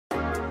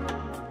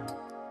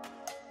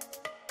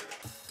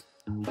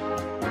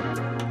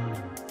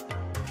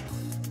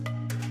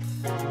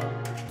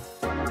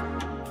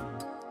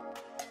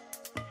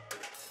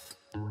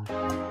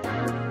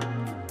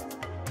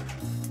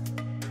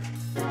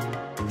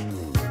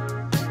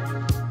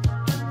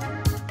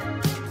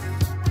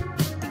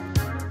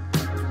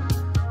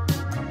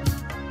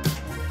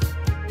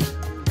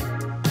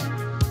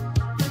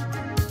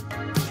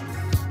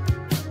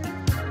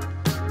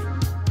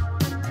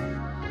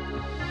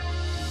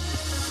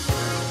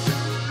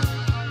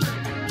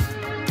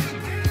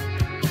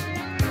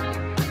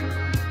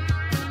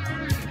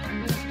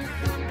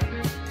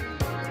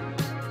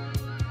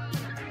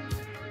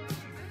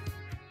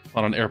A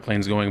lot of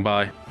airplanes going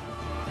by.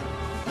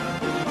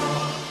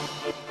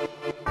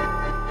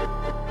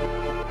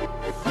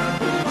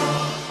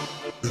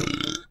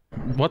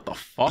 What the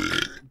fuck?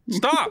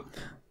 Stop!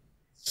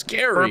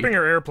 Scary. Burping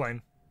or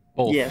airplane?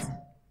 Both. Yes.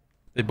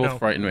 They both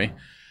frighten me.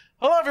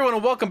 Hello, everyone,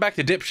 and welcome back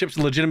to DipShips,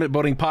 the legitimate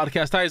boating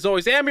podcast. I, as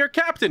always, am your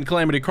captain,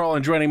 Calamity Crawl,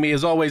 and joining me,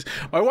 as always,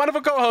 my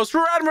wonderful co-host,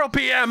 Rear Admiral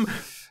PM.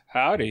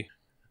 Howdy.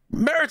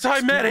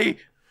 Maritime Metty.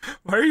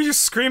 Why are you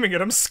screaming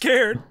it? I'm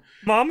scared.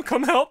 Mom,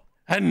 come help.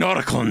 And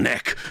Nautical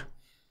Nick.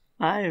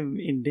 I'm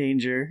in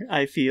danger,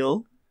 I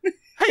feel.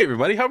 Hey,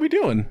 everybody, how we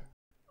doing?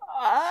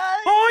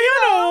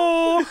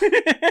 Oh, you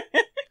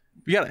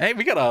know.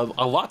 We got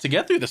a lot to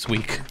get through this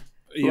week.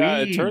 Yeah,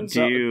 it turns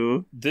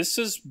out this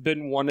has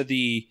been one of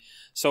the...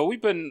 So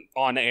we've been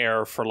on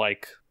air for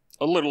like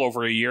a little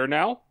over a year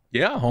now.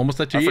 Yeah,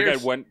 almost at 2 years. I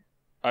forget when...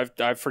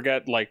 I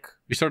forget, like...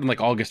 We started in like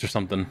August or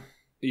something.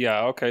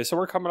 Yeah, okay, so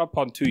we're coming up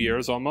on 2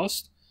 years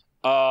almost.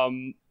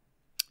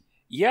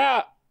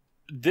 Yeah,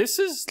 this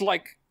is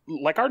like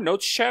our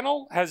notes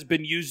channel has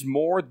been used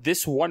more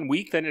this 1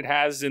 week than it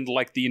has in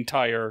like the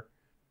entire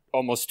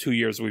almost 2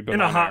 years we've been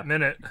in on a hot air.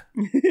 minute.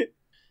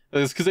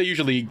 It's because I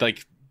usually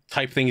like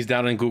type things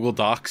down in Google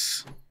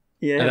Docs,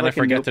 yeah, and then like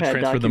I forget to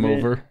transfer them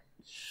over.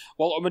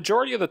 Well, a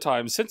majority of the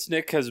time, since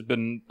Nick has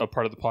been a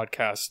part of the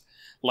podcast,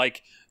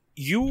 like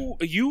you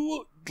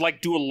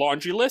like do a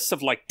laundry list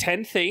of like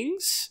 10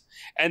 things,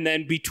 and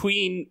then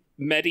between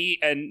Metty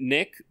and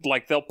Nick,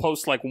 like they'll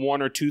post like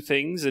 1 or 2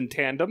 things in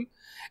tandem,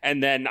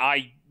 and then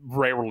I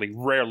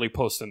rarely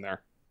post in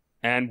there.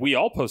 And we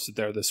all posted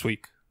there this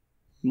week.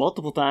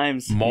 Multiple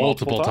times.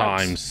 Multiple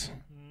times.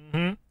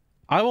 Mm-hmm.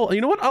 I will.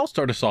 You know what? I'll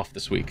start us off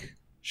this week.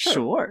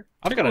 Sure.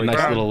 I've got a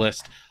nice little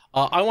list.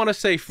 I want to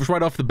say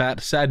right off the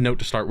bat, sad note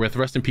to start with.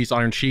 Rest in peace,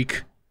 Iron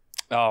Sheik.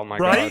 Oh my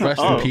Right? god.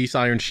 Rest in peace,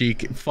 Iron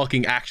Sheik.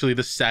 Fucking actually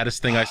the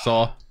saddest thing I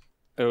saw.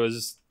 It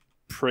was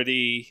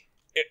pretty...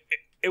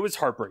 It was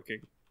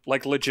heartbreaking.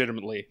 Like,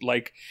 legitimately.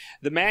 Like,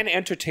 the man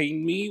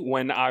entertained me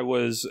when I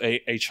was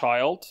a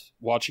child,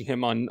 watching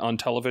him on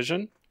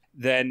television.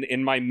 Then,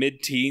 in my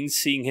mid-teens,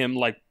 seeing him,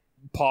 like,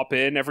 pop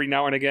in every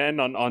now and again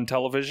on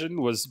television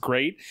was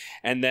great.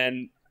 And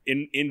then,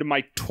 into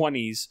my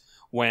 20s,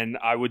 when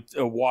I would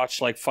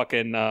watch, like,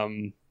 fucking...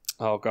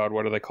 oh, God,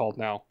 what are they called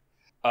now?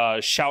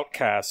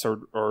 Shoutcasts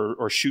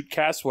or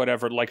shootcasts,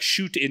 whatever, like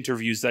shoot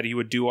interviews that he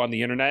would do on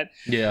the internet.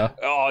 Yeah.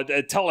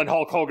 Telling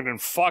Hulk Hogan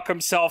and fuck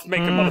himself,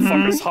 making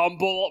motherfuckers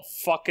humble,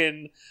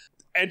 fucking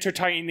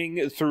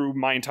entertaining through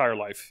my entire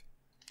life.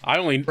 I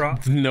only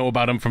know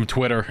about him from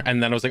Twitter,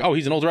 and then I was like, oh,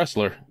 he's an old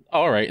wrestler.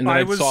 All right. And then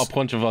I saw a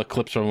bunch of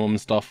clips from him and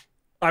stuff.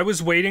 I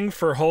was waiting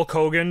for Hulk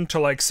Hogan to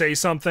like say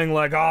something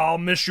like, oh, I'll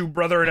miss you,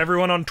 brother, and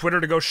everyone on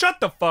Twitter to go, shut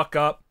the fuck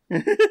up.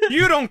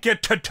 You don't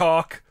get to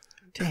talk.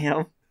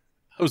 Damn.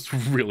 I was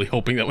really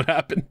hoping that would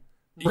happen.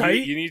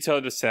 Right? You need to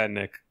understand,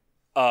 Nick.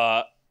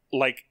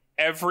 Like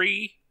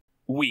every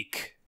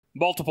week,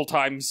 multiple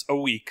times a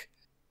week,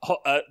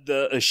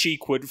 the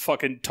Sheik would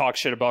fucking talk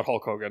shit about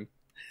Hulk Hogan.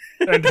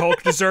 And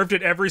Hulk deserved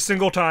it every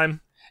single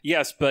time.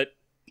 Yes, but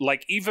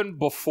like even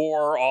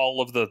before all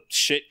of the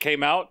shit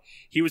came out,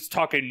 he was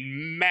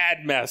talking mad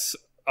mess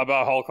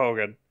about Hulk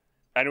Hogan.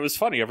 And it was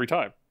funny every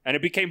time. And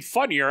it became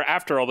funnier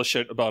after all the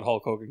shit about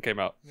Hulk Hogan came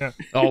out. Yeah.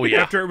 Oh,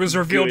 yeah. After it was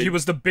revealed he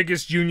was the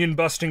biggest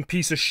union-busting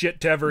piece of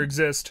shit to ever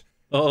exist.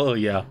 Oh,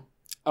 yeah.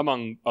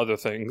 Among other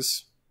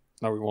things.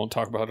 Now we won't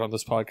talk about it on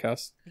this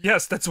podcast.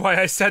 Yes, that's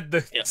why I said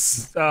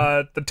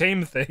the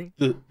tame thing.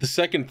 The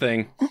second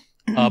thing,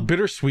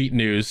 bittersweet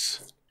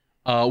news.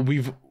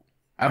 I'm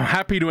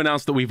happy to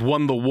announce that we've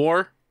won the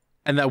war,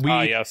 and that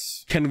we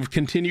can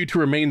continue to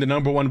remain the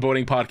 #1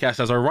 voting podcast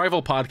as our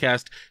rival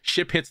podcast,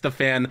 Ship Hits the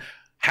Fan,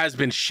 has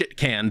been shit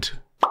canned.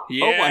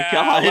 Yeah, oh my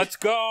god. Let's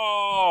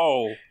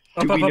go!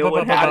 Do we know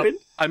what happened?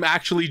 I'm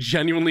actually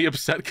genuinely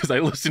upset because I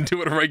listen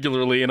to it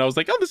regularly, and I was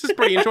like, oh, this is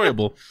pretty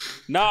enjoyable.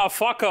 Nah,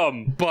 fuck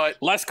them. But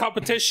less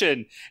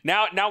competition.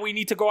 Now we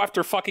need to go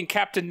after fucking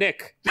Captain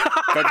Nick.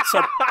 Gotta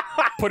start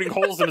putting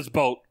holes in his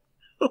boat.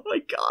 Oh my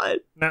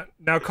god.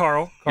 Now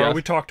Carl, Yes?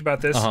 we talked about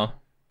this. Uh-huh.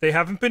 They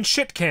haven't been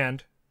shit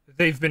canned.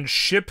 They've been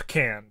ship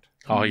canned.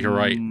 Oh, you're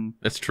right.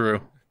 That's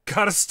true.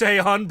 Gotta stay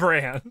on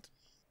brand.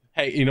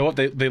 Hey, you know what?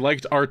 They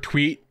liked our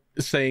tweet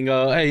saying,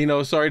 hey, you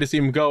know, sorry to see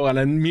him go. And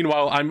then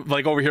meanwhile, I'm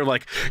like over here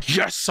like,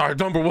 yes, our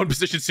 #1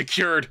 position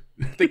secured.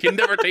 They can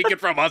never take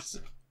it from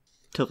us.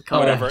 Till the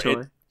comeback Whatever.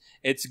 tour.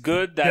 It's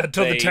good that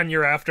Until the 10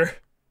 year after.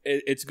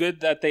 it's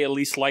good that they at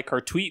least like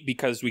our tweet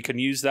because we can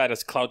use that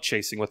as clout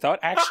chasing without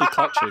actually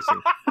clout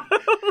chasing.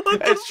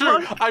 It's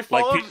true.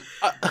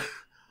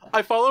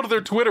 I followed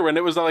their Twitter and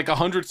it was like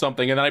 100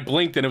 something, and then I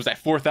blinked and it was at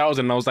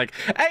 4,000, and I was like,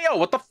 "Hey yo,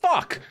 what the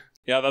fuck?"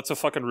 Yeah, that's a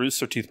fucking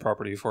Rooster Teeth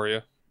property for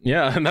you.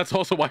 Yeah, and that's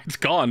also why it's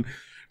gone.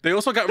 They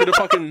also got rid of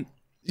fucking.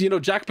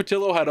 Jack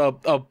Patillo had a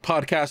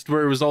podcast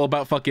where it was all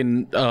about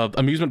fucking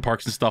amusement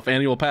parks and stuff.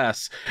 Annual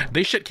Pass.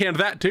 They shit canned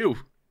that too.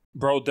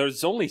 Bro,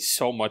 there's only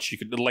so much you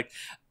could like.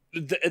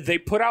 They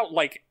put out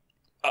like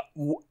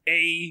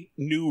a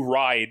new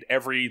ride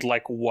every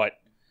like what,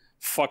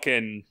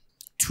 fucking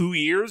 2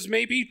 years,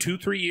 maybe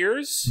 2-3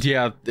 years.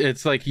 Yeah,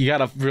 it's like you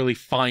gotta really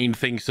find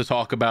things to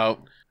talk about.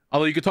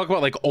 Although you could talk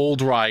about like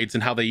old rides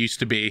and how they used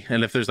to be,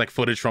 and if there's like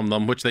footage from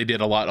them, which they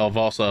did a lot of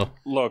also.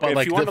 Look, but if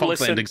like you want the to Funkland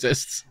listen,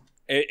 exists.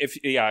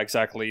 Yeah,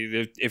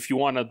 exactly. If you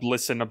want to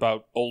listen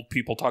about old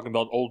people talking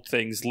about old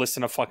things,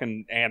 listen to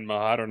fucking Anma.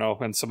 I don't know,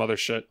 and some other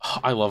shit.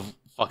 I love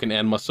fucking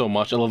Anma so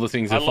much. I love the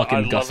things that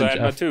fucking Gus and Jeff.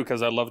 I love Anma too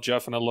because I love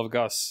Jeff and I love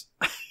Gus.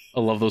 I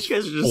love those. You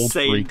guys are just old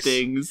saying freaks.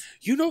 things.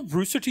 You know,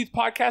 Rooster Teeth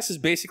podcast is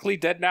basically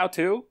dead now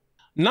too.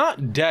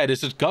 Not dead. It's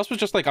just Gus was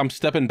just like, I'm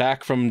stepping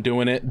back from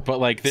doing it, but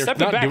like they're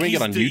Stepping not back, doing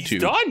it on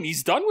YouTube.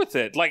 He's done with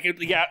it.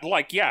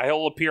 Yeah,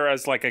 he'll appear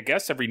as like a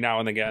guest every now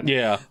and again.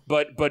 Yeah,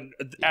 but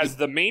as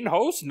the main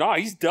host, nah,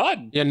 he's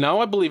done. Yeah, now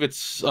I believe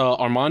it's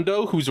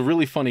Armando, who's a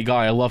really funny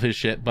guy. I love his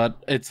shit,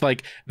 but it's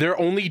like they're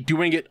only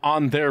doing it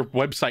on their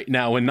website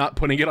now and not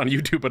putting it on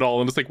YouTube at all.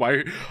 And it's like,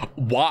 why?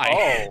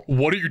 Oh.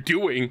 What are you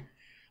doing?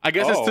 I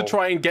guess it's to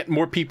try and get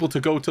more people to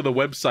go to the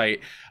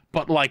website,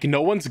 but like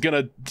no one's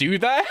gonna do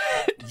that.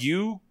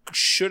 You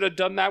should have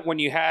done that when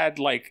you had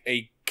like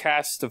a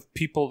cast of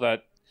people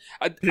that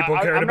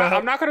cared about.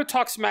 I'm not going to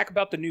talk smack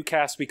about the new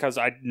cast because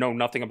I know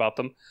nothing about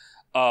them.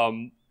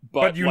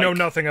 But you know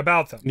nothing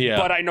about them. Yeah,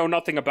 but I know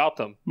nothing about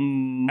them.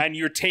 And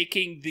you're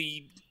taking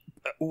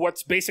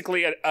what's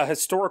basically a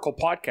historical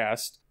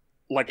podcast,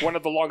 like one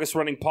of the longest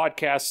running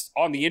podcasts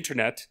on the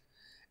internet,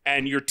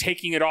 and you're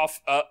taking it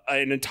off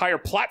an entire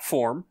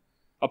platform,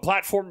 a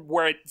platform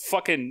where it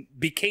fucking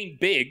became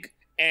big,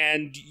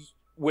 and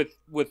with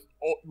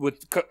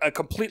a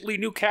completely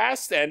new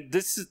cast, and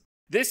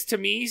this to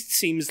me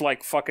seems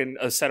like fucking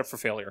a setup for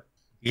failure.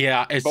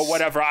 Yeah, but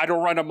whatever. I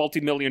don't run a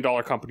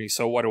multi-million-dollar company,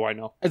 so what do I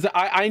know?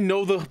 I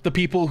know the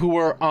people who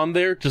are on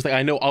there, just like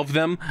I know of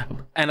them,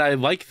 and I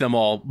like them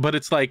all. But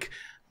it's like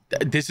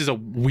this is a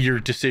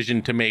weird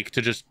decision to make,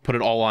 to just put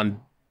it all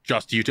on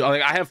just YouTube.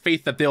 Like, I have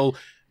faith that they'll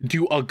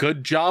do a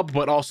good job,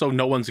 but also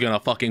no one's gonna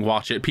fucking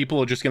watch it.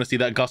 People are just gonna see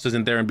that Gus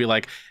isn't there and be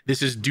like,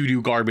 "This is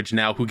doo-doo garbage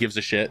now. Who gives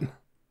a shit?"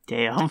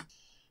 Damn.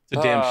 It's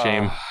a damn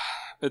shame.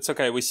 It's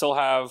okay. We still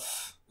have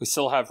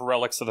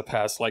relics of the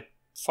past, like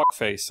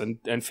Fuckface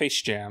and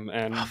Face Jam,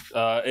 and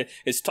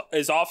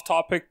is Off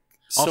Topic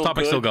still Off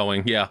Topic good? still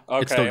going? Yeah,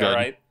 okay, it's still good. All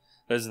right.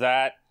 There's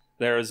that.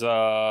 There's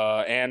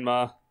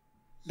Anma.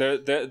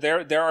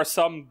 There are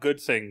some good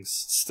things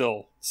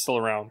still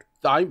around.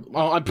 I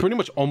pretty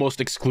much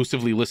almost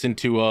exclusively listen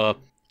to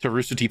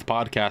Rooster Teeth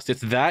podcast.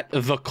 It's that,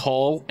 The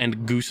Call,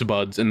 and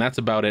Goosebuds, and that's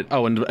about it.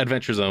 Oh, and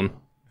Adventure Zone.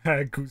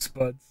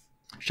 Goosebuds.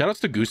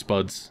 Shoutouts to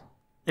Goosebuds.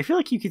 I feel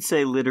like you could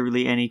say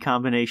literally any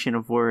combination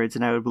of words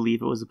and I would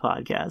believe it was a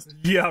podcast.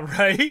 Yeah,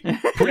 right?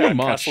 Pretty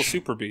much. Castle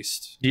Super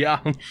Beast. Yeah.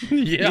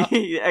 Yeah.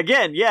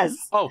 Again, yes.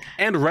 Oh,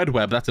 and Red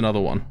Web, that's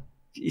another one.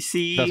 You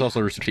see? That's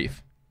also Rooster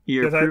Teeth.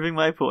 You're proving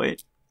my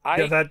point.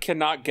 I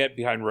cannot get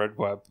behind Red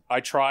Web. I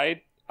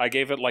tried. I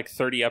gave it like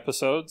 30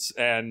 episodes,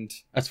 and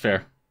that's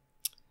fair.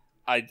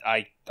 I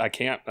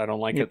can't. I don't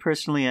like it.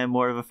 Personally, I'm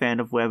more of a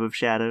fan of Web of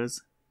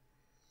Shadows.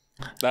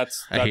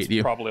 That's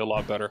probably a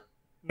lot better.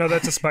 No,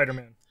 that's a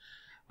Spider-Man.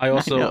 I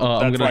also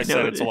that's why I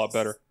said it's a lot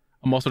better.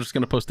 I'm also just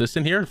gonna post this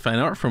in here. Fan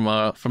art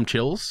from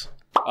Chills.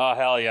 Oh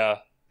hell yeah,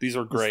 these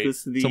are great.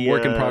 Some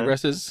work in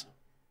progresses.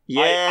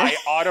 Yeah, I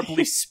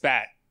audibly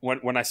spat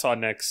when I saw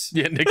Nyx.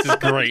 Yeah, Nyx is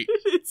great.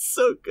 It's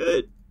so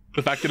good.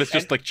 The fact that it's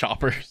just like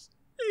choppers.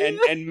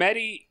 And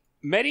Metty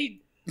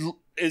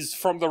is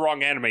from the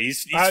wrong anime.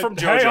 He's from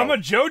JoJo. Hey, I'm a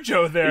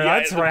JoJo there. Yeah,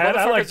 that's right.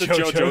 I like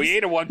JoJo. He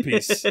ate a One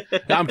Piece.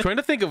 Now, I'm trying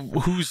to think of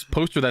whose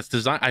poster that's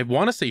designed. I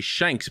want to say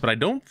Shanks, but I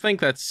don't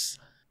think that's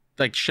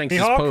like Shanks'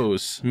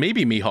 pose.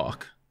 Maybe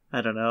Mihawk.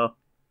 I don't know.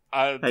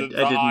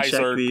 The eyes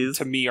are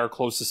to me are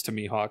closest to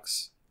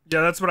Mihawk's.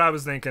 Yeah, that's what I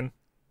was thinking.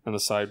 And the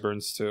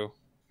sideburns too.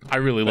 I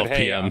really love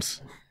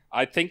PMs.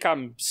 I think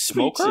I'm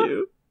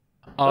Smoker.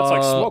 That's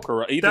like Smoker,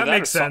 right? Either that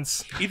makes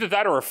sense. Either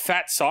that or a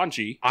fat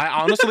Sanji.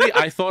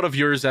 I thought of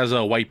yours as a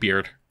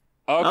Whitebeard.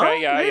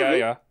 Okay,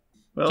 yeah.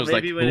 Well, so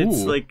maybe when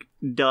it's like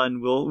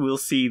done, we'll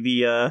see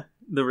the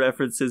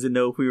references and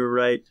know if we were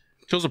right.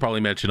 Chills will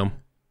probably mention them.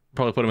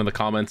 Probably put them in the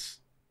comments.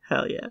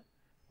 Hell yeah.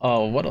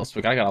 Oh, what else?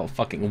 I got a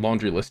fucking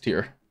laundry list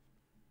here.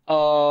 Shit,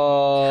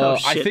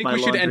 I think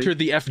we should enter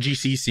the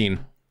FGC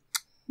scene.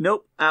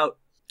 Nope, out.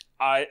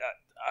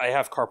 I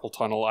have carpal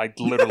tunnel. I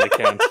literally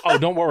can't. Oh,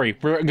 don't worry.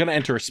 We're gonna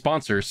enter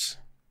sponsors.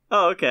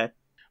 Oh, okay.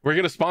 We're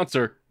gonna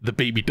sponsor the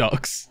Baby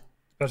Ducks.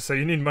 So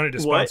you need money to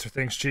sponsor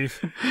things,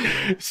 Chief.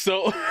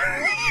 So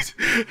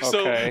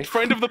So,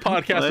 friend of the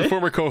podcast, and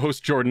former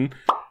co-host Jordan,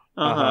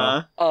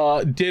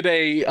 did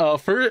a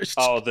first.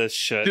 Oh, this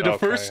shit. Did a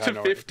first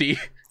to 50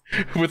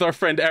 with our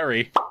friend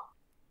Eri.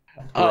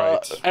 Right.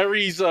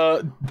 Eri's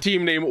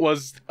team name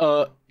was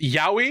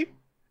Yowie,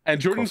 and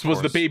Jordan's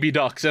was the Baby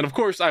Ducks. And of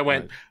course, I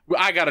went,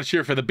 I gotta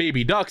cheer for the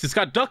Baby Ducks. It's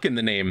got duck in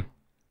the name.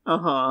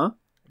 It's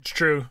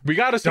true. We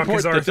gotta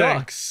support the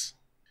Ducks.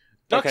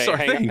 Ducks are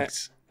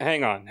things.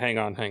 Hang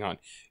on.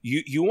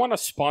 You want to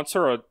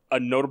sponsor a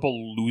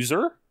notable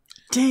loser?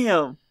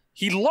 Damn.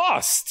 He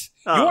lost.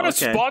 You want to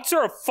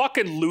sponsor a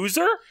fucking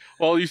loser?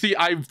 Well, you see,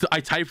 I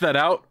typed that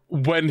out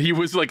when he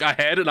was like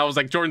ahead, and I was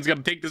like, Jordan's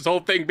gonna take this whole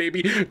thing,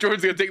 baby.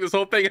 Jordan's gonna take this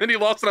whole thing, and then he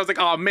lost, and I was like,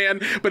 oh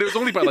man. But it was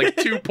only by like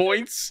 2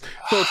 points,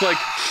 so it's like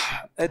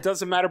it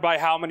doesn't matter by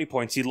how many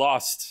points he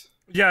lost.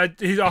 Yeah,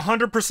 he's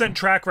 100%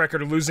 track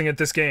record of losing at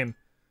this game.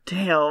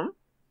 Damn.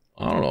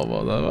 I don't know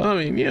about that. I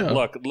mean, yeah.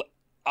 Look,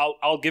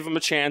 I'll give him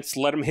a chance.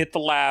 Let him hit the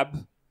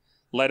lab.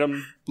 Let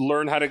him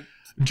learn how to.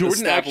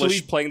 Jordan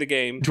actually playing the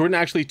game. Jordan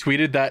actually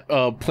tweeted that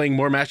playing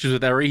more matches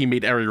with Eri, he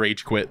made Eri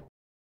rage quit.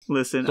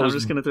 Listen, I'm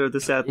just gonna throw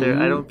this out there.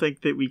 I don't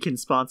think that we can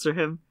sponsor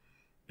him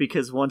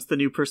because once the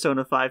new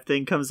Persona 5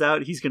 thing comes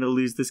out, he's gonna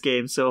lose this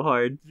game so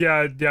hard.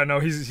 Yeah, no,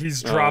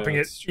 he's dropping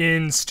it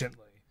instantly.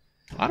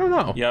 I don't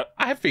know. Yeah,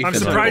 I have faith. I'm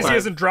surprised he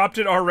hasn't dropped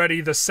it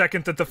already the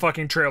second that the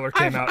fucking trailer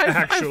came out.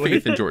 Actually, I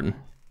have faith in Jordan.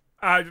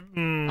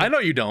 I know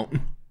you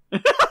don't.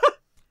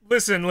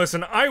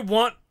 Listen. I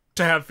want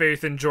to have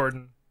faith in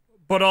Jordan.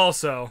 But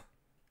also...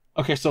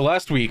 Okay, so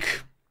last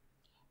week,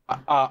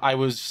 I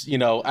was,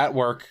 at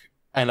work,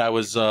 and I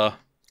was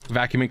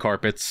vacuuming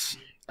carpets,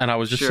 and I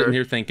was just sitting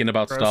here thinking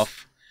about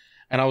stuff,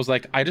 and I was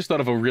like, I just thought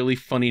of a really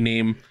funny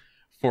name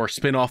for a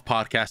spin-off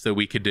podcast that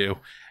we could do.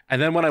 And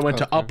then when I went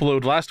to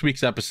upload last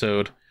week's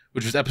episode,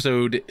 which was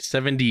episode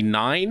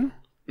 79,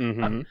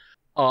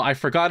 I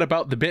forgot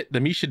about the bit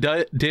that Misha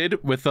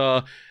did with,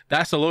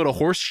 that's a load of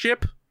horse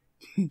ship.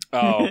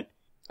 Oh,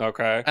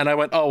 okay. And I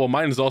went, oh, well,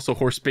 mine is also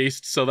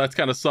horse-based, so that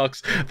kind of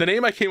sucks. The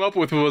name I came up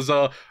with was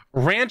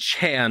Ranch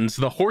Hands,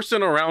 the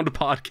Horsin' Around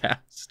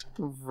podcast.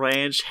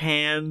 Ranch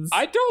Hands?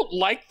 I don't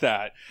like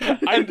that.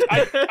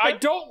 I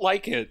don't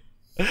like it.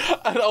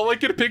 And all I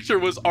could picture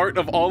was art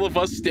of all of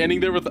us standing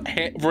there with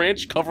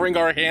ranch covering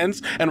our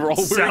hands, and we're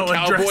all wearing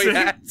cowboy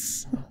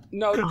hats.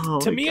 No,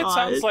 to me it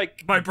sounds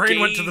like my brain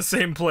went to the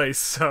same place.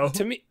 So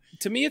to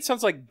me it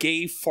sounds like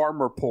gay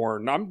farmer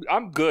porn.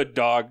 I'm good,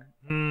 dog.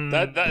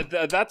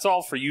 That's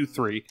all for you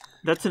three.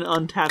 That's an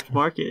untapped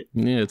market.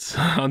 Yeah, it's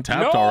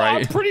untapped, all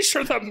right. I'm pretty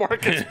sure that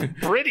market's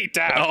pretty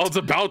tapped. Oh, it's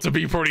about to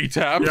be pretty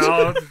tapped.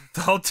 Yeah,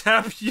 I'll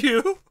tap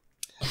you.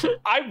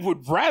 I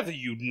would rather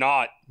you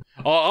not.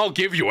 Oh, I'll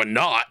give you a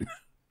knot.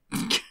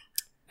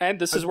 And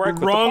this is where I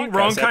quit wrong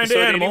kind of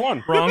animal.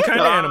 81. Wrong kind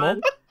of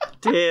animal.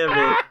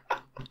 Damn it.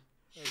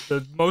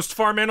 The most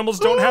farm animals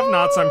don't have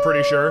knots, I'm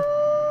pretty sure.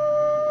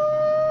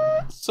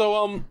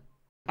 So,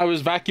 I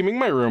was vacuuming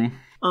my room.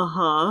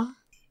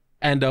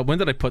 And when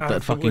did I put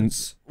that fucking...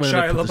 When did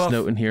I put this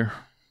note in here?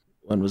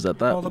 When was that?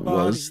 That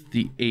was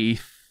the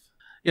 8th.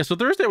 Yeah, so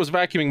Thursday I was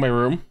vacuuming my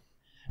room.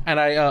 And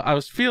I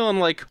was feeling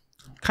like...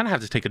 kind of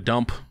have to take a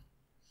dump.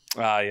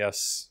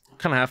 Yes.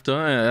 Kind of have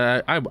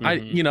to.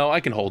 I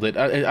can hold it.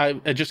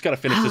 I just got to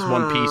finish this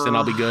one piece and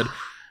I'll be good.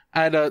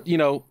 And,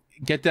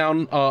 get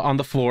down on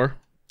the floor.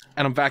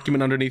 And I'm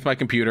vacuuming underneath my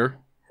computer.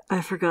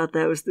 I forgot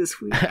that was this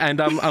week.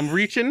 And I'm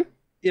reaching...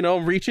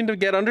 reaching to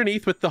get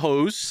underneath with the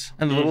hose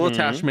and the little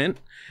attachment.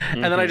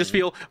 And then I just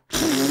feel,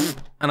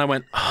 and I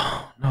went,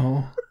 oh,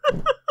 no.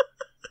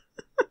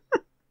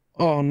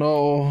 Oh,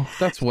 no.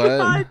 That's wet.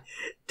 God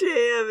damn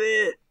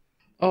it.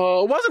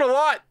 It wasn't a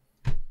lot,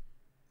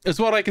 is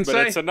what I can say.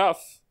 But it's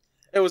enough.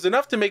 It was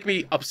enough to make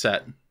me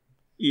upset.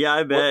 Yeah,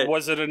 I bet.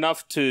 Was it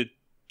enough to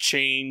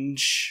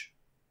change,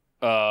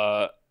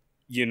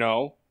 Change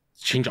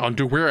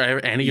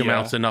underwear? Any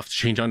amount's enough to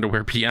change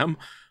underwear, PM.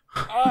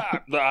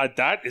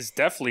 That is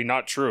definitely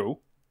not true.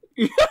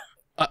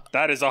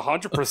 That is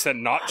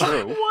 100% not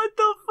true. What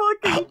the fuck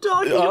are you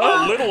talking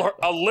about?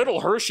 A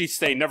little Hershey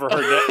stain never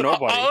hurt that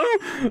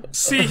nobody.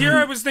 See, here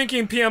I was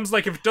thinking PM's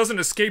like, if it doesn't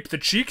escape the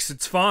cheeks,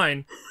 it's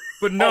fine.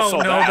 But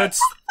no,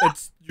 that's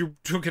you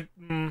took it.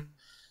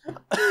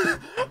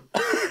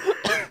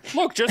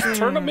 Look, just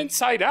turn them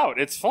inside out.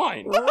 It's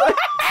fine.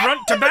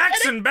 Front to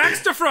backs and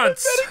backs to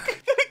fronts. Then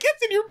it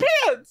gets in your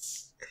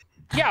pants.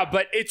 Yeah,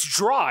 but it's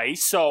dry,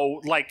 so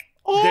like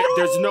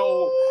there's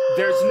no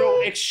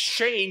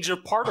exchange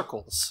of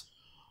particles.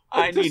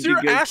 I need to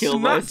go kill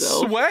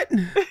myself. Sweat?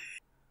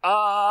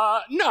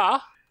 Nah.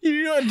 Do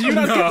you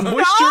not get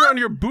moisture on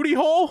your booty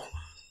hole?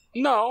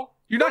 No.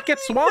 You not get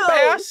swamp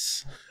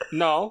ass?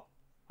 No.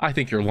 I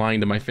think you're lying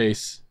to my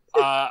face.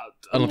 I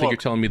don't think you're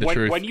telling me the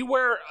truth. When you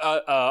wear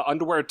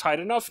underwear tight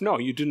enough, no,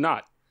 you do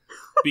not.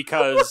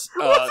 Because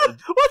what the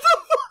fuck?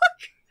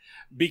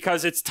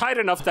 Because it's tight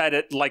enough that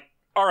it like.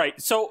 All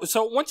right, so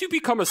once you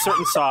become a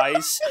certain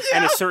size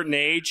and a certain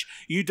age,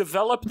 you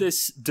develop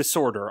this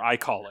disorder, I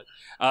call it.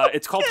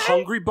 It's called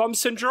hungry bum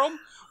syndrome,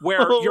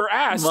 where your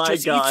ass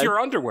just eats your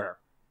underwear.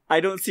 I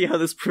don't see how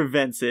this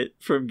prevents it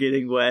from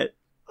getting wet.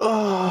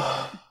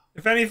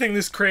 If anything,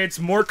 this creates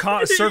more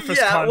surface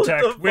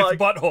contact with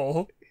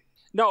butthole.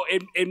 No,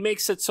 it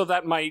makes it so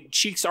that my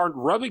cheeks aren't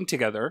rubbing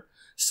together,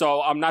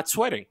 so I'm not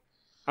sweating.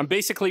 I'm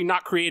basically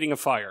not creating a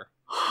fire.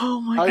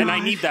 Oh my god. And I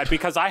need that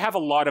because I have a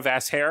lot of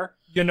ass hair.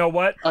 You know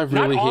what? I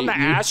really not on hate the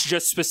you. ass,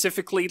 just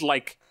specifically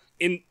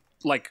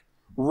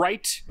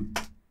right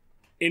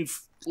in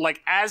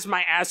as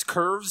my ass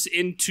curves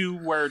into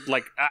where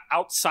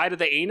outside of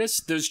the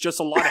anus, there's just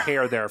a lot of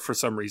hair there for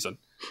some reason.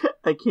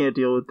 I can't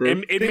deal with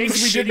this. It makes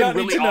shitting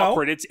really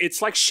awkward.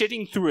 It's like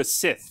shitting through a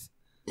Sith.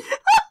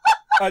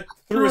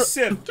 Through a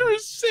Sith. Through a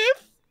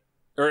Sith?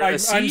 Or a I'm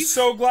sieve?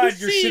 so glad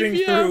you're Sieve,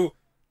 shitting through.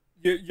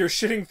 You're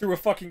shitting through a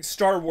fucking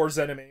Star Wars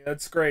enemy.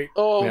 That's great.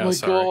 Oh Yeah, my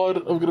sorry.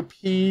 god, I'm gonna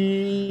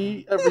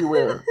pee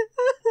everywhere.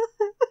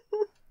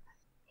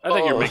 I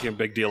think you're making a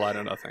big deal out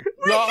of nothing.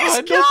 No,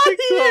 I don't think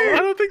so. I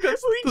don't think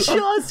that's... We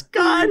just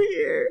got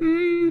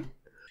here.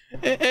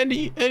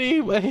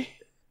 Anyway,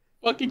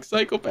 fucking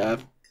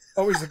psychopath.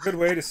 Always a good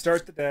way to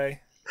start the day.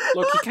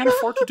 Look, you can't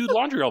afford to do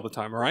laundry all the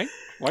time, all right?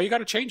 Why you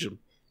gotta change them?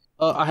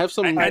 I have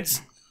some...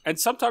 And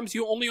sometimes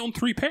you only own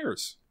 3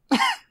 pairs.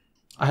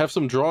 I have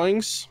some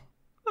drawings.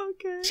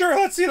 Okay. Sure,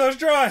 let's see those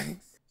drawings.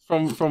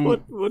 From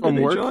What from are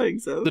the work.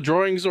 drawings of? The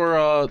drawings are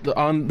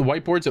on the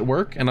whiteboards at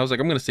work, and I was like,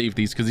 I'm gonna save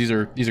these because these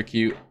are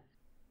cute.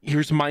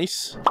 Here's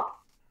mice.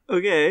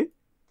 Okay.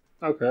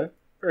 Okay.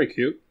 Very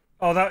cute.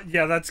 Oh,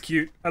 that's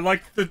cute. I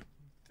like the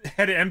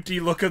head empty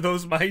look of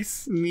those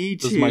mice. Me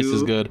too. This mice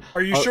is good.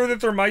 Are you sure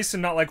that they're mice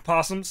and not like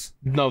possums?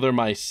 No, they're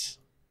mice.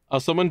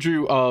 Someone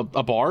drew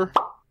a bar.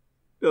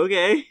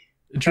 Okay.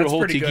 Drew That's a whole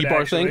pretty tiki good,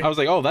 bar actually. thing. I was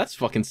like, oh, that's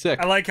fucking sick.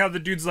 I like how the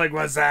dude's like,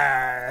 what's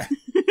that?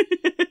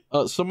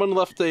 Someone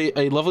left a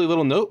lovely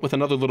little note with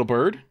another little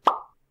bird.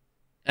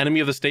 Enemy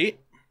of the state.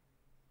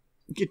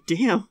 Good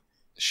damn.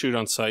 Shoot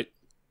on sight.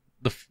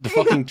 The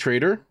fucking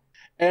traitor.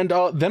 And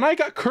then I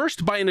got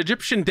cursed by an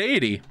Egyptian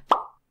deity.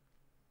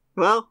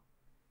 Well,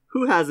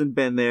 who hasn't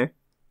been there?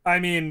 I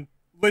mean,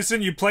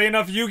 listen, you play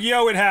enough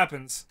Yu-Gi-Oh, it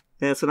happens.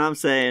 That's what I'm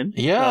saying.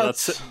 Yeah.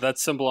 That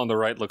symbol on the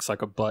right looks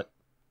like a butt.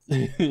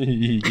 See,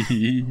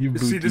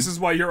 See, this is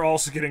why you're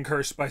also getting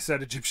cursed by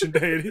said Egyptian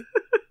deity.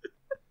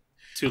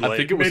 Too late. I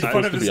think it You was made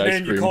fun of supposed his to be ice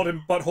name, you cream. called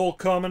him Butthole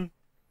Common.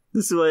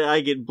 This is why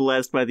I get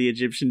blessed by the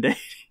Egyptian deity.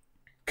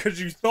 Because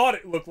you thought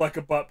it looked like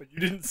a butt, but you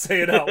didn't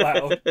say it out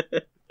loud.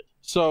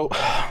 So,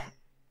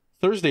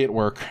 Thursday at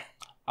work,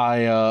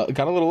 I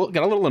got a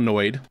little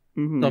annoyed.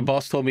 Mm-hmm. The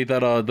boss told me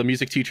that the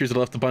music teachers had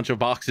left a bunch of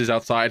boxes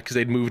outside because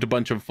they'd moved a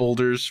bunch of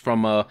folders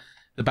from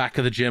the back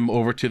of the gym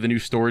over to the new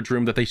storage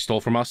room that they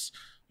stole from us.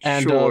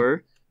 And,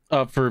 Sure.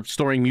 For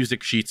storing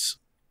music sheets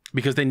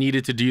because they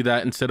needed to do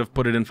that instead of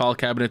put it in file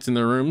cabinets in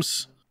their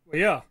rooms.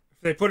 Well, yeah.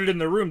 If they put it in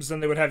their rooms, then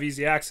they would have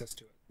easy access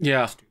to it.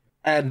 Yeah.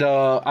 And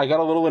I got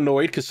a little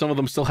annoyed because some of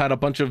them still had a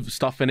bunch of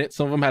stuff in it.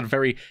 Some of them had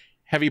very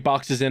heavy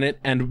boxes in it,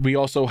 and we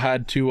also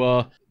had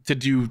to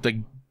do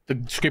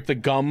scrape the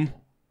gum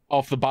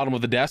off the bottom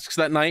of the desks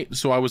that night.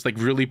 So I was like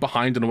really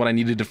behind on what I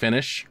needed to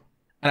finish.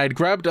 And I'd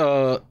grabbed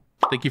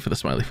thank you for the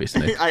smiley face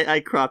today. I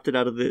cropped it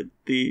out of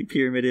the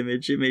pyramid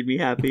image. It made me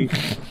happy.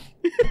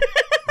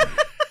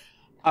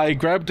 I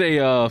grabbed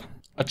a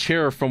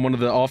chair from one of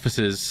the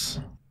offices,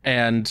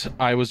 and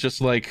I was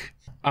just like,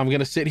 I'm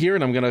gonna sit here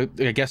and I'm gonna,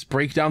 I guess,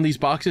 break down these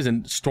boxes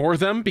and store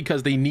them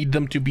because they need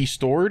them to be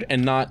stored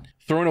and not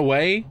thrown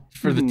away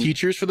for the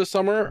teachers for the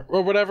summer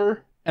or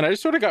whatever. And I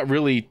just sort of got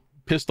really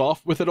pissed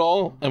off with it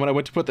all. And when I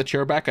went to put the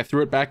chair back, I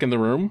threw it back in the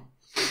room.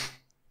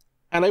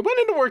 And I went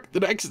into work the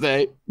next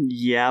day.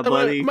 Yeah, And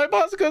buddy. my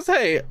boss goes,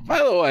 hey, by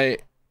the way,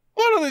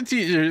 one of the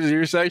teachers in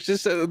your section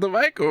said that the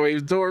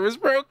microwave door was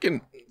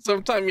broken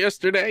sometime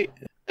yesterday.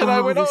 And I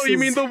went, oh, you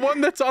mean the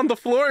one that's on the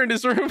floor in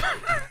his room?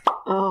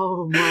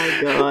 Oh my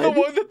The god.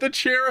 one that the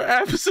chair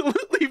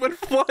absolutely went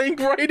flying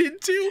right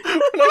into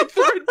when I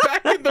threw it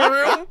back in the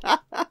room.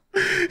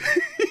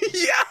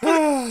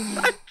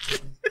 Yeah.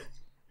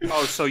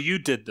 Oh, so you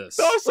did this.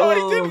 Oh, so I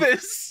did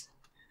this.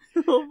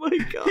 Oh my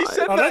god. He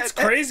said Oh, that's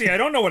crazy. I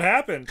don't know what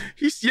happened.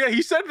 He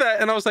said that,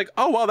 and I was like,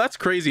 oh, wow, that's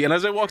crazy. And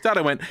as I walked out,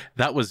 I went,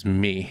 that was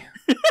me.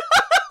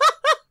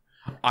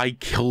 I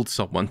killed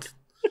someone.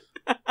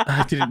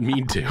 I didn't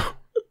mean to.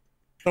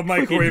 The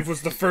microwave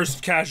was the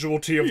first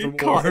casualty of the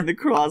Caught war. in the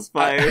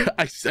crossfire.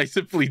 I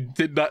simply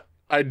did not.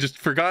 I just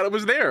forgot it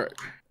was there.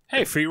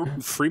 Hey, free.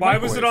 Why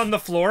was it on the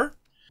floor?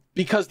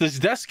 Because this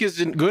desk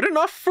isn't good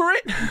enough for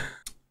it.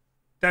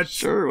 That's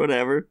Sure,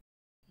 whatever.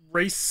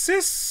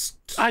 racist.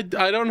 I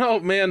don't know,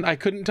 man. I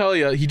couldn't tell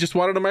you. He just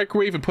wanted a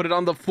microwave and put it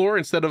on the floor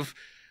instead of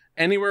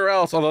anywhere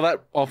else. Although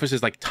that office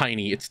is like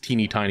tiny. It's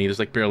teeny tiny. There's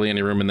like barely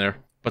any room in there.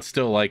 But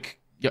still, like,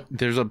 yeah,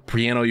 there's a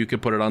piano you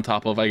could put it on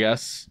top of, I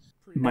guess.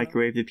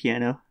 Microwave the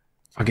piano.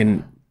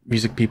 Fucking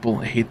music people.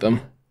 I hate them.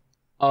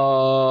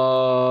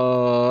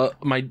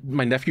 My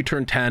nephew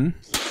turned 10.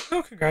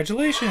 Oh,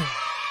 congratulations.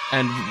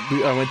 And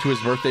I went to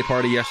his birthday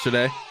party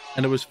yesterday.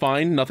 And it was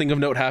fine. Nothing of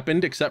note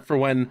happened except for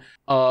when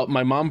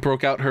my mom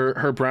broke out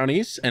her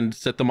brownies and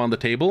set them on the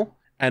table.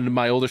 And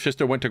my older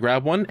sister went to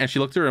grab one. And she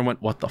looked at her and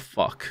went, what the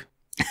fuck?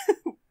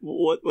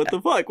 What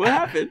the fuck? What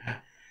happened?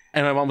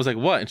 And my mom was like,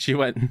 what? And she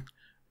went,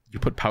 you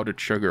put powdered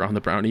sugar on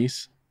the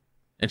brownies?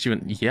 And she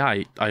went,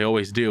 yeah, I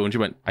always do. And she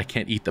went, I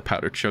can't eat the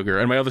powdered sugar.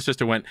 And my other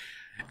sister went,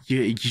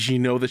 you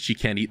know that she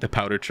can't eat the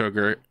powdered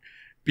sugar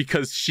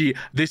because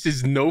this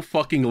is no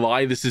fucking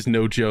lie. This is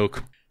no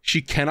joke.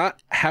 She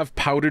cannot have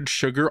powdered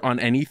sugar on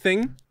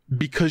anything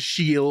because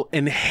she'll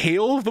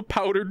inhale the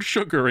powdered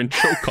sugar and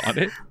choke on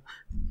it.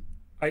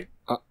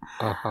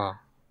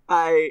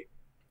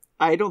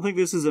 I don't think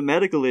this is a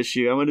medical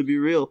issue. I'm going to be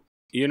real.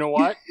 You know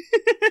what?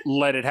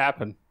 Let it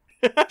happen.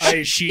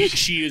 She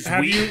is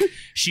weak.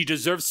 She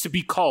deserves to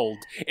be cold.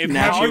 If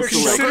powdered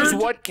sugar is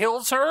what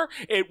kills her,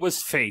 it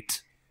was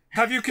fate.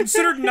 Have you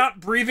considered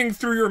not breathing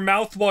through your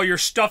mouth while you're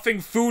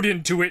stuffing food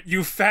into it,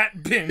 you fat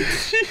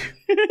bitch?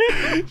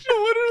 I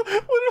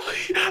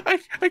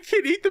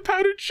can't eat the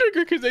powdered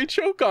sugar because I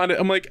choke on it.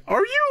 I'm like,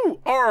 are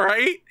you all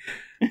right?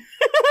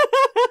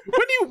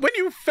 when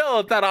you fell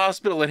at that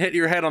hospital and hit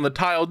your head on the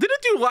tile, did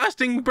it do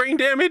lasting brain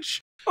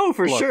damage? Oh,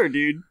 for sure,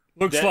 dude.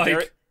 Looks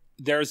like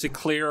there's a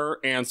clear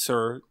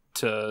answer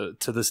to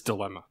this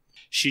dilemma.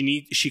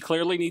 She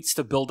clearly needs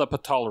to build up a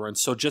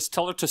tolerance, so just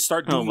tell her to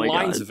start doing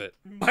lines of it.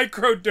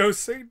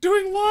 Microdosing,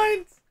 doing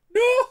lines.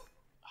 No.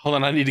 Hold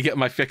on, I need to get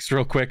my fix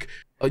real quick.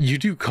 You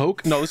do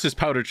coke? No, this is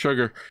powdered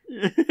sugar.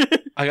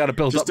 I gotta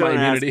build up my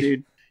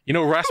immunity. You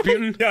know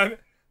Rasputin? Yeah,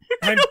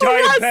 I'm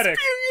diabetic.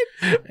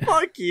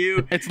 Fuck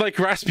you. It's like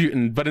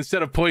Rasputin, but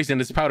instead of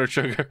poison, it's powdered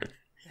sugar.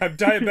 I'm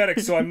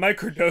diabetic, so I'm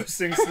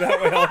microdosing, so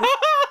that way I'll...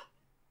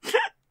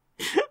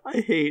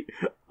 I hate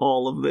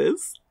all of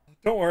this.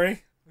 Don't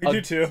worry. We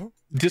do too.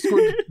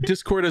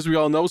 Discord, as we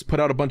all know, has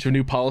put out a bunch of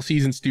new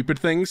policies and stupid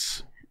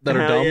things that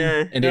are dumb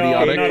and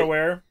idiotic. I'm not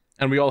aware.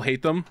 And we all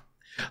hate them.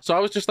 So I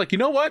was just like, you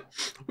know what?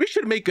 We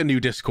should make a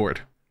new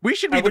Discord. We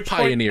should be the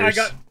pioneers.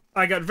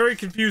 I got very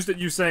confused at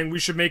you saying we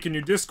should make a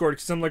new Discord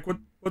because I'm like,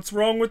 what's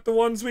wrong with the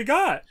ones we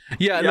got?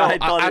 Yeah, no, I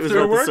thought it was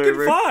they're about the working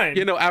server. fine.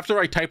 You know, after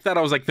I typed that,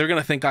 I was like, they're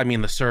gonna think I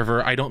mean the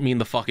server. I don't mean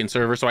the fucking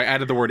server. So I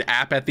added the word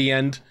app at the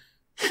end.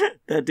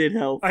 That did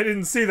help. I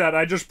didn't see that.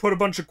 I just put a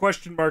bunch of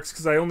question marks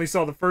because I only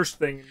saw the first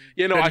thing.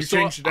 You know, I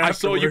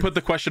saw you put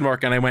the question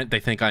mark and I went, they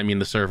think I mean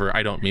the server.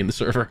 I don't mean the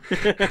server.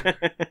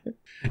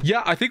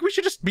 Yeah, I think we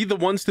should just be the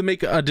ones to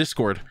make a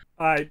Discord.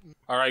 All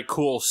right,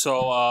 cool.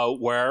 So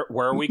where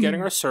are we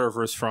getting our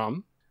servers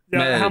from?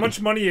 Yeah, how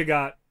much money you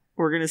got?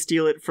 We're gonna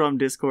steal it from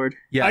Discord.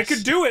 Yes. I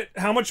could do it.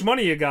 How much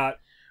money you got?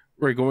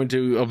 We're going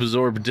to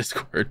absorb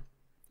Discord.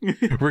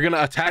 We're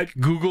gonna attack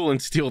Google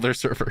and steal their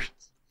servers.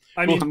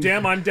 I mean,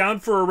 damn, I'm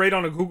down for a raid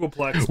on a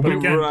Googleplex, but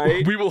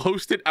again... We will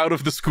host it out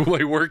of the school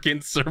I work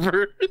in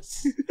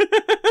servers.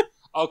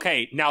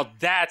 Okay, now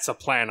that's a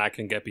plan I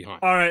can get behind.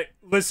 All right,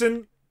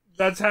 listen,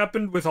 that's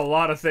happened with a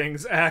lot of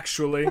things,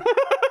 actually.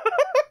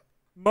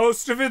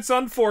 Most of it's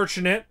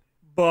unfortunate,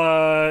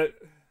 but...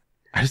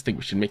 I just think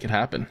we should make it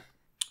happen.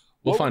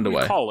 We'll find a way.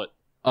 What would we call it?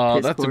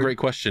 That's a great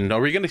question. Are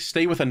we going to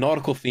stay with a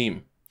nautical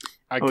theme?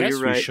 I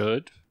guess we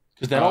should.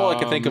 Because then all I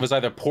can think of is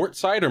either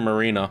portside or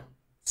marina.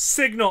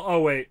 Signal.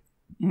 Oh, wait.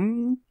 I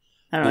don't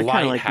know. I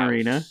kind of like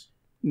Marina.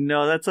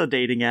 No, that's a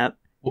dating app.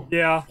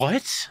 Yeah.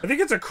 What? I think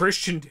it's a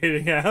Christian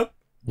dating app.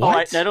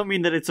 What? Oh, I don't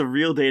mean that it's a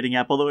real dating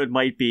app, although it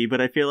might be, but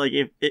I feel like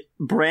if it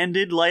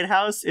branded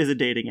Lighthouse is a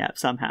dating app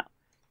somehow.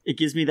 It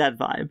gives me that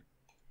vibe.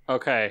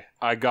 Okay,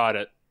 I got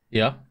it.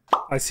 Yeah.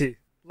 I see.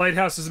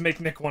 Lighthouses make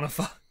Nick want to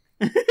fuck.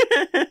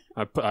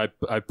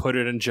 I put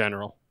it in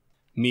general.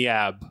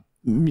 Meab.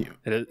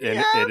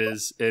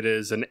 It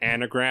is an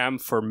anagram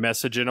for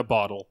message in a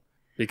bottle.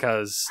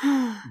 Because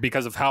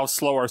of how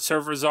slow our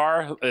servers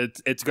are,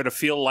 it's going to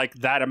feel like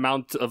that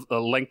amount of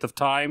length of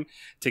time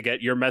to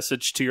get your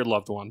message to your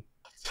loved one.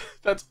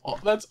 That's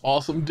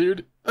awesome,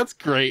 dude. That's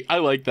great. I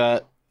like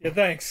that. Yeah,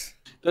 thanks.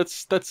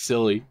 That's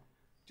silly.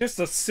 Just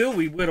a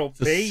silly little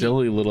baby. A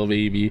silly little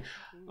baby.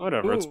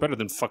 Whatever. Ooh. It's better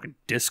than fucking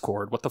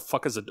Discord. What the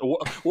fuck is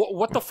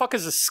what the fuck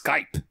is a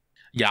Skype?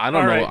 Yeah, I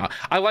don't know.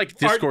 I like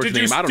Discord's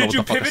name. I don't know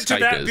what the fuck a Skype is. Did you pivot to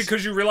that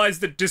because you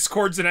realized that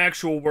Discord's an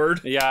actual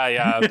word?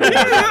 Yeah.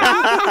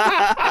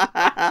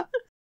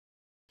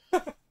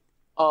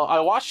 I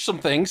watched some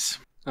things.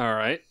 All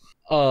right.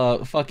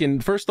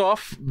 Fucking first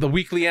off, the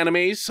weekly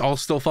animes, all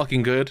still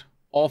fucking good.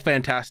 All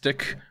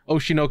fantastic.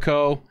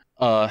 Oshinoko,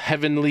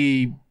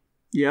 Heavenly...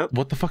 Yep.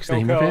 What the fuck's the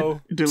name of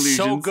it? Delusions.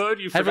 So good,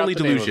 you forgot Heavenly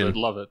the name Delusion. of it.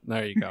 Love it.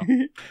 There you go.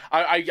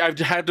 I've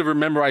had to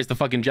memorize the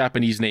fucking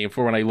Japanese name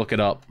for when I look it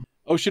up.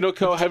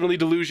 Oshinoko, Heavenly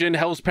Delusion,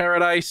 Hell's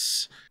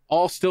Paradise,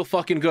 all still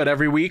fucking good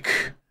every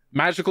week.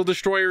 Magical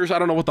Destroyers, I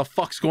don't know what the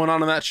fuck's going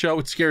on in that show.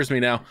 It scares me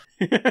now.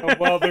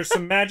 Well, there's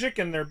some magic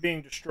and they're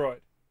being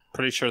destroyed.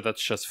 Pretty sure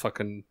that's just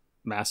fucking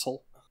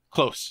Massel.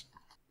 Close.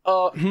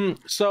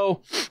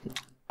 So,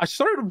 I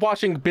started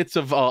watching bits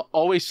of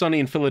Always Sunny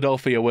in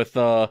Philadelphia with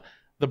the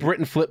Brit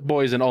and Flip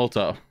Boys and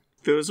Alta.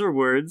 Those are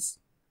words.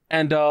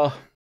 And,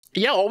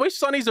 yeah, Always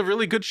Sunny's a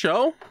really good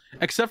show,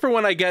 except for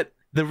when I get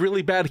the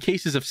really bad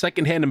cases of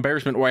secondhand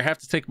embarrassment where I have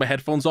to take my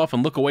headphones off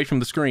and look away from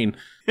the screen.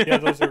 Yeah,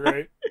 those are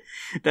great.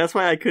 That's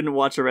why I couldn't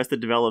watch Arrested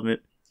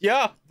Development.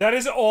 Yeah. That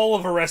is all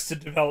of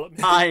Arrested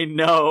Development. I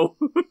know.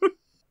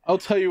 I'll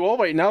tell you all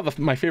right now,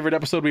 my favorite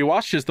episode we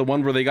watched is the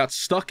one where they got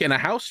stuck in a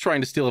house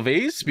trying to steal a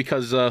vase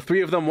because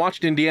 3 of them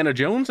watched Indiana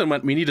Jones and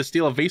went, we need to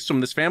steal a vase from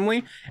this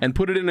family and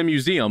put it in a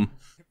museum.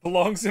 It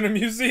belongs in a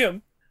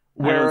museum.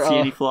 Where, I don't see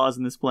any flaws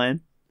in this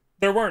plan.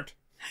 There weren't.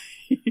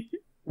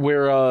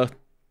 Where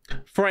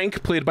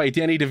Frank, played by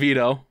Danny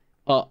DeVito,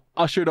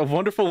 ushered a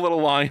wonderful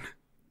little line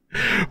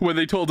when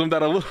they told him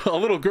that a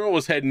little girl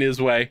was heading his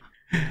way,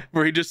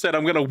 where he just said,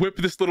 I'm gonna whip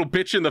this little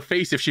bitch in the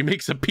face if she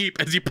makes a peep,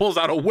 as he pulls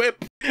out a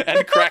whip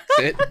and cracks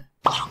it.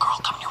 Little girl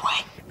coming your way.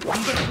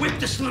 I'm gonna whip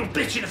this little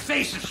bitch in the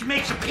face if she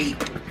makes a peep.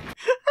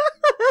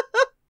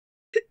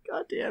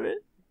 God damn it.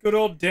 Good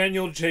old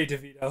Daniel J.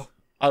 DeVito.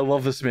 I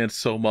love this man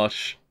so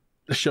much.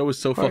 The show is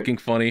so fucking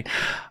funny.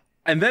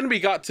 And then we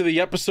got to the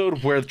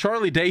episode where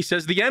Charlie Day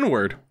says the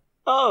N-word.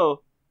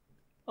 Oh.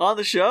 On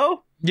the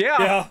show?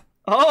 Yeah. Yeah.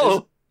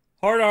 Oh.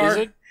 Hard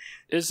R.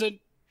 Is it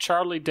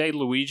Charlie Day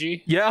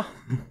Luigi? Yeah.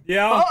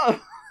 Yeah.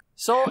 Oh.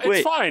 So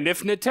it's fine.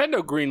 If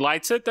Nintendo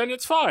greenlights it, then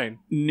it's fine.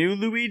 New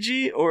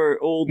Luigi or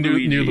old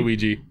Luigi? New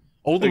Luigi.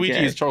 Old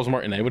Luigi is Charles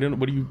Martinet. What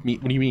do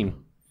you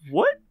mean?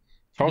 What?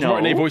 Charles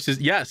Martinet voices,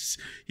 yes.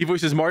 He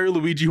voices Mario,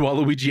 Luigi,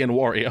 Waluigi, and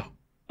Wario.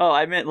 Oh,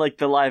 I meant like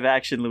the live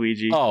action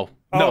Luigi. Oh,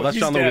 no, that's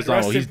John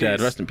Leguizamo. He's dead.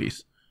 Rest in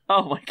peace.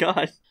 Oh my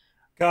god.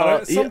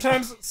 God,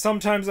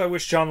 sometimes I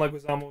wish John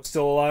Leguizamo was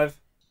still alive.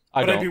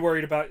 But I'd be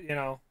worried about,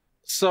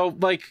 So,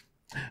 like,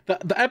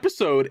 the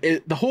episode,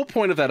 the whole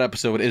point of that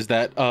episode is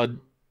that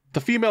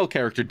the female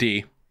character,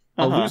 D,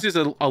 loses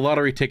a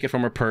lottery ticket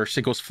from her purse.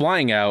 It goes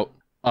flying out.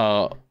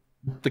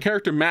 The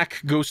character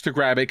Mac goes to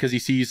grab it because he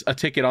sees a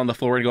ticket on the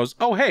floor and goes,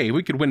 oh, hey,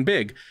 we could win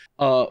big.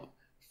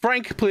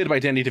 Frank, played by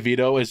Danny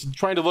DeVito, is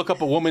trying to look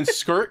up a woman's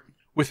skirt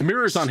with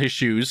mirrors on his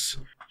shoes.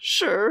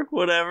 Sure,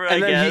 whatever,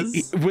 and I then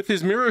guess. With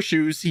his mirror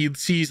shoes, he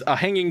sees a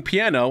hanging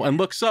piano and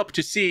looks up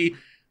to see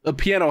the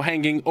piano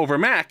hanging over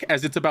Mac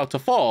as it's about to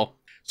fall.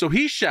 So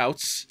he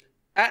shouts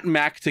at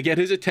Mac to get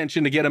his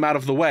attention, to get him out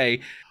of the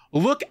way.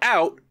 Look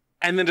out,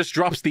 and then just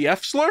drops the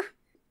F slur.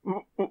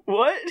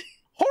 What?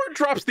 Horde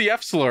drops the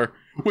F slur,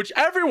 which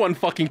everyone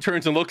fucking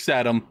turns and looks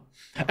at him,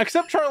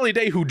 except Charlie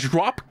Day, who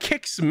drop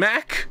kicks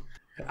Mac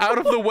out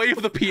of the way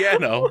of the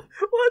piano.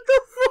 What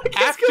the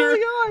fuck is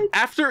going on?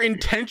 After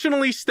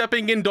intentionally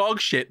stepping in dog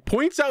shit,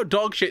 points out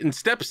dog shit and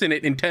steps in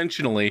it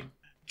intentionally,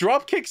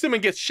 drop kicks him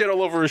and gets shit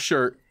all over his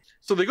shirt.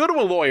 So they go to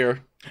a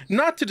lawyer,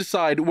 not to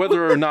decide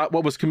whether or not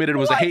what was committed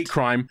was a hate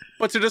crime,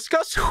 but to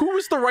discuss who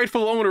is the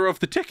rightful owner of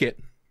the ticket.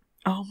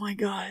 Oh my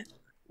god.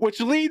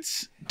 Which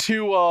leads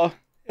to,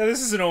 Yeah,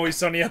 this is an Always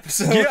Sunny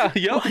episode.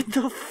 Yeah. What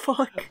the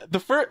fuck?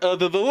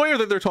 The lawyer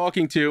that they're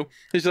talking to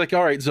is like,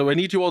 all right, so I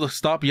need you all to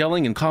stop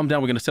yelling and calm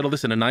down. We're going to settle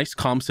this in a nice,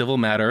 calm, civil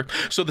manner.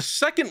 So the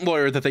second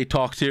lawyer that they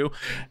talk to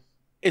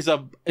is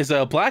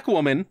a black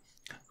woman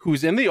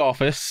who's in the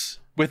office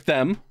with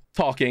them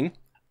talking.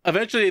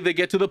 Eventually, they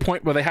get to the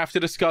point where they have to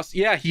discuss,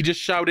 he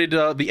just shouted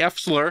the F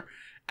slur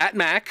at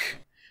Mac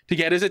to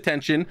get his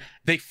attention.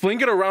 They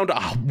fling it around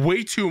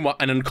way too much,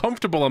 an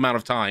uncomfortable amount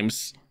of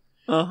times.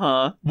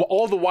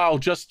 All the while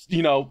just,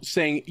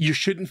 saying, you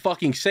shouldn't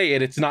fucking say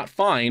it, it's not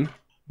fine.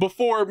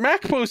 Before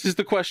Mac poses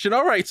the question,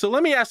 all right, so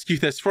let me ask you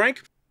this,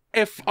 Frank.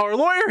 If our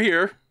lawyer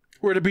here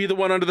were to be the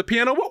one under the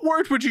piano, what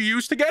word would you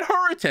use to get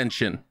her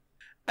attention?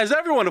 As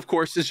everyone, of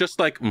course, is just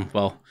like,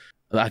 well,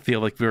 I feel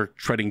like we're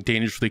treading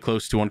dangerously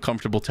close to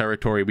uncomfortable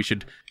territory. We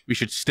should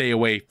stay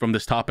away from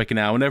this topic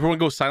now. And everyone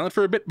goes silent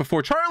for a bit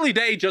before Charlie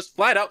Day just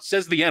flat out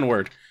says the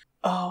N-word.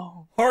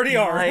 Oh, Hardy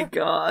R. My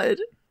god.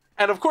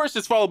 And of course,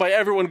 it's followed by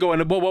everyone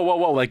going,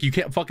 whoa, like, you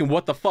can't fucking,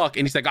 what the fuck?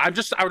 And he's like, I was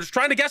just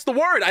trying to guess the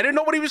word. I didn't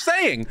know what he was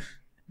saying.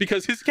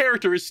 Because his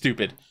character is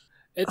stupid.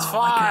 It's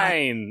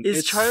fine.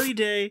 Is Charlie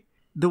Day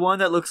the one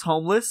that looks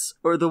homeless,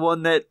 or the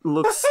one that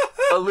looks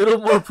a little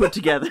more put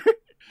together?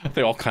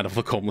 They all kind of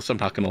look homeless, I'm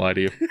not gonna lie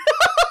to you.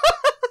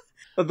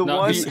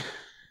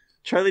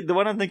 Charlie, the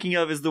one I'm thinking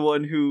of is the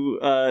one who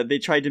they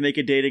tried to make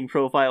a dating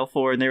profile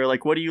for, and they were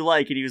like, what do you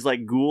like? And he was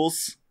like,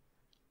 ghouls?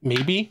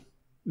 Maybe?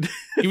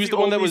 He was the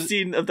one that was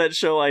scene of that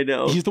show I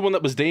know. He's the one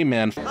that was Dame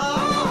Man.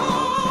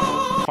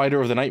 Fighter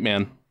of the Night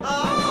Man.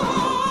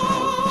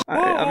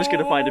 I'm just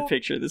gonna find a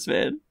picture of this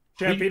man.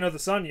 Champion of the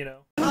Sun,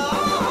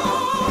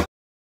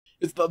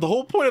 It's the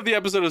whole point of the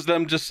episode is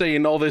them just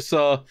saying all this,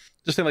 just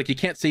saying like, you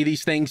can't say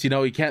these things, you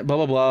can't blah,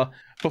 blah, blah.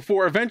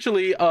 Before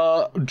eventually,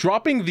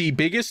 dropping the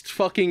biggest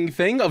fucking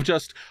thing of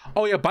just,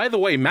 oh yeah, by the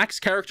way, Mac's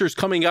character is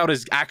coming out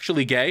as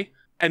actually gay,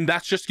 and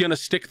that's just gonna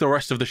stick the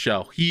rest of the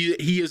show.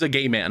 He is a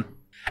gay man.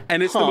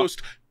 And it's the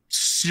most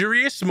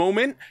serious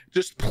moment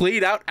just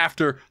played out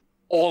after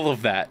all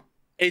of that.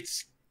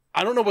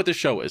 I don't know what the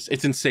show is.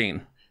 It's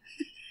insane.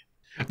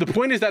 The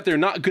point is that they're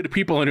not good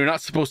people and you're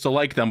not supposed to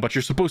like them, but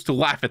you're supposed to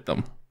laugh at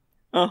them.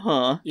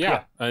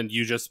 Yeah, and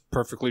you just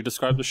perfectly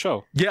described the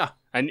show. Yeah.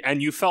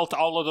 And you felt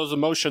all of those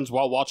emotions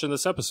while watching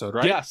this episode,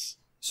 right? Yes.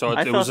 So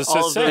I felt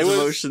all of those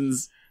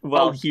emotions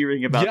while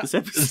hearing about this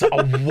episode.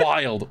 It's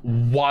a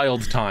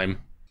wild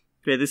time.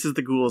 Yeah, this is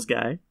the ghouls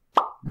guy.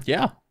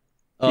 Yeah.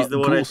 He's the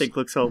one I think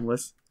looks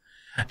homeless.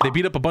 They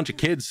beat up a bunch of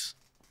kids.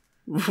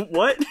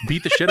 What?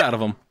 Beat the shit out of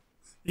them.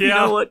 You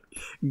know what?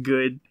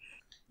 Good.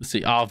 Let's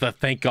see. Oh,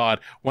 thank God.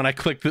 When I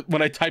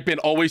type in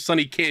Always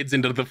Sunny Kids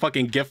into the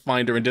fucking GIF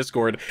finder in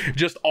Discord, it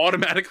just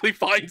automatically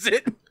finds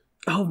it.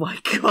 Oh my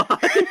God.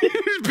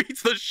 It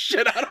beats the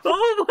shit out of it.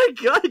 Oh my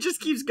God, it just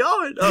keeps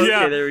going. Oh,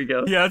 okay, there we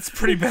go. Yeah, it's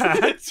pretty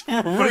bad. It's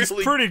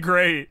pretty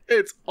great.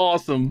 It's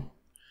awesome.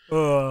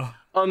 On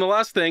the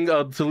last thing,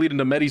 to lead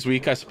into Metty's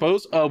week, I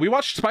suppose, we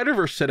watched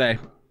Spider-Verse today.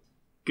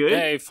 Good?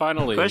 Hey,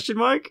 finally. Question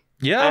mark?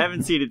 Yeah. I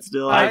haven't seen it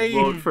still. I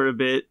won't for a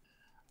bit.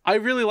 I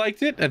really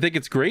liked it. I think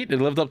it's great. It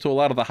lived up to a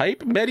lot of the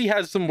hype. Metty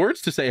has some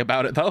words to say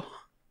about it, though.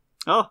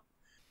 Oh.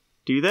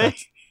 Do they?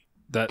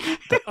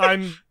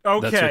 I'm...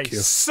 Okay,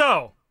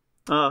 so...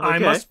 Okay. I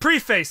must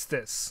preface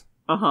this.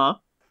 Uh-huh.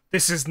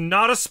 This is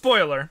not a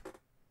spoiler.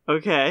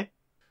 Okay.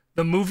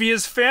 The movie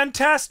is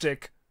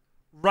fantastic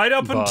right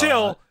up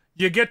until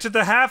you get to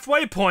the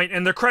halfway point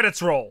and the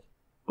credits roll.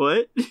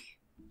 What?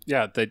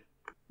 Yeah,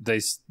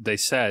 they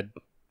said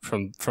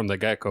from the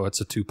get-go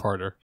it's a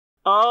two-parter.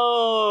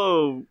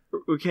 Oh,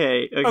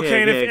 okay.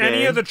 Okay, and if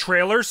any of the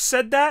trailers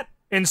said that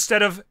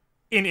instead of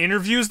in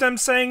interviews them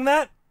saying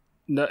that?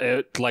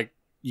 No,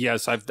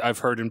 yes, I've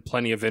heard in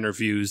plenty of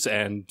interviews,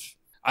 and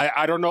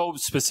I don't know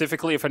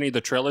specifically if any of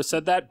the trailers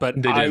said that,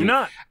 but they do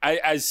not.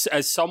 As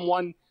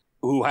someone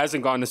who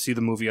hasn't gone to see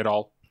the movie at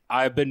all,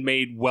 I've been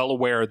made well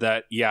aware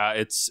that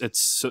it's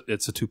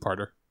a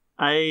two-parter.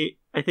 I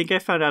think I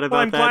found out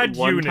about that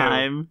one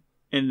time,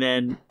 and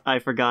then I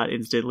forgot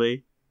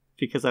instantly.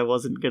 Because I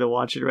wasn't going to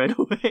watch it right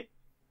away.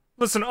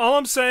 Listen, all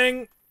I'm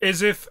saying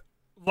is if,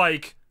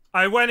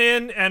 I went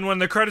in and when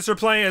the credits are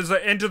playing as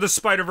Into the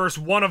Spider-Verse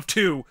 1 of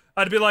 2,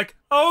 I'd be like,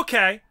 oh,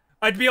 okay.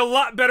 I'd be a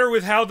lot better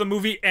with how the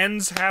movie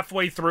ends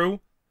halfway through,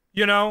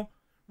 you know?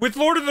 With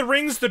Lord of the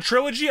Rings, the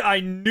trilogy, I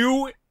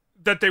knew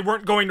that they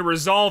weren't going to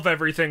resolve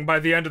everything by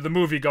the end of the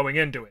movie going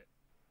into it.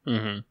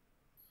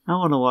 Mm-hmm. I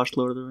want to watch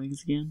Lord of the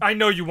Rings again. I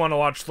know you want to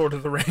watch Lord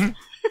of the Rings.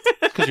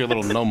 Because you're a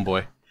little gnome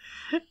boy.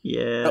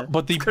 Yeah.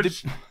 But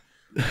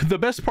the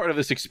best part of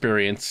this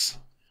experience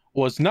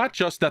was not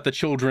just that the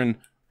children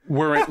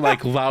weren't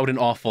loud and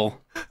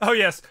awful. Oh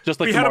yes, just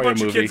like we had a bunch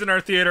of kids in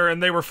our theater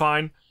and they were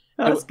fine.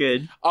 That's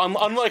good.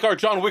 Unlike our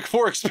John Wick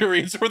 4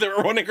 experience where they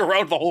were running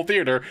around the whole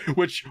theater,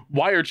 which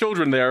why are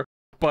children there?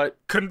 But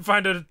couldn't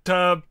find a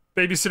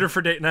babysitter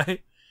for date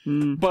night.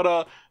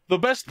 But the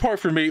best part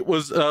for me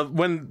was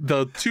when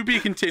the To Be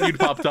Continued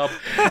popped up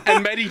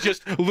and Metty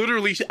just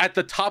literally at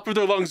the top of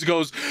their lungs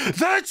goes,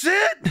 "That's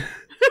it!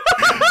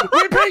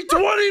 We paid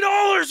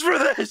 $20 for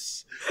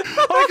this!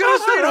 I could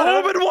have stayed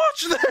home and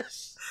watched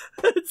this!"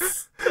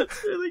 That's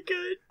really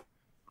good.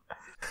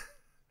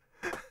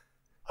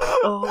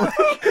 Oh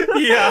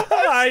yeah,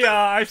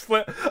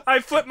 I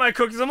flip my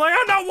cookies. I'm like,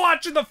 I'm not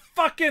watching the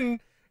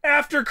fucking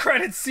after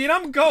credits scene.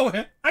 I'm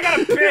going. I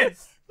gotta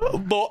piss.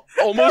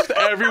 Almost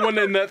everyone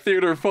in that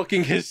theater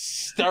fucking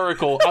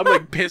hysterical.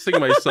 I'm pissing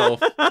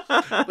myself.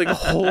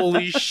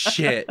 Holy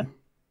shit.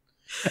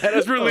 And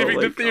as we're leaving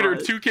the theater,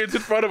 two kids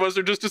in front of us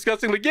are just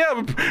discussing, I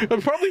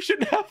probably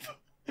shouldn't have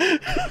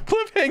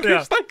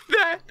cliffhangers like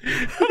that.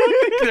 I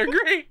don't think they're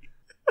great.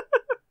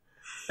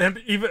 And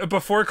even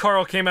before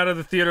Carl came out of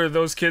the theater,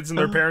 those kids and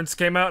their parents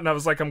came out, and I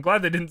was like, I'm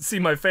glad they didn't see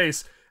my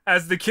face.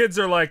 As the kids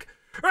are like,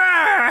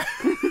 ah!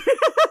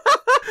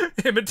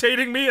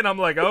 imitating me, and I'm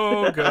like,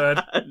 oh, good.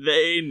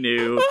 They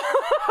knew.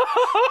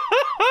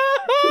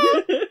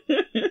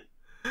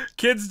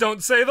 Kids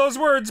don't say those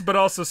words, but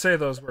also say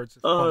those words.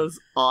 It's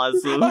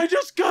awesome. I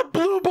just got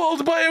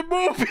blue-balled by a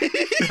movie.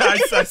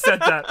 I said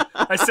that.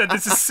 I said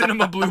this is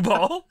cinema blue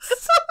balls.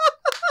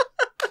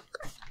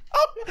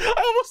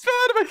 I almost fell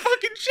out of my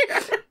fucking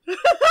chair.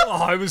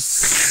 Oh, I was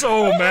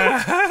so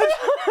mad.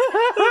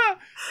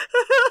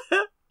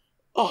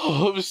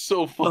 Oh, it was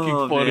so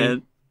fucking funny.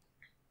 Man.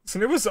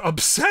 Listen, it was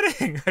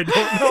upsetting. I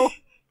don't know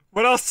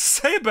what else to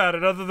say about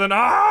it other than,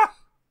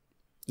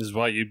 This is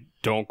why you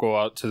don't go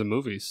out to the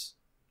movies.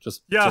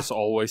 Just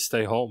always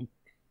stay home.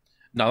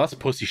 No, that's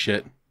pussy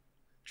shit.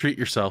 Treat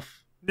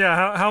yourself.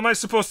 Yeah, how am I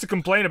supposed to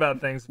complain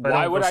about things?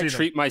 Why would I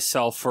treat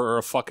myself for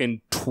a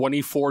fucking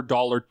 $24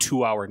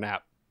 2-hour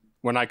nap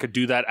when I could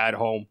do that at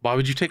home? Why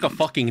would you take a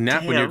fucking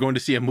nap when you're going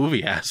to see a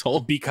movie, asshole?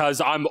 Because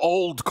I'm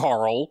old,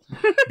 Carl.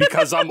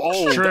 Because I'm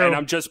old and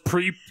I'm just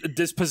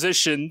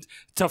predispositioned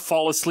to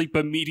fall asleep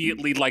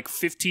immediately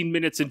 15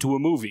 minutes into a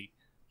movie.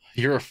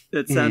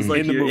 It sounds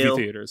like in the movie ill.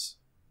 theaters.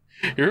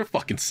 You're a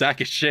fucking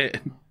sack of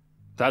shit.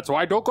 That's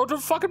why I don't go to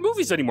fucking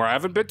movies anymore. I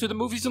haven't been to the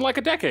movies in a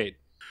decade.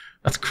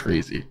 That's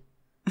crazy.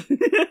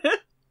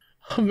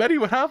 Metty,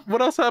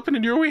 what else happened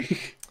in your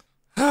week?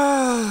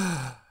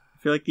 I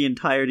feel like the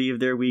entirety of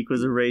their week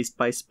was erased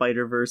by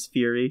Spider-Verse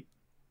Fury.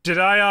 Did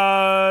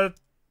I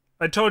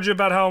told you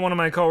about how one of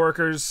my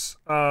coworkers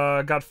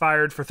got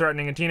fired for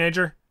threatening a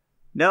teenager?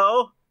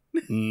 No.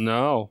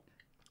 No.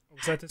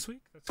 Was that this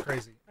week? That's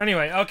crazy.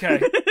 Anyway,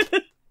 okay.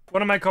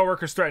 One of my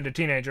coworkers threatened a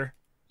teenager.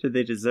 Did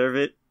they deserve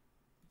it?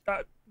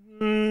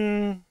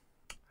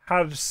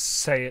 How to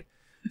say it?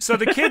 So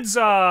the kids,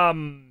 I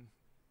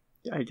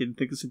didn't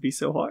think this would be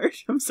so hard.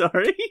 I'm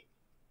sorry.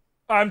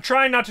 I'm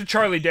trying not to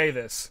Charlie Day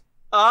this.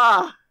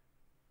 Okay.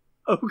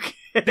 Okay.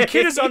 The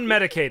kid is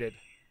unmedicated.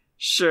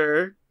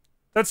 Sure.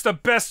 That's the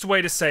best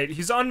way to say it.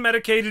 He's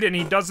unmedicated and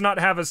he does not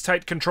have as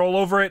tight control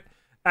over it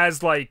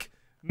as, like,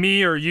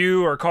 me or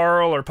you or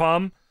Carl or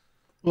Pum.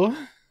 What?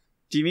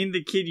 Do you mean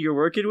the kid you're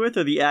working with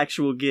or the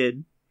actual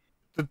kid?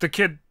 The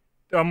kid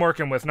I'm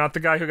working with, not the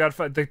guy who got...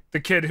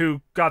 The kid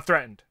who got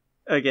threatened.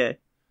 Okay.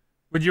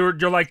 When you're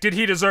like, did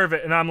he deserve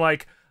it? And I'm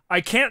like,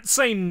 I can't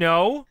say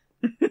no,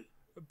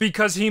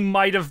 because he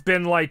might have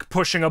been, like,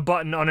 pushing a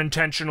button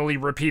unintentionally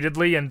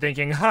repeatedly and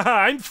thinking, haha,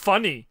 I'm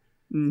funny.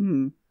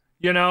 Mm-hmm.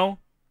 You know?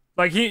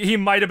 Like, he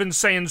might have been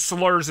saying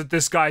slurs at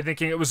this guy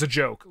thinking it was a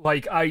joke.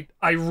 Like, I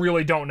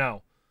really don't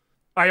know.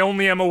 I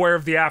only am aware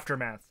of the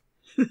aftermath.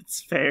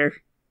 That's fair.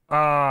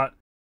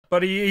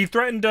 But he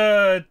threatened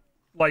to,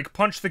 like,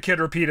 punch the kid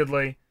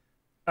repeatedly.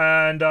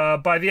 And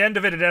by the end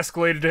of it, it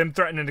escalated to him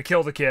threatening to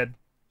kill the kid.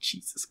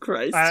 Jesus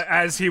Christ.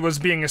 As he was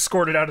being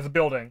escorted out of the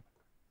building.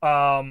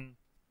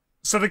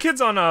 So the kid's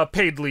on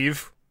paid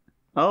leave.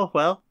 Oh,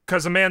 well.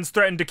 Because a man's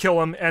threatened to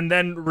kill him and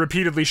then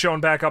repeatedly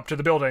shown back up to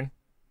the building.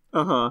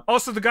 Uh-huh.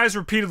 Also, the guy's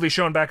repeatedly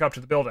shown back up to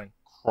the building.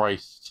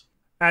 Christ.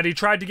 And he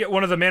tried to get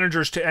one of the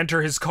managers to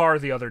enter his car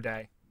the other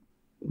day.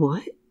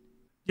 What?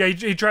 Yeah,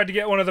 he tried to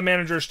get one of the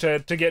managers to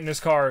get in his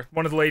car,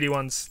 one of the lady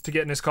ones, to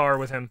get in his car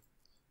with him.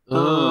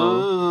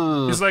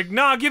 Oh. He's like,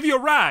 nah, I'll give you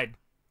a ride.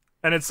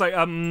 And it's like,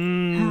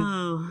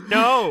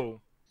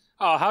 no.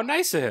 Oh, how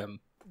nice of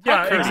him.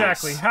 Yeah,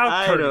 exactly.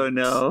 How courteous. I don't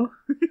know.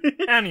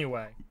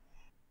 Anyway.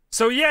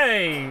 So,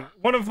 yay!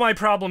 One of my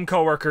problem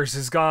coworkers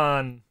is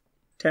gone.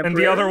 And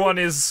the other one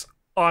is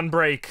on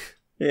break.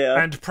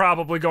 Yeah. And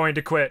probably going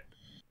to quit.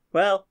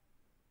 Well,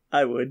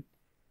 I would.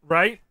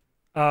 Right?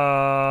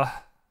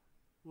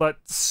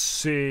 Let's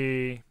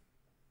see.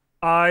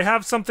 I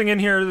have something in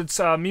here that's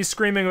me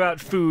screaming about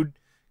food.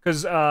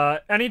 Because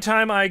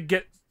anytime I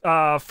get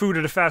food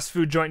at a fast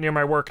food joint near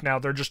my work now,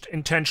 they're just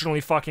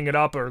intentionally fucking it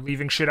up or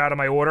leaving shit out of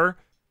my order.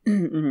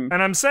 Mm-hmm.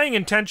 And I'm saying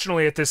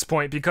intentionally at this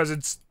point because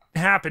it's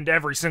happened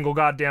every single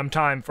goddamn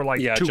time for like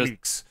 2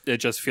 weeks. It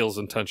just feels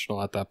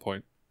intentional at that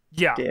point.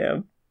 Yeah.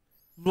 Damn.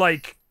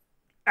 Like,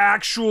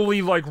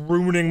 actually, like,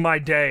 ruining my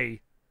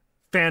day.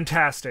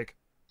 Fantastic.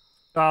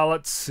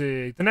 Let's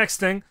see. The next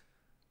thing.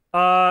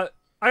 I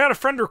got a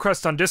friend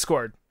request on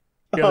Discord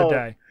the other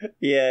day.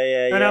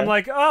 Yeah. And I'm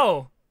like,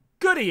 oh,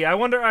 goody. I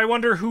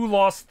wonder who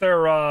lost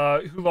their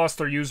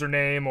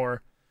username,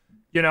 or,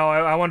 you know,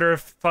 I wonder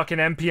if fucking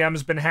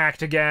NPM's been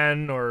hacked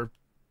again, or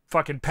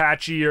fucking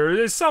Patchy,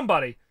 or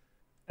somebody.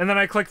 And then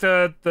I click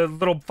the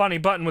little funny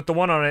button with the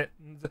one on it.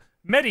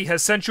 Metty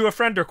has sent you a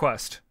friend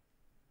request.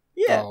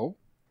 Yeah. Oh,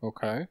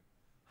 okay.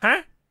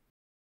 Huh?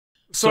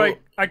 So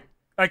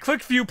I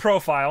click view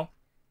profile,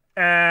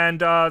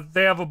 and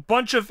they have a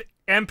bunch of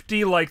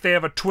empty, like, they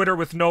have a Twitter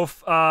with no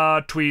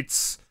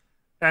tweets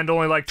and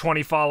only like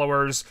 20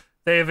 followers.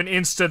 They have an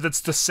Insta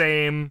that's the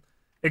same,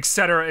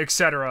 etc.,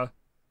 etc.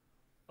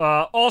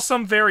 All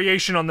some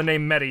variation on the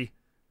name Metty.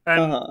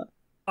 And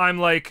I'm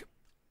like,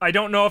 I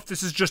don't know if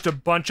this is just a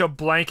bunch of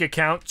blank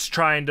accounts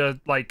trying to,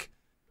 like,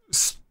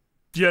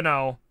 you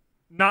know,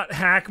 not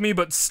hack me,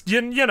 but,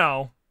 you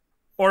know,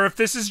 or if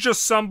this is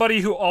just somebody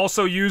who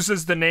also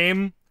uses the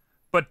name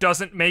but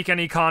doesn't make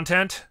any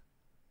content.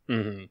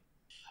 Mm-hmm.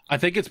 I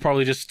think it's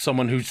probably just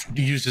someone who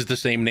uses the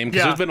same name,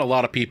 because there's been a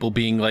lot of people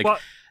being, like,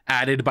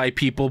 added by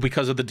people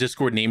because of the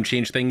Discord name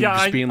change thing. Yeah,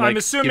 just being like, I'm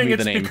assuming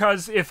it's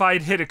because if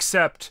I'd hit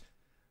accept,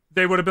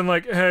 they would have been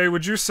like, hey,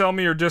 would you sell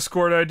me your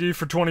Discord ID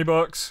for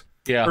 $20?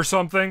 Yeah. Or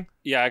something?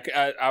 Yeah,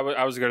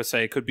 I was going to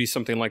say, it could be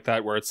something like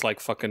that, where it's like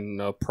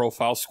fucking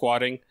profile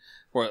squatting,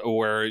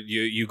 where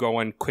you go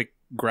and quick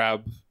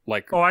grab,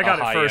 like, oh, I got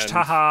it first.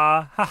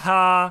 Haha.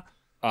 Haha.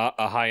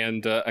 A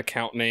high-end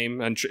account name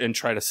and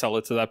try to sell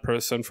it to that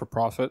person for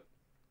profit.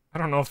 I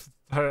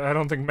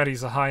don't think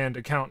Metty's a high-end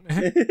account.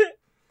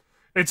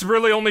 It's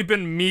really only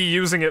been me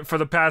using it for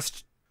the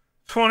past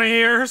 20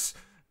 years,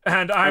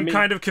 and I'm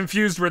kind of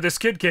confused where this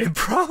kid came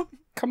from.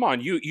 Come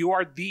on, you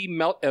are the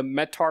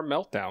Metar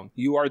Meltdown.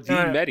 You are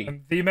the Metty.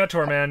 I'm the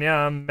Metar man, yeah.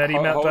 I'm Metty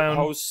Meltdown.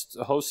 Host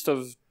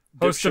of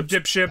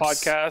DipShips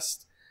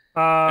podcast.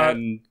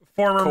 And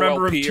former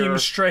member of Team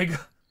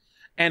Strega.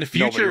 And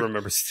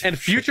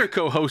future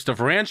co-host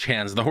of Ranch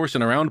Hands, the Horse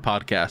and Around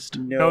podcast.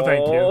 No,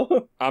 thank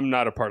you. I'm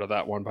not a part of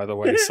that one, by the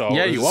way. So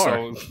yeah, you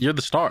are. You're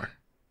the star.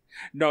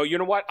 No, you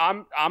know what?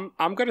 I'm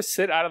gonna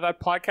sit out of that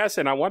podcast,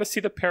 and I want to see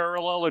the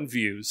parallel in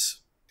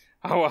views.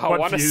 I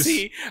want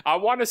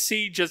to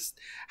see just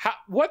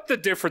what the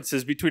difference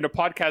is between a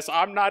podcast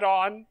I'm not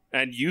on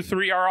and you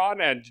three are on,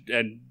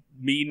 and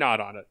me not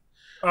on it.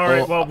 All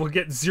right. Well, we'll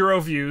get 0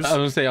 views. I was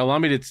gonna say, allow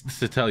me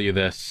to tell you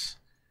this.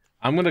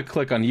 I'm going to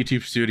click on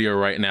YouTube Studio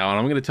right now, and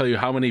I'm going to tell you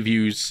how many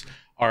views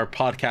our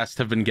podcasts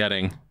have been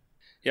getting.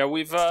 Yeah,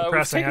 we've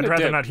depressing. I'd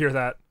rather not hear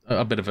that.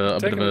 A bit of a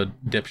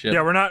dipshit.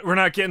 Yeah, we're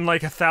not getting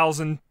like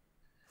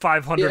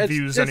 1,500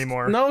 views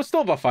anymore. No, it's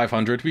still about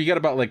 500. We get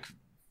about like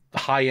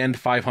high-end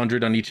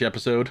 500 on each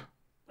episode.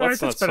 That's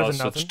better than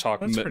nothing. nothing.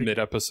 Talk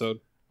mid-episode.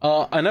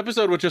 An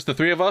episode with just the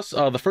 3 of us.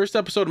 The first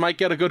episode might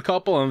get a good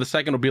couple, and the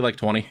second will be like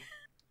 20.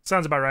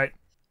 Sounds about right.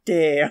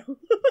 Damn.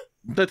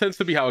 That tends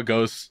to be how it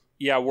goes.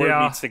 Yeah,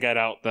 word needs to get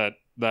out that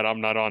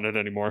I'm not on it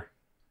anymore.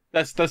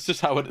 That's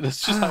just how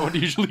it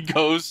usually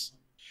goes.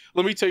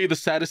 Let me tell you, the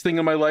saddest thing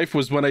in my life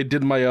was when I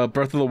did my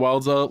Breath of the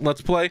Wild's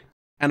Let's Play,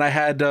 and I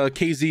had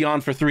KZ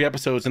on for 3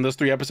 episodes, and those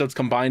 3 episodes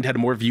combined had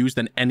more views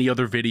than any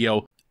other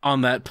video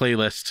on that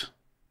playlist.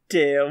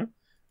 Damn.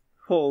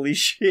 Holy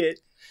shit.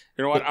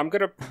 You know what? I'm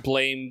gonna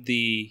blame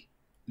the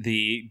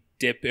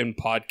dip in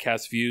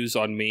podcast views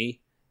on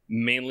me,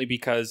 mainly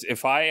because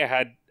if I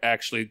had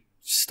actually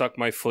stuck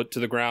my foot to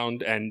the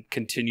ground and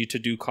continued to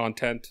do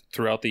content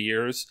throughout the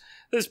years,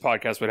 this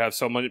podcast would have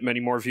so many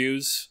more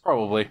views.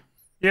 Probably.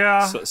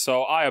 Yeah.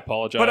 So I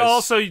apologize. But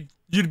also,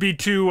 you'd be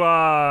too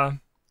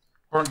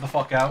burnt the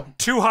fuck out.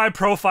 Too high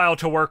profile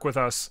to work with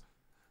us.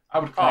 I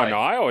would cry. Oh no,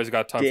 I always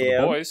got time for the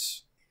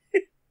boys.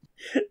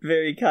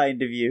 Very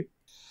kind of you.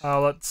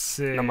 Let's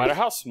see. No matter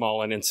how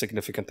small and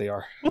insignificant they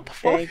are. What the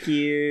fuck? Thank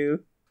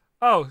you.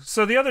 Oh,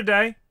 so the other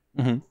day,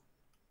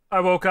 I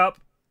woke up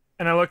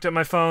and I looked at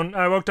my phone.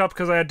 I woke up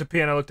because I had to pee,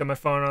 and I looked at my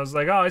phone and I was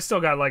like, oh, I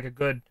still got like a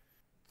good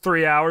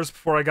 3 hours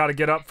before I got to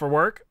get up for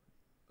work.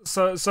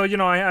 So you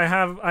know,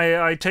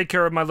 I take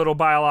care of my little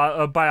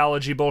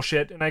biology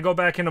bullshit, and I go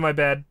back into my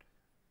bed,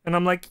 and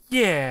I'm like,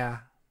 yeah.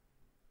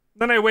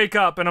 Then I wake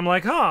up and I'm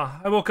like,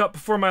 I woke up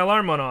before my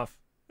alarm went off.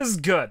 This is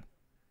good.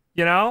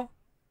 You know?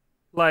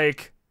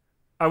 Like,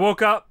 I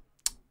woke up,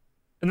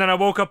 and then I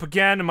woke up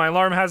again, and my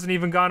alarm hasn't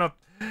even gone up.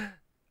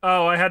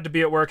 Oh, I had to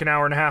be at work an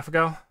hour and a half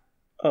ago.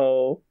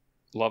 Oh.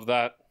 Love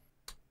that.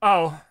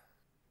 Oh.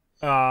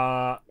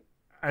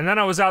 And then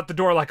I was out the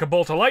door like a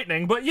bolt of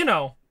lightning, but you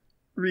know.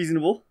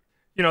 Reasonable.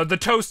 You know, the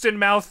toast in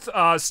mouth,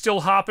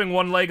 still hopping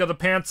one leg of the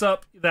pants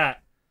up,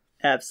 that.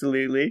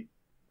 Absolutely.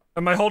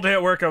 And my whole day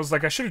at work, I was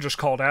like, I should have just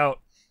called out.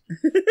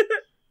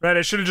 Right?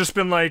 I should have just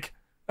been like,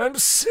 I'm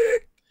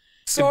sick.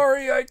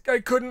 Sorry, I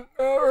couldn't.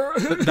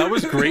 That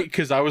was great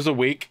because I was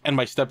awake and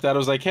my stepdad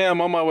was like, hey, I'm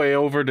on my way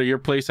over to your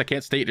place. I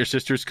can't stay at your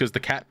sister's because the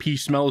cat pee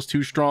smell is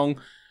too strong.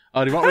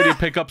 Do you want me to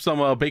pick up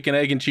some bacon,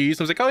 egg, and cheese?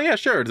 I was like, oh, yeah,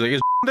 sure. He's like,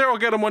 is there? I'll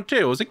get him one, too.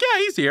 I was like, yeah,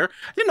 he's here.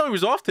 I didn't know he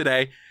was off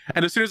today.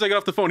 And as soon as I got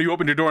off the phone, he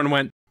opened your door and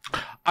went,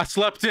 I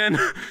slept in.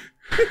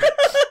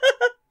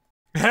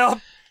 Help.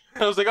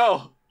 I was like,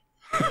 oh,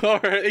 all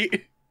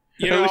right.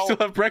 We still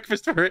have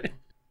breakfast for it.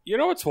 You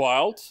know what's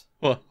wild?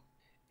 What?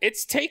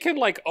 It's taken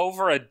like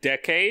over a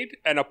decade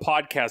and a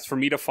podcast for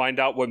me to find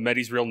out what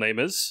Metty's real name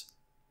is.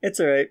 It's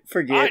alright.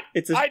 Forget.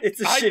 It's a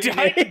shitty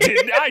name.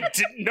 I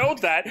didn't know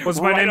that. Was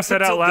my name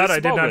said out loud? I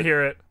did not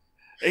hear it.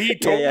 He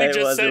totally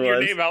just said your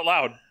name out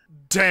loud.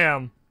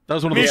 Damn. That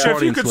was one of those Misha,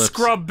 if you could slips.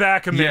 Scrub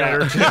back a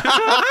minute or two.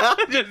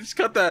 Just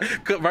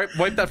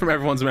wipe that from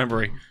everyone's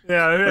memory.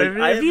 Yeah,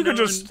 like, if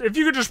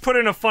you could just put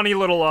in a funny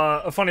little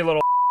I've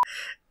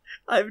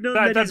known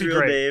Metty's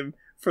real name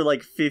for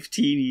like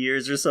 15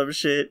 years or some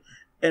shit,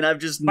 and I've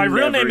just my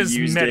real never name is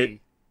used Metty.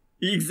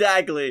 it.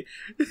 Exactly.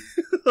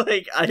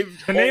 Like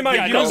the name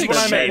I use when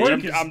I'm at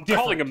work I'm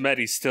calling him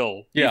Metty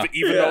still. Yeah.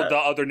 Even though the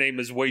other name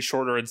is way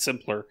shorter and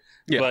simpler.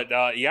 Yeah.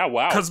 But yeah,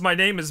 wow. Because my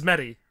name is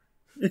Metty.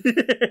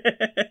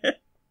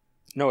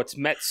 No, it's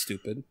Met,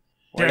 stupid.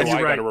 Yeah,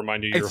 I gotta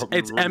remind you.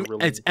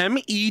 It's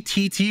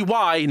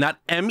M-E-T-T-Y, not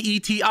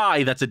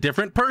M-E-T-I. That's a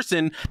different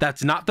person.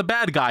 That's not the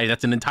bad guy.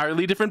 That's an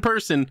entirely different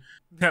person.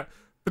 Yeah,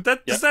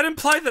 but does that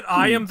imply that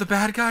I am the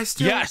bad guy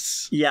still?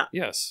 Yes. Yeah.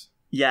 Yes.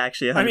 Yeah,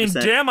 actually, 100%. I mean,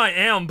 damn, I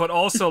am, but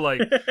also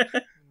like.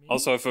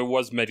 Also, if it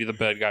was Metty the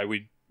bad guy,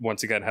 we'd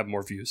once again have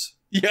more views.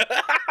 Yeah,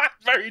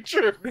 very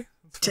true.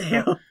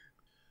 Damn.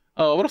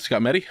 Oh, what else you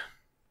got, Metty?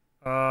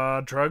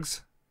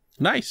 Drugs.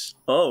 Nice.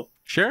 Oh,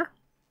 sure.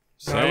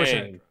 I wish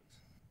I.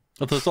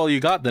 If that's all you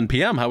got, then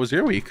PM, how was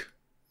your week?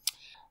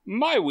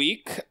 My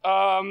week,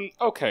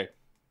 okay.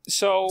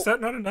 So is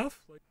that not enough?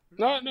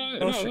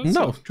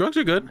 No, drugs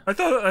are good. I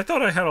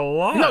thought I had a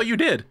lot. No, you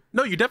did.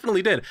 No, you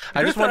definitely did.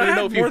 I just wanted to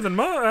know if you more than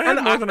I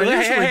had more than I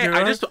usually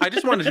do. I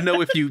just wanted to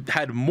know if you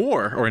had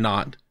more or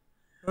not.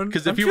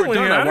 Because if you were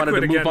done, I wanted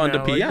to move on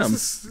to PM. Like,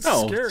 this is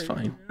scary. It's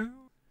fine.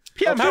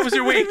 PM, how was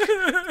your week?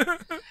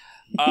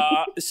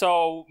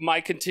 So my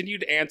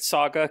continued ant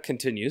saga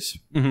continues.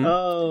 Mm-hmm.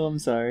 Oh, I'm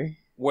sorry.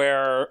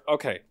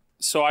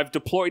 So I've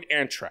deployed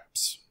ant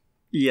traps.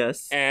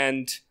 Yes.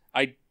 And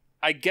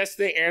I guess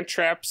the ant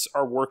traps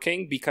are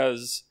working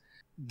because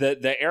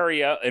the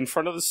area in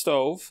front of the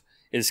stove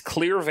is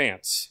clear of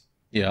ants.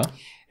 Yeah.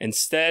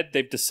 Instead,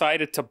 they've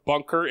decided to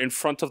bunker in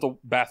front of the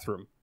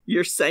bathroom.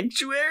 Your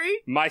sanctuary?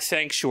 My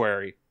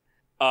sanctuary.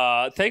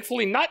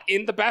 Thankfully, not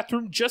in the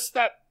bathroom, just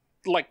that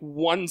like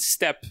one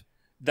step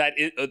that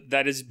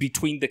is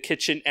between the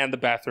kitchen and the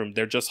bathroom.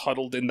 They're just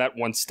huddled in that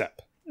one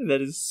step.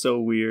 That is so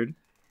weird.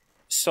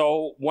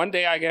 So one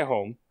day I get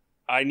home,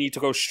 I need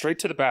to go straight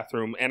to the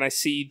bathroom, and I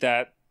see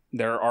that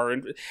there are,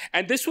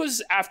 and this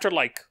was after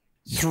like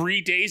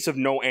 3 days of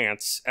no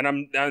ants, and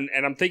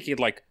I'm thinking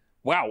like,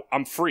 wow,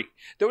 I'm free.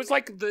 There was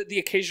like the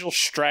occasional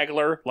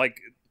straggler like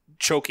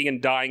choking and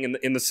dying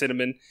in the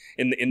cinnamon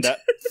in the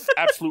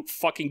absolute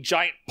fucking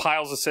giant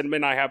piles of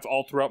cinnamon I have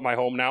all throughout my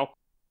home now.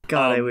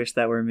 God, I wish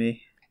that were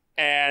me.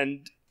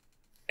 And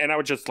and I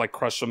would just like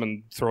crush them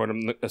and throw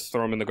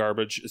them in the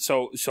garbage.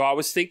 So I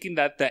was thinking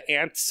that the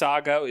ant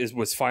saga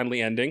was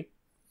finally ending,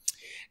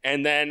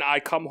 and then I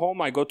come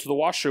home, I go to the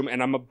washroom,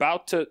 and I'm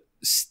about to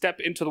step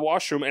into the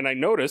washroom, and I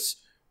notice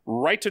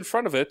right in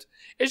front of it,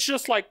 it's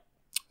just like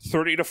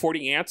 30 to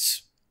 40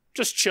 ants,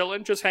 just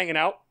chilling, just hanging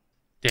out.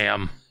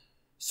 Damn.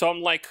 So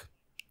I'm like,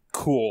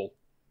 cool.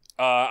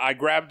 I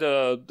grabbed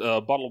a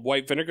bottle of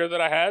white vinegar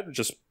that I had,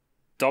 just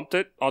dumped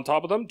it on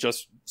top of them,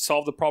 just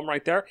solved the problem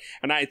right there.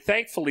 And I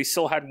thankfully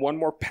still had one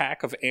more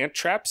pack of ant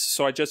traps,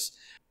 so I just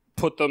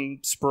put them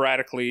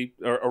sporadically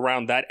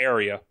around that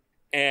area.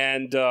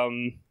 And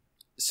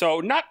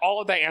so not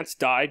all of the ants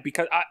died,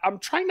 because I'm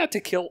trying not to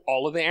kill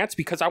all of the ants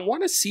because I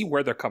want to see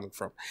where they're coming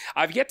from.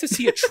 I've yet to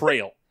see a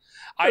trail.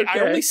 Okay. I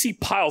only see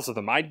piles of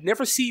them. I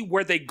never see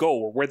where they go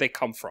or where they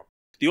come from.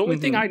 The only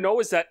thing I know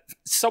is that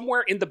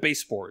somewhere in the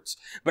baseboards,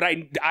 but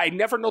I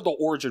never know the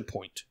origin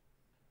point.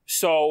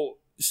 So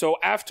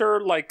after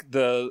like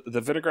the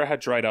vinegar had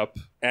dried up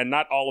and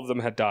not all of them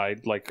had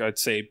died, like I'd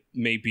say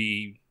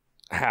maybe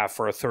half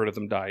or a third of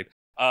them died.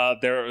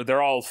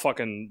 They're all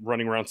fucking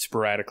running around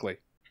sporadically.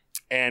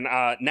 And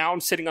now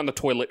I'm sitting on the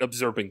toilet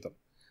observing them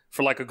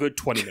for like a good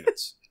 20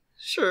 minutes.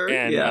 Sure.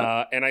 And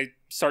and I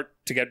start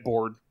to get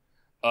bored.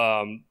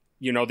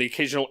 The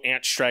occasional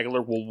ant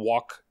straggler will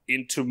walk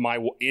into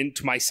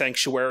my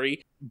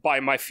sanctuary by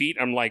my feet.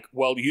 I'm like,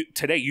 well,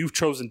 today you've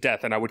chosen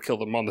death, and I would kill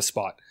them on the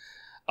spot.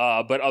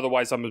 But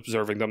otherwise, I'm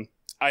observing them.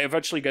 I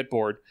eventually get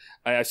bored.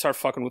 I start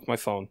fucking with my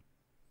phone.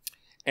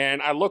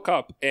 And I look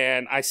up,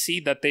 and I see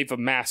that they've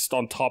amassed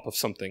on top of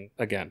something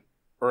again.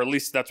 Or at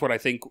least that's what I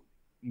think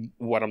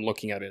what I'm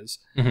looking at is.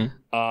 And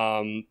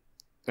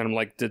I'm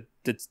like,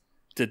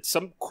 did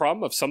some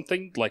crumb of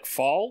something, like,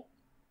 fall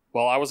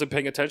while I wasn't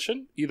paying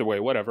attention? Either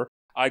way, whatever.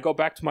 I go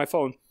back to my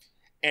phone,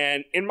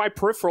 and in my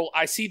peripheral,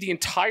 I see the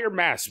entire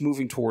mass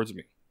moving towards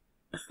me.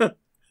 And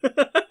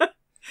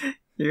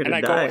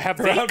I go, have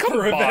they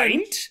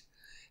combined?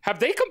 Have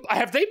they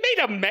made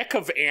a mech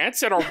of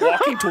ants and are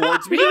walking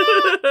towards me?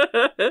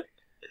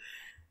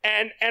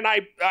 And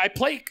I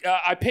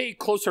pay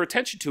closer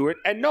attention to it,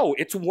 and no,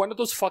 it's one of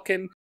those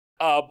fucking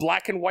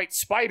black and white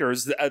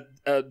spiders,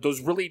 those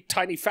really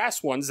tiny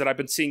fast ones that I've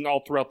been seeing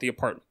all throughout the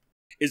apartment,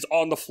 is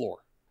on the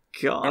floor.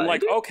 God. I'm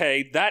like,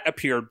 okay, that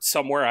appeared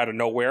somewhere out of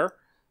nowhere.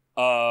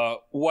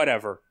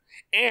 Whatever.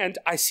 And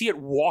I see it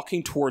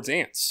walking towards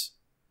ants.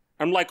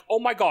 I'm like, oh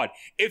my god,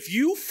 if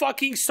you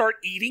fucking start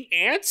eating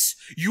ants,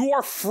 you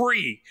are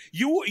free.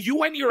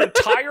 You and your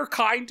entire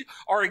kind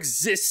are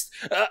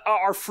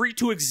free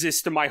to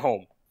exist in my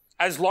home.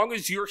 As long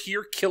as you're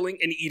here killing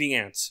and eating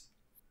ants.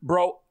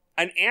 Bro,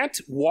 an ant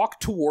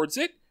walked towards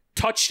it,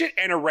 touched it,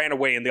 and it ran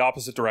away in the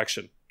opposite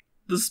direction.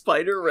 The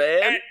spider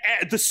ran?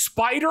 And the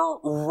spider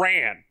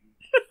ran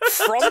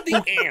from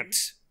the ant.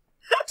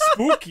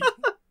 Spooky.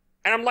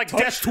 And I'm like,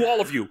 death to all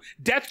of you.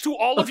 Death to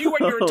all of you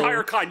and your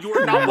entire kind. You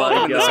are not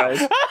welcome in this house.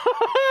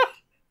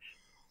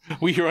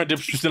 We here on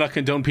DipShips do not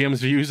condone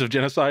PM's views of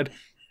genocide.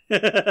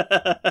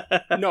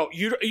 No,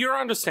 you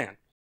don't understand.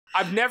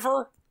 I've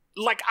never...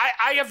 Like,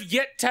 I have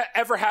yet to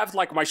ever have,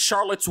 like, my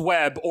Charlotte's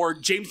Web or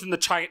James and the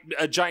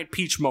Giant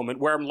Peach moment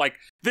where I'm like,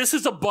 this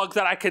is a bug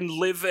that I can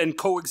live and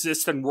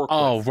coexist and work with.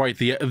 Oh, right.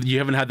 You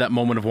haven't had that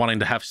moment of wanting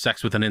to have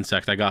sex with an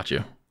insect. I got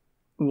you.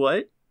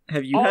 What?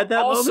 Have you had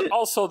that moment?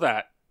 Also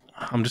that.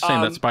 I'm just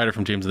saying that spider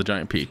from James and the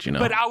Giant Peach, you know.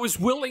 But I was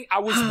willing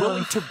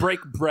to break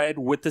bread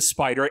with the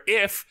spider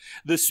if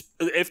the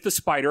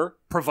spider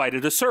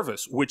provided a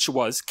service, which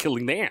was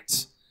killing the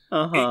ants.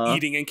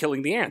 Eating and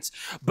killing the ants.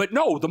 But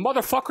no, the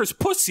motherfucker's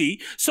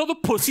pussy, so the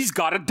pussy's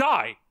gotta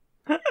die.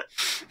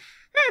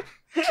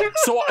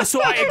 So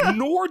I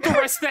ignored the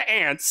rest of the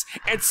ants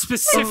and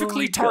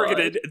specifically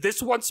targeted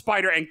this one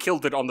spider and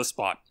killed it on the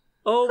spot.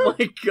 Oh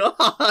my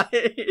god.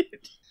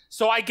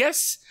 So I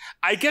guess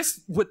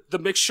with the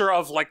mixture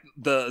of like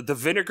the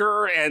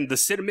vinegar and the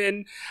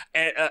cinnamon,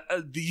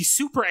 the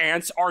super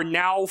ants are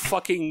now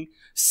fucking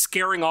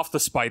scaring off the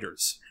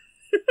spiders.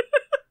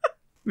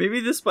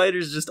 Maybe the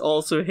spiders just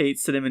also hate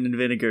cinnamon and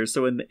vinegar,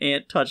 so when the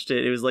ant touched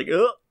it, it was like,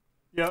 ugh.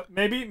 Yeah,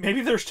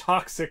 maybe they're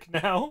toxic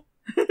now.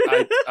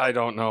 I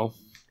don't know.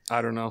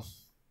 I don't know.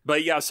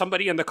 But yeah,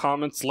 somebody in the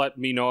comments let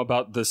me know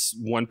about this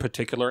one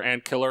particular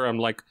ant killer. I'm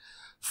like,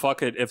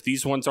 fuck it. If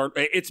these ones aren't...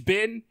 It's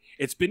been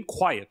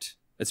quiet.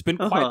 It's been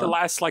quiet the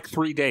last like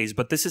 3 days,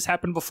 but this has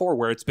happened before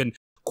where it's been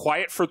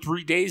quiet for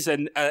 3 days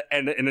and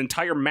an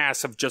entire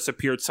mass have just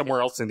appeared somewhere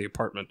else in the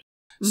apartment.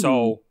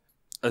 So,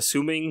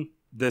 assuming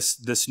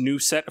this new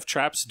set of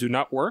traps do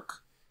not work,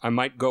 I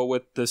might go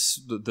with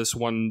this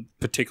one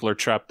particular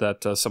trap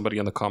that somebody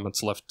in the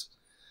comments left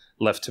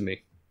to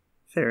me.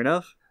 Fair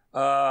enough.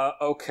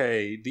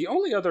 Okay. The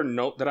only other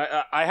note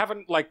that I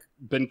haven't like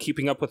been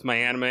keeping up with my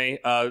anime,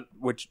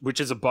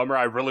 which is a bummer.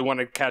 I really want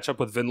to catch up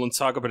with Vinland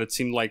Saga, but it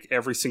seemed like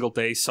every single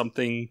day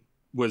something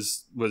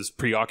was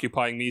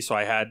preoccupying me, so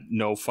I had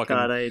no fucking...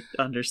 God, I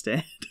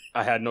understand.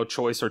 I had no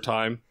choice or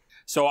time.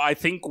 So I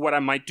think what I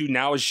might do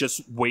now is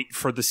just wait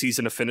for the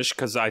season to finish,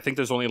 because I think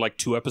there's only like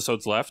 2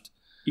 episodes left.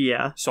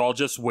 Yeah. So I'll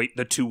just wait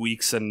the 2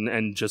 weeks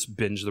and just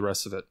binge the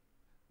rest of it.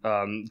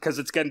 Because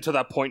it's getting to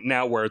that point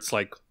now where it's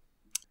like,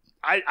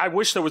 I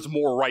wish there was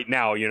more right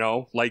now, you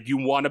know? Like, you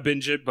want to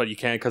binge it, but you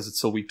can't because it's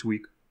still week to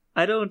week.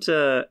 I don't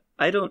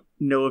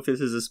know if this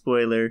is a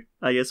spoiler.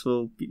 I guess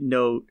we'll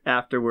know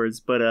afterwards,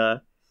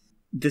 but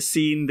the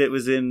scene that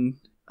was in...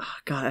 Oh,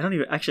 God,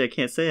 I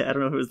can't say it. I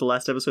don't know if it was the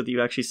last episode that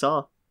you actually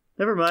saw.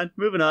 Never mind,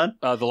 moving on.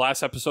 The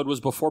last episode was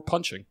before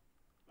punching.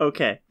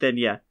 Okay, then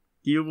yeah.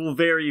 You will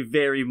very,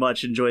 very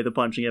much enjoy the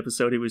punching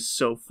episode. It was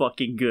so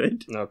fucking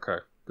good. Okay,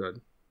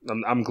 good.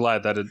 I'm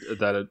glad that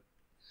it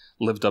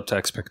lived up to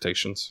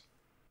expectations.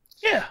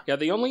 Yeah. Yeah,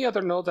 the only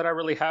other note that I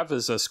really have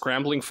is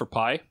scrambling for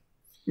pie.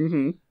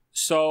 Mm-hmm.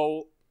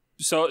 So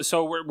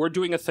we're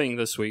doing a thing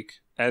this week,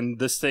 and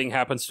this thing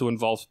happens to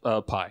involve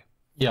pie.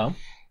 Yeah.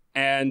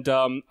 And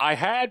I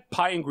had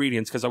pie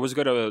ingredients because I was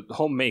going to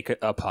home make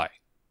a pie.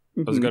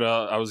 Mm-hmm.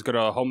 I was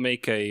gonna home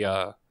make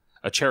a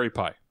cherry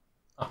pie.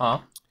 Uh-huh.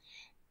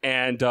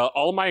 And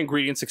all of my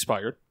ingredients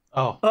expired.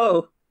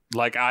 Oh.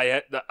 Like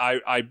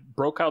I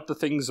broke out the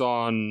things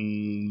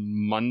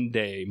on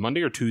Monday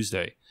or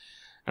Tuesday,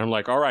 and I'm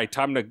like, all right,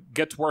 time to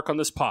get to work on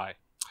this pie.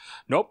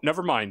 Nope,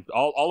 never mind.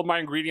 All of my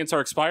ingredients are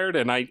expired,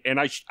 and I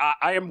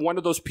am one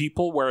of those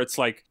people where it's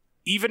like,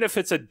 even if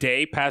it's a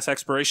day past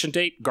expiration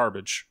date,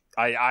 garbage.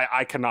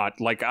 I cannot.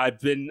 Like, I've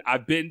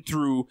been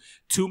through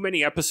too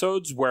many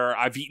episodes where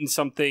I've eaten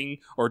something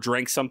or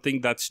drank something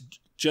that's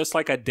just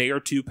like a day or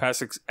two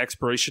past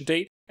expiration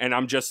date, and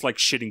I'm just like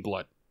shitting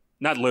blood.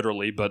 Not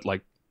literally, but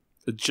like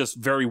just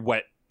very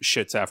wet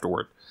shits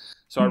afterward.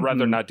 So I'd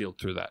rather not deal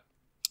through that.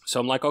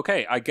 So I'm like,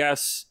 okay, I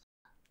guess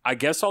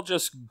I'll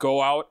just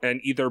go out and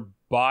either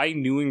buy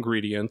new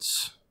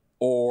ingredients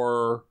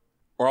or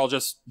I'll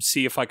just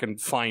see if I can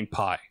find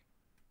pie.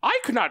 I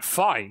could not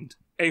find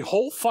a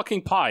whole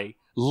fucking pie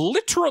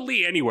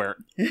literally anywhere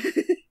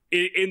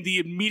in the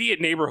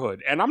immediate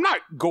neighborhood. And I'm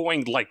not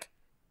going like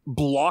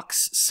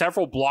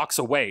several blocks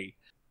away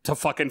to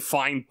fucking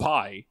find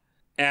pie.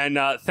 And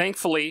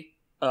thankfully,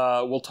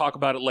 we'll talk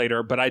about it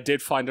later, but I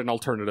did find an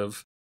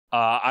alternative.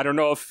 I don't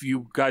know if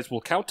you guys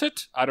will count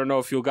it. I don't know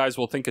if you guys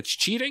will think it's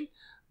cheating,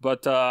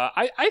 but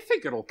I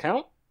think it'll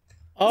count.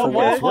 Oh,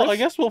 well, I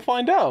guess we'll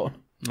find out.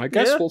 I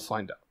guess we'll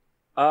find out.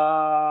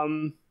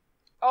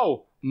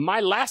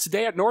 My last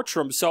day at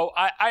Nordstrom. So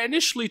I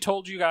initially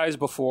told you guys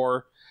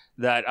before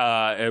that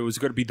it was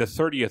going to be the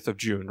 30th of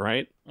June,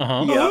 right?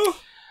 Uh-huh.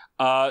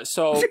 Yeah.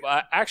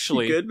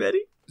 Actually, good,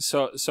 Metty?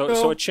 So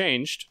it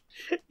changed.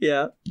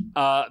 Yeah.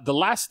 The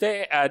last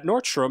day at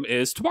Nordstrom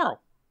is tomorrow.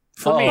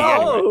 For me,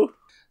 anyway.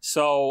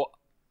 So,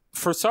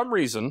 for some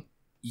reason,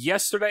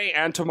 yesterday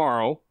and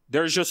tomorrow,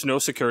 there's just no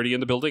security in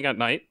the building at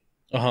night.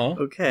 Uh-huh.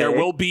 Okay. There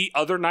will be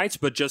other nights,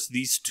 but just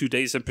these 2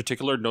 days in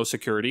particular, no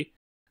security.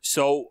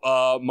 So,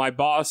 my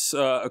boss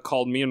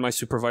called me and my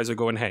supervisor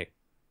going, hey,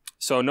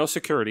 so no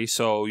security,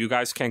 so you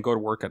guys can't go to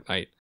work at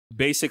night.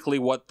 Basically,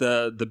 what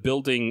the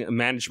building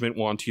management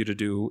want you to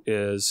do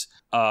is,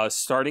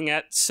 starting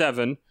at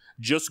 7,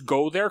 just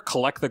go there,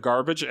 collect the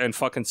garbage, and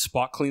fucking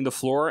spot clean the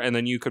floor, and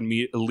then you can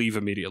leave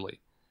immediately.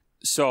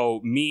 So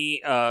me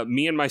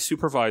and my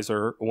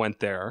supervisor went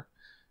there.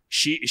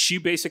 She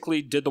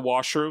basically did the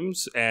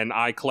washrooms, and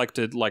I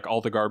collected like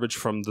all the garbage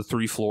from the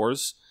 3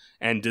 floors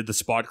and did the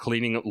spot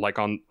cleaning like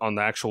on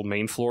the actual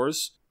main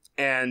floors.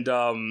 And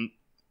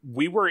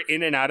we were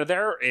in and out of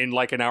there in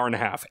like an hour and a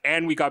half,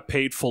 and we got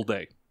paid full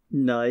day.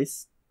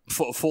 Nice.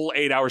 Full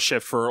 8-hour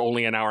shift for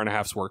only an hour and a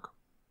half's work.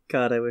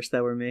 God, I wish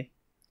that were me.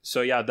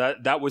 So yeah,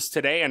 that was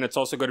today, and it's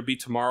also going to be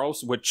tomorrow,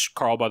 which,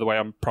 Carl, by the way,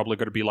 I'm probably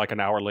going to be like an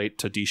hour late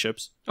to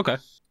DipShips. Okay.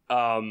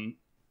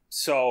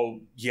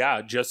 So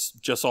yeah,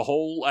 just a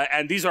whole,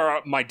 and these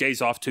are my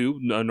days off too.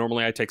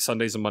 Normally I take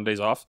Sundays and Mondays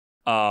off.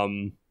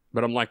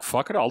 But I'm like,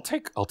 fuck it, I'll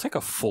take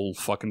a full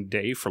fucking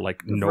day for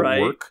like no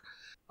work.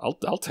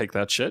 I'll take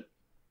that shit.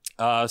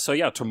 So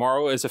yeah,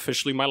 tomorrow is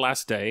officially my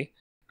last day,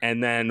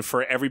 and then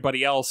for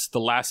everybody else, the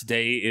last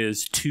day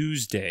is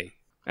Tuesday,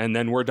 and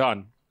then we're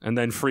done, and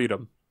then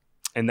freedom.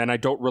 And then I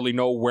don't really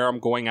know where I'm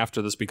going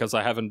after this because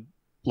I haven't,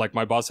 like,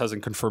 my boss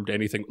hasn't confirmed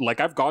anything. Like,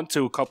 I've gone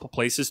to a couple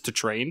places to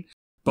train,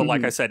 but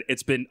like I said,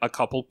 it's been a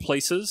couple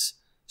places.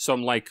 So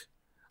I'm like,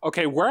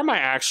 okay, where am I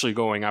actually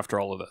going after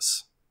all of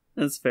this?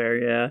 That's fair,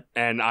 yeah.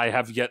 And I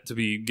have yet to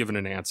be given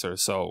an answer.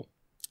 So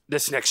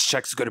this next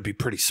check's going to be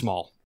pretty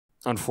small,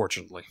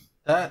 unfortunately.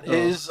 That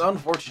is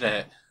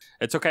unfortunate.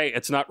 It's okay.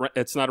 It's not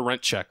a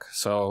rent check.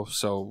 So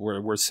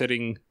we're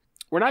sitting.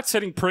 We're not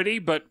sitting pretty,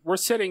 but we're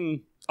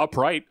sitting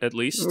upright at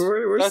least.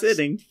 We're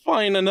sitting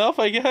fine enough,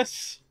 I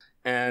guess.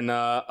 And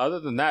other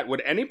than that,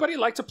 would anybody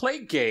like to play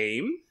a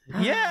game?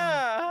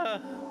 Yeah.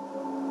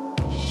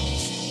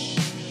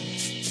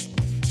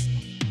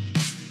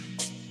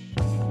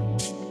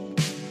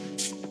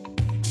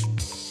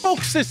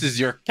 Folks, this is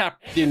your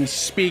captain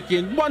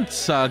speaking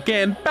once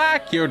again,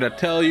 back here to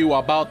tell you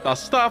about the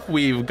stuff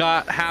we've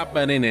got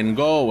happening and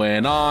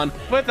going on.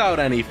 Without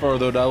any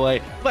further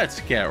delay, let's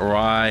get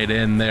right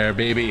in there,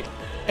 baby.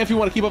 If you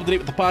want to keep up to date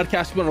with the podcast,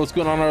 you want to know what's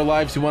going on in our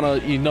lives, you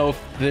want to know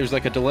if there's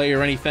like a delay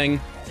or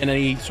anything and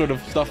any sort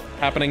of stuff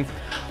happening,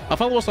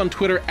 follow us on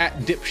Twitter at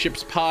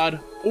DipShips Pod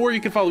or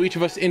you can follow each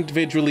of us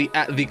individually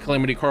at The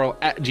Calamity Carl,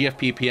 at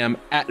GFPPM,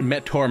 at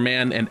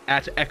Metorman, and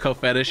at Echo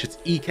Fetish. It's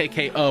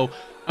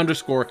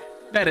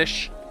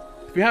EKKO_fetish.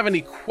 If you have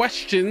any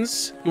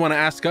questions you want to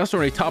ask us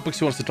or any topics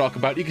you want us to talk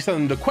about, you can send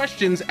them to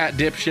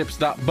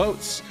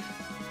questions@dipships.boats.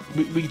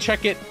 We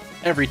check it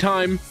every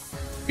time.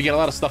 We get a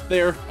lot of stuff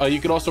there.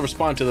 You can also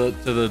respond to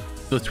the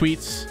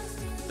tweets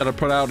that are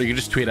put out, or you can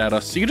just tweet at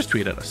us. You can just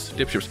tweet at us,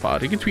 DipShips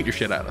Pod. You can tweet your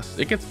shit at us.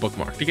 It gets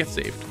bookmarked. It gets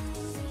saved.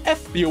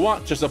 If you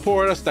want to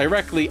support us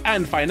directly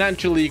and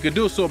financially, you can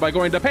do so by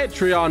going to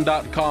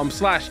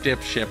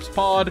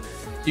patreon.com/DipShipsPod.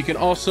 You can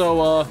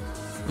also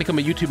become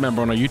a YouTube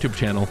member on our YouTube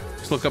channel.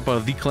 Just look up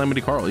The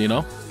Calamity Carl, you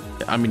know?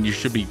 I mean, you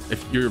should be,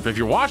 if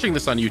you're watching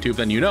this on YouTube,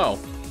 then you know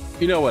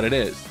what it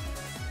is.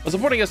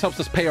 Supporting us helps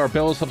us pay our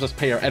bills, helps us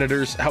pay our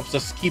editors, helps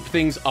us keep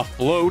things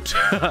afloat.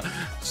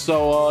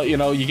 So, you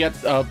know, you get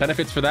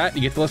benefits for that.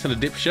 You get to listen to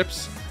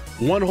DipShips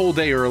one whole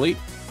day early.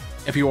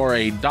 If you are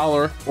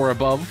 $1 or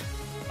above,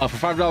 for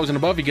 $5 and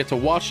above, you get to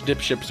watch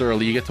DipShips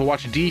early. You get to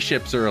watch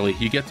DShips early.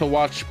 You get to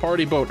watch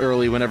Party Boat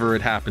early whenever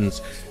it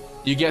happens.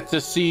 You get to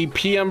see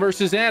PM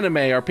versus Anime,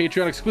 our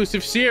Patreon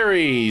exclusive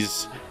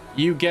series.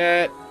 You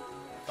get,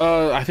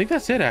 I think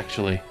that's it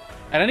actually.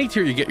 At any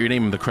tier, you get your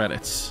name in the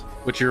credits,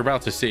 which you're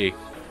about to see.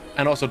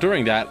 And also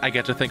during that, I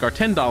get to thank our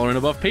 $10 and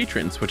above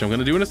patrons, which I'm going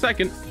to do in a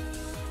second.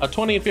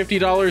 $20 and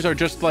 $50 are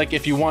just like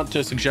if you want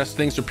to suggest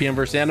things for PM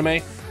vs.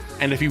 Anime.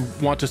 And if you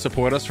want to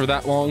support us for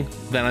that long,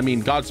 then I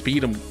mean,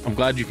 Godspeed. I'm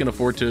glad you can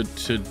afford to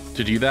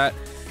do that.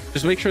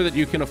 Just make sure that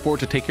you can afford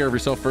to take care of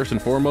yourself first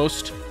and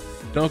foremost.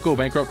 Don't go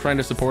bankrupt trying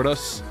to support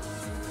us.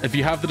 If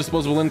you have the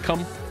disposable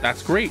income,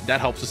 that's great.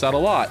 That helps us out a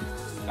lot.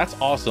 That's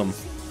awesome.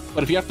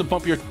 But if you have to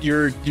bump your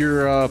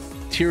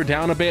tier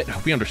down a bit,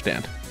 we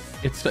understand.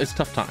 It's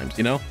tough times,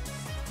 you know?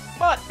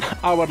 But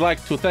I would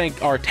like to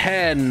thank our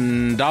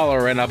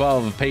 $10 and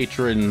above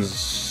patrons,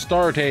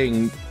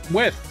 starting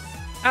with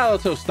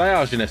Alatos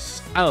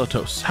Diogenes.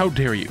 Alatos, how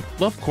dare you?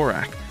 Love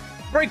Korak.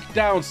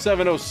 Breakdown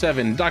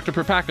 707, Dr.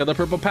 Perpaka, the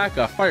Purple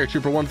Paka, Fire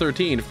Trooper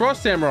 113,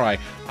 Frost Samurai,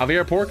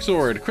 Javier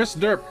Porksword, Chris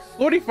Derp,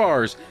 Lordy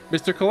Fars,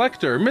 Mr.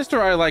 Collector, Mr.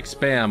 I Like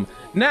Spam,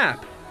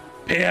 Nap,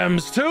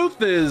 PM's Tooth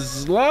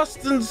is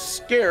Lost and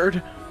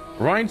Scared,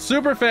 Ryan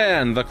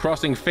Superfan, The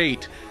Crossing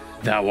Fate,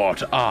 Thou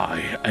art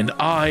I, and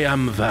I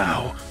am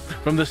thou.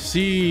 From the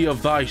sea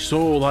of thy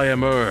soul I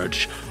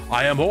emerge.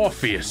 I am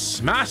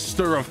Orpheus,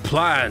 master of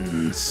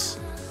plans.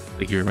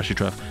 Thank you very much,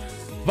 Trev.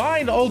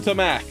 Vine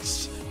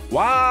Ultimax.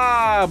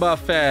 Waba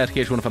Fat.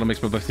 KH1 Mix,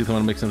 but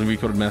Season Mix, and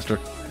Recoded Master.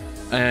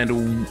 And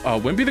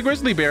Wimpy the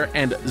Grizzly Bear,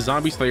 and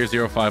Zombie Slayer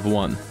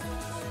 051.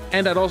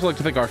 And I'd also like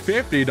to thank our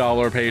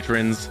 $50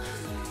 patrons.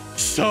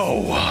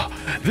 So,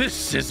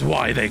 this is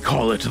why they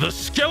call it the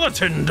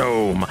Skeleton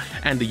Dome,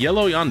 and the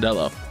Yellow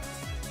Yondello.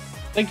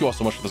 Thank you all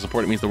so much for the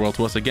support. It means the world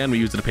to us. Again, we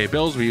use it to pay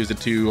bills. We use it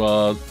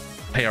to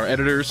pay our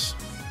editors.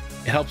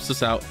 It helps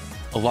us out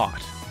a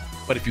lot.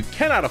 But if you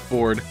cannot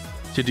afford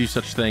to do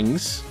such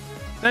things,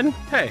 then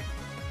hey,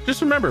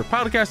 just remember,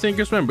 podcasting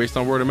gets remembered based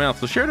on word of mouth.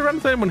 So share it around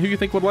with anyone who you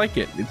think would like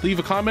it. Leave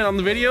a comment on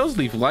the videos.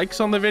 Leave likes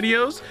on the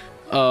videos.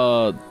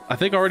 I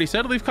think I already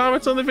said leave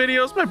comments on the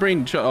videos. My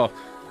brain...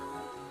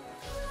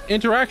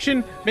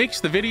 Interaction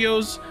makes the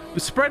videos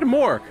spread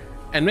more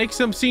and makes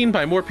them seen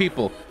by more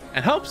people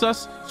and helps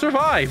us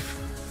survive.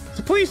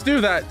 So please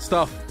do that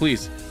stuff,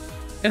 please.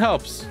 It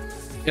helps.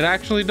 It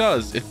actually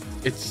does.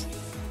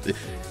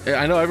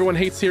 I know everyone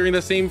hates hearing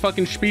the same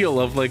fucking spiel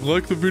of like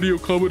the video,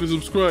 comment, and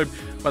subscribe,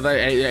 but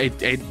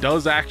it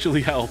does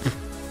actually help.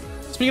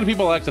 Speaking of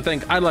people I'd like to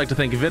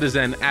thank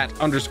Vidazen at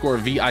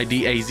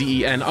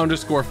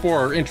 _VIDAZEN_ for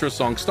our intro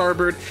song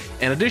Starbird,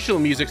 and additional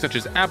music such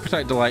as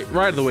Appetite Delight,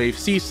 Ride of the Wave,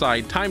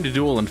 Seaside, Time to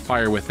Duel, and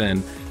Fire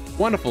Within.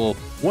 Wonderful,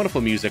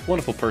 wonderful music,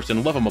 wonderful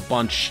person. Love him a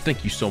bunch.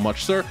 Thank you so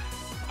much, sir.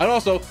 I'd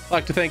also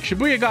like to thank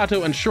Shibuya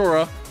Gato and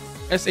Shora,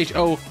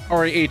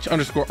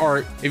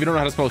 SHORAH_art. If you don't know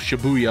how to spell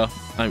Shibuya,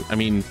 I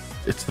mean,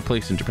 it's the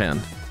place in Japan,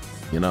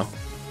 you know?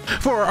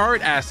 For our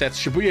art assets,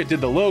 Shibuya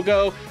did the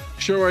logo,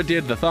 Shora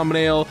did the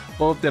thumbnail.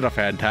 Both did a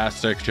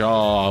fantastic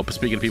job.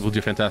 Speaking of people who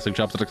do fantastic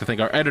jobs, I'd like to thank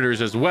our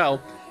editors as well.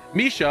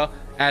 Misha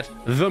at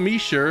The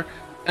Mischer,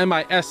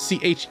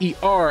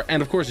 MISCHER,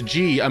 and of course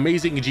G,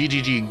 amazing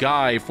GGG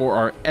Guy for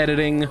our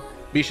editing.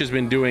 Misha's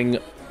been doing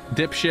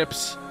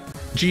DipShips.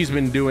 G's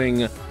been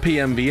doing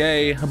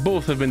PMVA.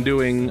 Both have been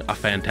doing a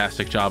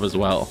fantastic job as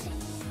well.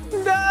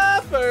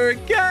 Don't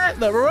forget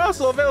that we're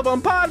also available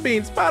on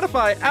Podbean,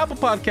 Spotify, Apple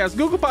Podcasts,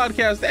 Google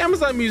Podcasts,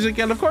 Amazon Music,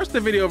 and of course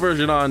the video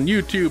version on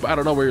YouTube. I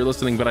don't know where you're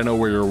listening, but I know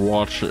where you're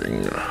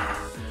watching.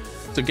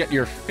 So get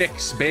your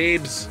fix,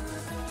 babes.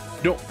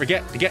 Don't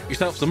forget to get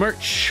yourself some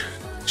merch.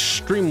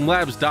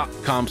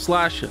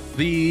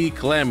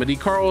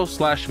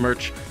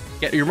 streamlabs.com/thecalamitycarl/merch.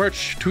 Get your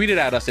merch, tweet it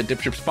at us at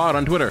DipShipsPod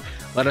on Twitter.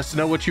 Let us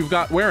know what you've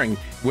got wearing.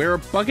 Wear a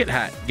bucket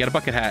hat. Get a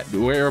bucket hat.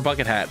 Wear a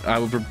bucket hat.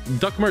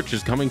 Duck merch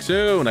is coming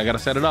soon. I gotta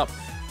set it up.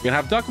 We're gonna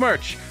have duck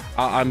merch.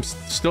 I'm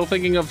still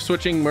thinking of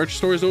switching merch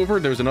stores over.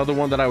 There's another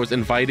one that I was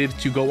invited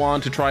to go on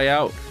to try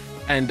out,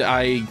 and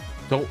I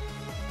don't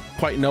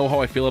quite know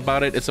how I feel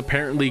about it. It's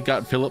apparently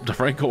got Philip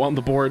DeFranco on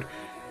the board,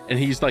 and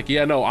he's like,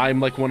 yeah, no,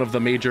 I'm like one of the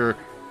major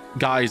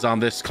guys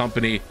on this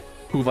company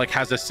who like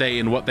has a say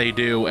in what they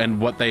do and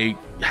what they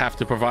have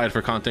to provide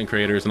for content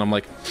creators. And I'm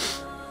like,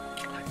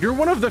 you're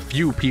one of the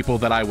few people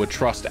that I would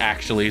trust,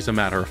 actually, as a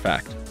matter of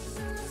fact.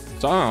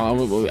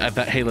 So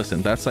hey,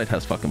 listen, that site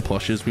has fucking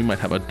plushes. We might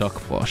have a duck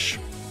plush.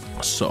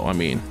 So I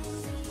mean,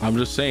 I'm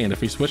just saying,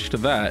 if we switch to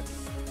that,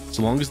 as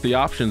long as the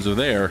options are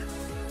there,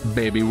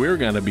 baby, we're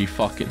gonna be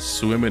fucking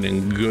swimming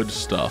in good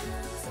stuff.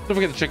 Don't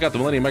forget to check out the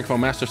Millennium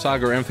Microphone Master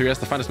Saga or M3S,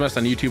 the finest mess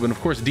on YouTube, and of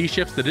course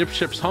DipShips, the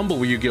DipShips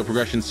Humble Yu-Gi-Oh!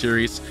 Progression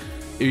series.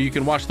 You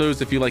can watch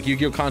those if you like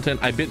Yu-Gi-Oh! Content.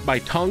 I bit my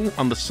tongue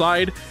on the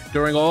side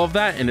during all of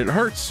that, and it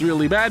hurts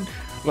really bad,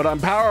 but I'm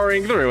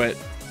powering through it.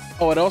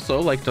 Oh, I'd also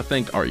like to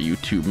thank our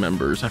YouTube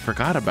members. I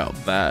forgot about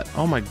that.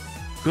 Oh my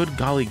good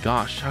golly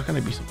gosh, how can I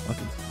be so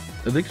fucking...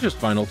 They could just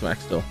find Ultimax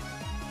still.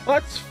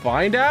 Let's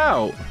find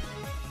out.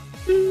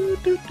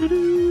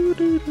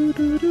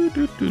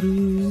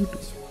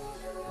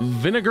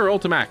 Vinegar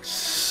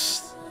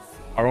Ultimax,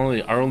 our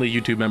only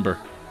YouTube member.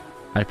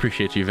 I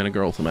appreciate you,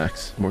 Vinegar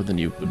Ultimax, more than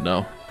you would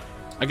know.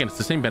 Again, it's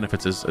the same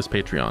benefits as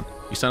Patreon.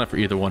 You sign up for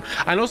either one.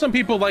 I know some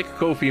people like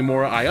Ko-fi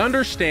more. I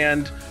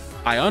understand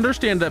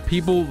that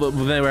people,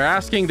 when they were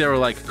asking, they were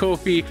like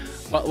Ko-fi,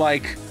 but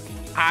like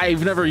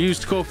I've never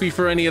used Ko-fi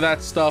for any of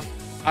that stuff.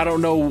 I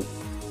don't know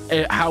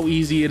how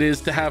easy it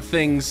is to have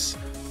things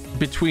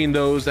between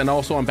those, and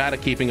also I'm bad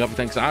at keeping up with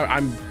things.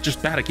 I'm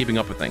just bad at keeping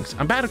up with things.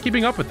 I'm bad at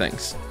keeping up with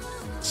things.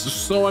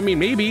 So I mean,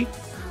 maybe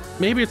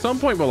at some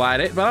point we'll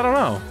add it, but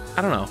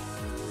I don't know.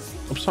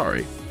 I'm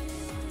sorry.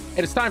 And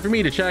it's time for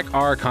me to check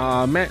our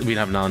comment. We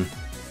have none.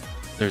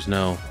 There's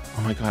no.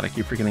 Oh my god, I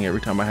keep forgetting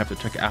every time I have to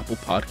check Apple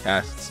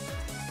Podcasts.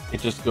 It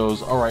just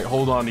goes, all right,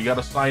 hold on, you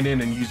gotta sign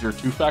in and use your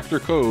 2-factor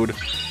code.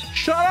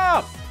 Shut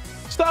up!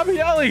 Stop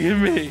yelling at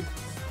me!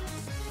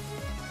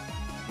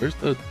 Where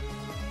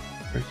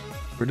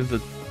did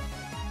the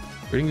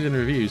ratings and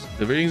reviews?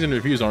 The ratings and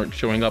reviews aren't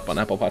showing up on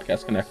Apple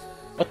Podcast Connect.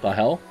 What the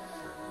hell?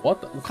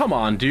 Come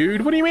on,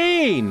 dude. What do you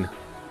mean?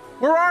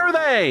 Where are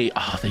they?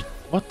 Oh,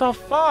 what the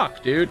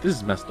fuck, dude? This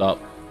is messed up.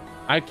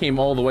 I came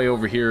all the way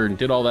over here and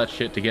did all that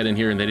shit to get in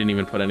here, and they didn't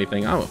even put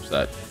anything. I'm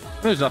upset.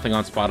 There's nothing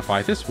on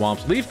Spotify. This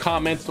swamps. Leave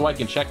comments so I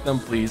can check them,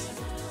 please.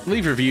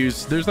 Leave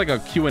reviews. There's like a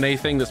Q&A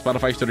thing that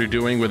Spotify started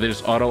doing where they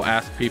just auto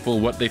ask people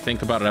what they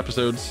think about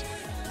episodes.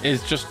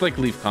 It's just like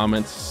leave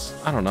comments.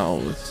 I don't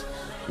know. It's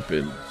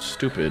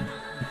stupid.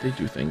 They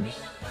do things.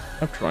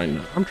 I'm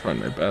trying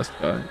my best,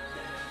 guys.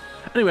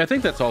 Anyway, I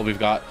think that's all we've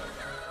got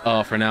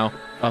for now.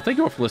 Thank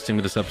you all for listening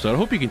to this episode. I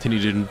hope you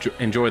continue to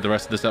enjoy the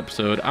rest of this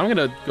episode. I'm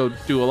gonna go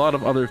do a lot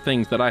of other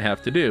things that I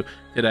have to do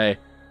today.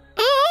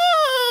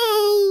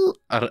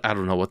 I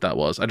don't know what that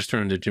was. I just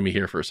turned into Jimmy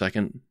here for a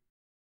second.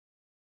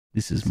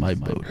 This is my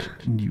boat,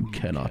 and you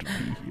cannot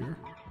be here.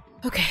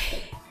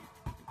 Okay.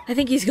 I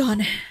think he's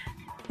gone.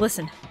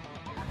 Listen,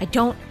 I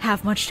don't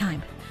have much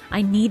time.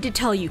 I need to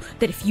tell you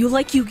that if you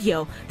like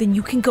Yu-Gi-Oh, then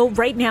you can go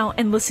right now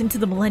and listen to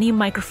the Millennium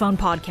Microphone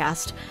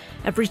podcast.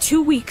 Every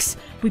 2 weeks,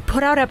 we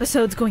put out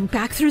episodes going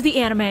back through the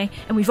anime,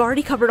 and we've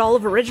already covered all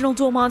of Original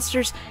Duel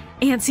Monsters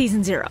and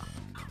Season 0.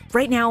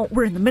 Right now,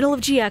 we're in the middle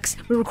of GX,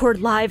 we record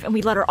live, and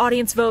we let our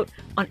audience vote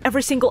on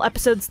every single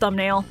episode's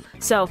thumbnail.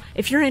 So,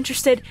 if you're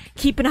interested,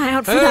 keep an eye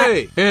out for that.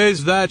 Hey,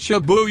 is that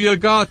Shibuya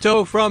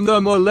Gato from the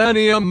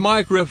Millennium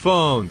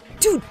Microphone?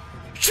 Dude,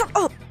 shut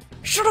up!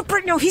 Shut up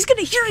right now, he's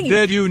gonna hear you!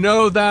 Did you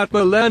know that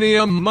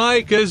Millennium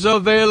Mic is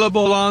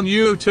available on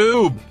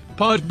YouTube,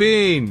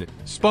 Podbean,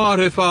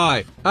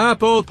 Spotify,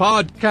 Apple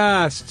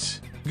Podcasts,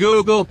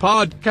 Google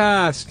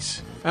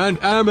Podcasts,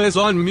 and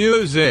Amazon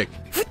Music?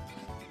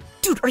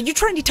 Dude, are you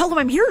trying to tell them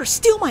I'm here or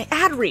steal my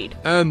ad read?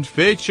 And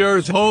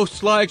features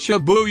hosts like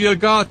Shibuya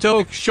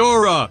Gato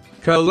Shora,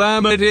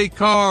 Calamity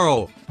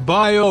Carl,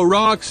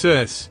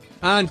 BioRoxas,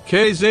 and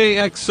KZ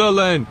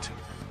Excellent.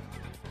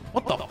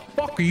 What the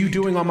fuck are you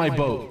doing on my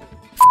boat?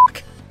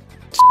 Fuck.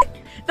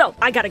 No,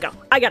 I gotta go.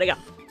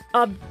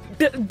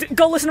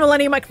 Go listen to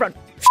Millennium Microphone.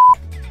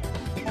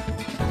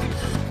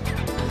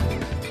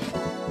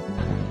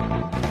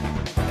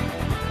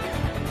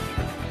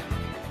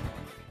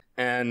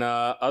 And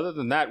other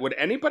than that, would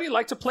anybody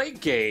like to play a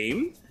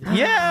game?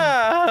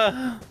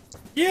 Yeah!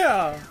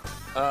 Yeah!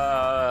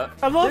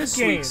 I love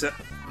games.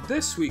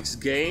 This week's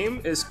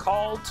game is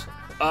called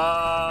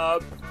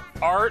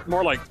Art,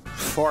 more like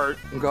Fart.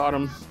 Got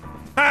him.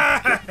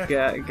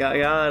 Got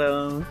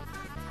him.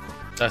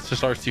 That's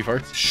just artsy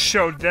farts.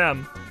 Showed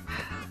them.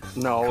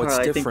 No, it's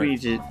different.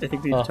 I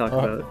think we need to talk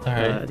about.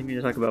 I think we need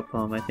to talk about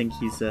Palm. I think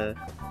he's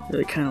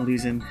really kind of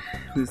losing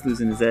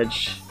his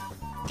edge.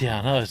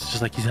 Yeah, no, it's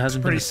just like he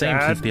hasn't been the same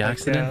since the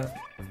accident.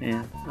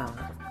 Yeah.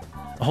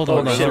 Hold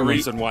on. There's a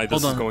reason why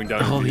this is going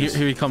down. Oh, here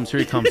he comes.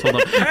 Hold on.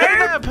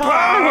 Hey, Paul,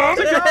 how's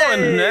it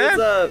going, man?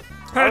 What's up?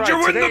 How'd you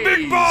win the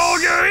big ball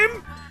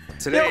game?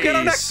 You'll get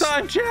him next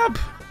time, champ.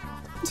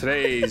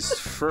 Today's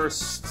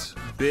first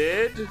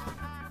bid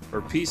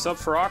or piece up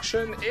for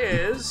auction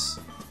is.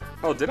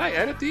 Oh, did I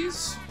edit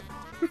these?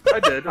 I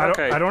did.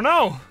 Okay. I don't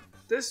know.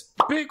 This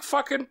big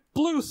fucking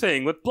blue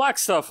thing with black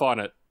stuff on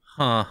it.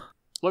 Huh.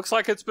 Looks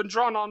like it's been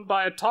drawn on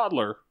by a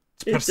toddler.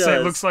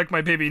 It looks like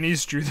my baby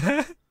niece drew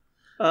that.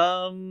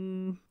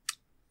 Damn.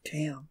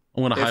 I'm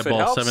gonna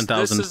highball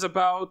 7,000. This is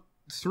about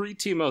 3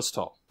 Timos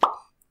tall.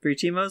 3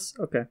 Timos?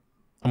 Okay.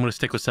 I'm gonna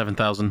stick with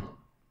 7,000.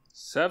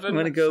 7. I'm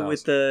gonna go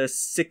with the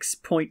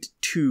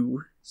 6.2.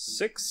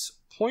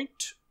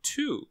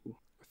 6.2.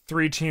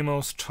 3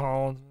 Timos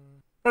tall.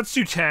 Let's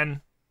do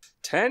 10.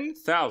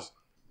 10,000.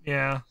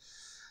 Yeah.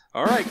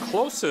 All right,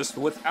 closest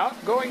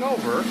without going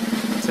over.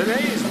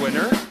 Today's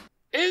winner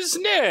is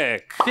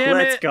Nick.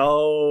 Let's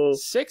go.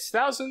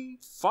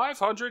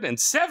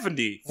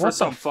 6,570 for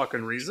some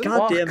fucking reason.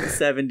 Goddamn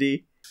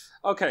 70.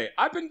 Okay,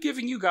 I've been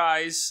giving you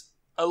guys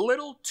a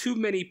little too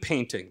many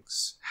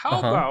paintings. How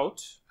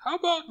about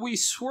we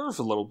swerve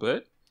a little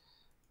bit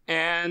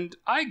and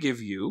I give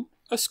you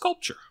a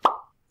sculpture?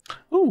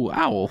 Ooh,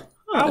 owl.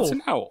 That's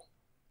an owl.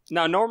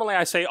 Now, normally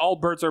I say all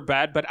birds are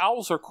bad, but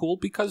owls are cool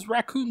because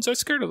raccoons are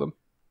scared of them.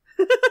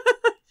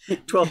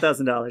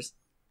 $12,000.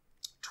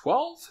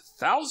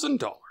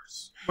 $12,000.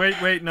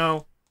 Wait,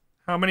 no.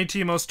 How many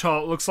Timos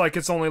tall? It looks like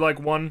it's only like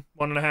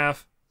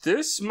 1.5.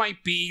 This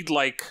might be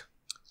like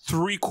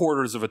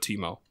 3/4 of a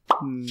Timo.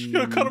 You're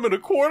gonna cut them into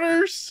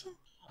quarters?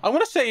 I'm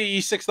gonna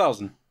say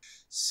 6,000.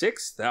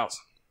 6,000.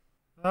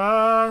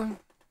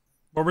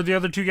 What were the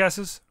other 2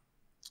 guesses?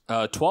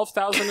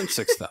 12,000 and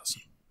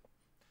 6,000.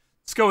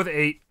 Let's go with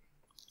 8.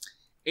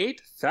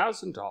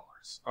 $8,000.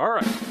 All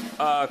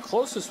right.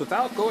 Closest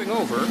without going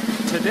over.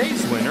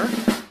 Today's winner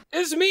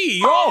is me.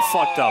 You're all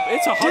fucked up.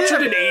 It's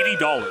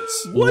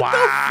 $180. What the fuck?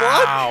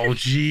 Wow,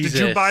 Jesus.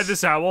 Did you buy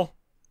this owl?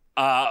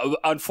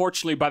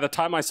 Unfortunately, by the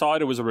time I saw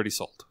it, it was already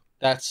sold.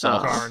 That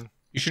sucks. Darn.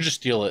 You should just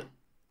steal it.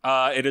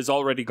 It is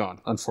already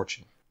gone,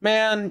 unfortunately.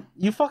 Man,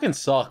 you fucking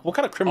suck. What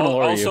kind of criminal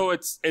are you? Also,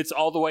 it's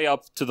all the way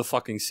up to the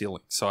fucking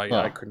ceiling, so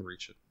I couldn't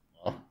reach it.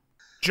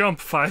 Jump,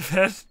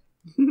 5-head.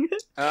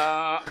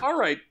 All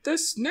right.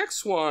 This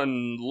next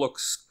one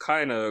looks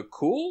kind of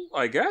cool,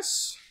 I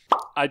guess.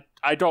 I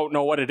don't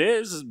know what it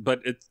is,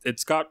 but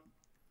it's got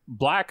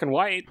black and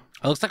white.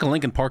 It looks like a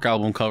Linkin Park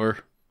album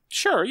cover.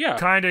 Sure, yeah.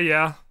 Kinda,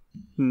 yeah.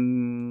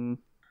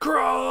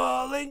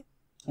 Crawling.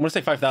 I'm gonna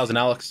say 5,000,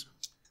 Alex.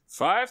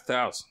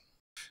 5,000.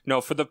 No,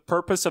 for the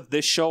purpose of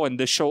this show and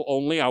this show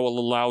only, I will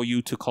allow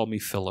you to call me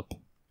Philip.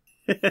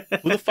 Who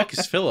the fuck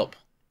is Philip?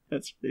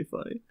 That's pretty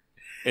funny.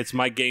 It's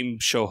my game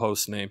show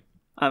host name.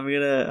 I'm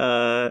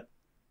gonna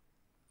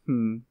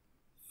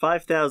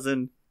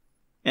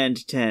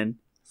 5,010.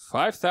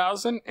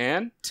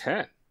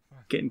 5,010.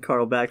 Getting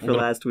Carl back for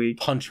last week.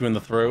 Punch you in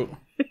the throat.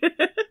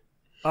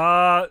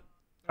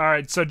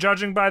 Alright, so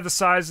judging by the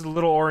size of the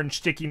little orange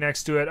sticky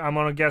next to it, I'm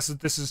gonna guess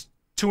that this is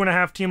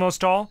 2.5 Timos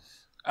tall.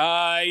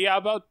 Yeah,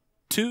 about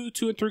 2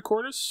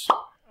 3/4.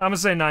 I'm gonna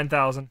say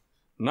 9,000.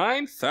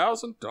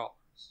 $9,000.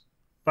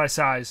 By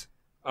size.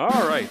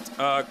 All right,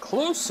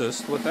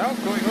 closest without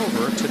going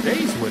over,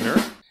 today's winner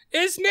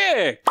is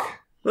Nick.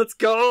 Let's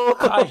go.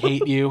 I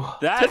hate you.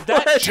 That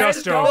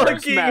just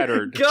 $10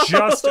 mattered. Go.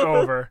 Just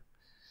over.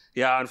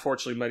 Yeah,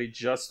 unfortunately, Metty,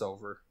 just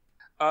over.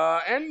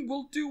 And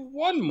we'll do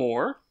one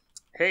more.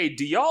 Hey,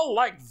 do y'all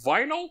like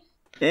vinyl?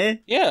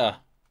 Yeah.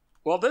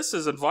 Well, this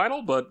isn't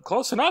vinyl, but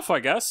close enough, I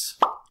guess.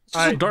 It's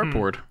just a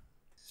dartboard.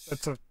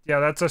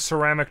 That's a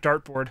ceramic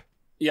dartboard.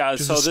 Yeah,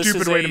 Which so is a this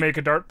stupid is way to make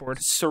a dartboard.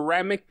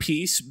 Ceramic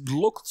piece.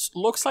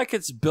 Looks like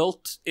it's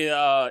built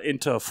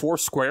into 4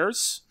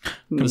 squares.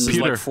 This is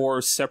like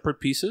 4 separate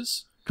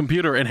pieces.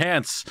 Computer,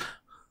 enhance.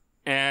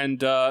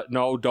 And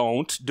no,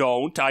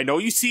 don't. I know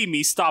you see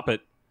me. Stop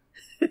it.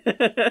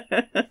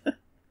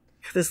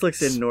 This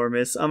looks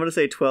enormous. I'm gonna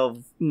say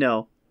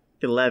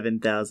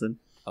 11,000.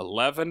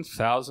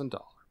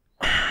 $11,000.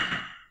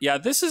 Yeah,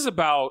 this is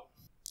about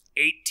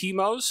 8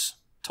 Timos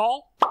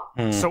tall.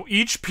 So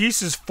each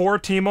piece is 4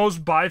 Timos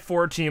by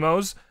 4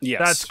 Timos? Yes.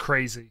 That's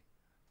crazy.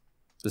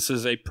 This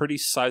is a pretty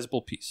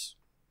sizable piece.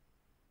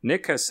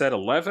 Nick has said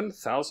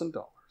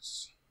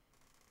 $11,000.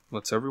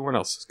 What's everyone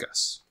else's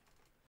guess?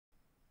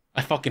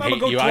 I fucking I'm hate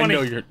gonna you. go 20. I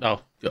know you're...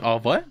 Oh,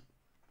 what?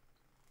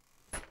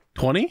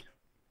 20?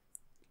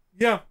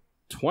 Yeah.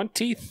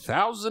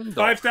 $20,000.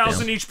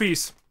 5,000 each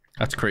piece.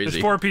 That's crazy.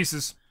 There's 4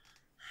 pieces.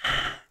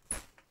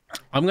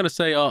 I'm gonna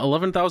say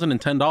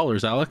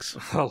 $11,010, Alex.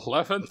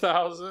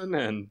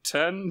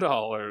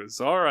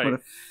 $11,010. All right. I'm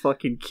gonna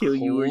fucking kill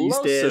you where you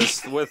stand.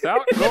 Closest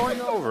without going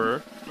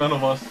over. None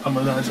of us. I'm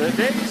a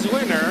Today's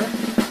winner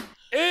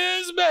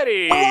is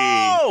Metty.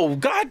 Oh,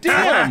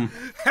 goddamn!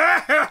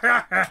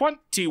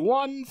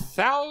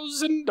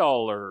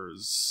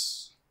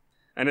 $21,000.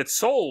 And it's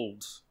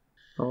sold.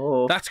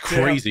 Oh, That's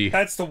crazy. Damn,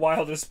 that's the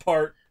wildest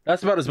part.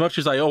 That's about as much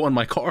as I owe on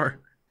my car.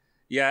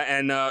 Yeah,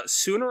 and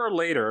sooner or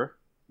later,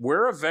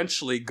 we're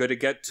eventually going to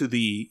get to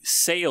the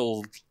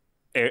sale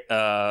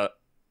era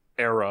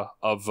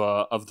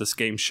of this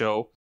game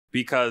show,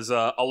 because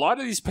a lot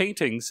of these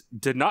paintings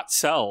did not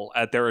sell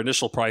at their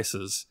initial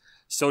prices.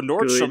 So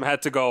Nordstrom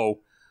had to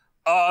go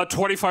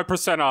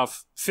 25%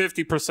 off,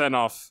 50%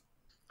 off.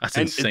 That's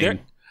and insane.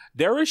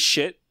 There is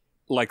shit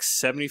like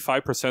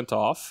 75%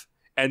 off,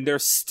 and they're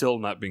still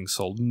not being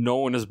sold. No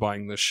one is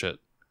buying this shit.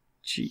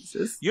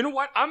 Jesus. You know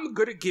what? I'm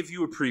gonna give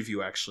you a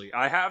preview. Actually,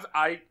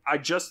 I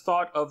just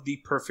thought of the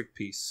perfect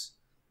piece.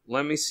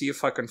 Let me see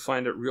if I can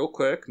find it real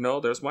quick. No,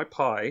 there's my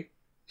pie.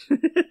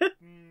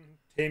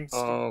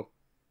 Oh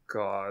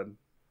God.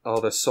 Oh,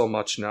 there's so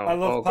much now. I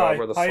love pie. God,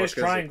 where the Pie fuck is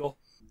triangle.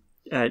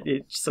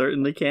 It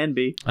certainly can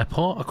be. I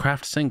paw a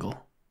craft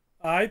single.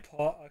 I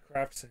paw a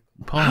craft single.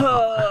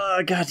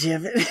 Oh, God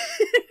damn it.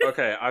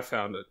 Okay, I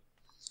found it.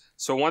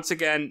 So once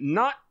again,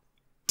 not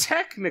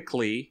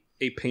technically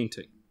a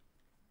painting.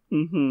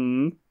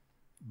 Mm-hmm.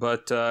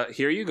 But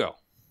here you go.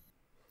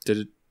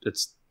 It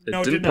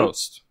No, didn't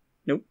post.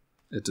 Nope.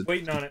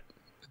 Waiting on it.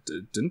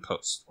 It didn't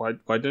post. Why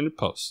didn't it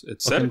post?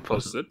 It said it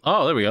posted.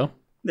 Oh, there we go.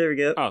 There we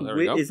go. Oh, there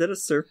we go. Is that a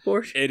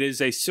surfboard? It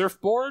is a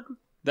surfboard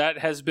that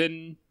has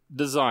been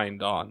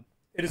designed on.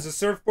 It is a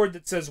surfboard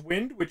that says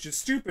wind, which is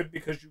stupid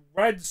because you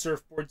ride the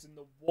surfboards in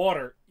the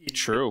water. Idiot.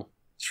 True.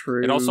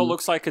 True. It also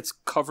looks like it's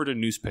covered in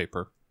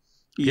newspaper.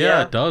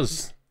 Yeah, it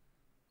does.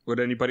 Would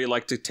anybody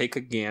like to take a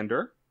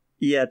gander?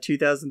 Yeah,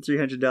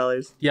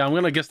 $2,300. Yeah, I'm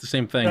gonna guess the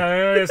same thing.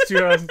 It's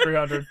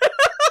 $2,300.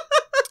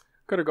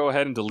 Gonna go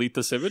ahead and delete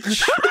this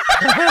image.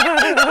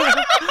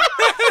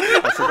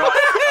 I forgot.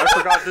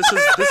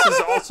 This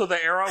is also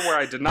the era where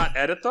I did not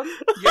edit them.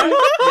 Yeah.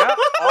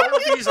 All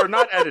of these are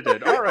not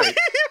edited. All right.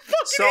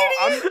 So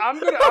I'm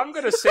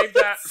gonna save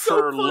that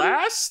for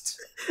last,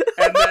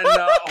 and then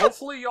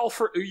hopefully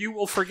you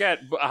will forget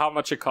how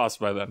much it cost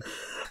by then.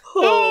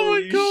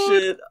 Holy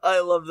shit! I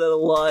love that a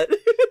lot.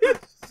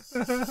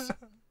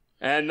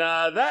 And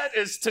that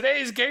is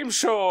today's game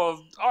show of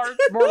art.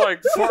 More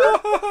like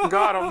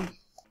got him.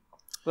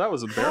 That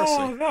was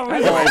embarrassing.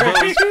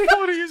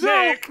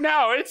 Nick,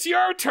 now it's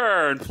your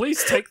turn.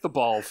 Please take the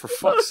ball, for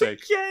fuck's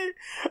sake. Okay.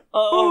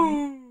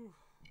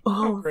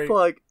 Great.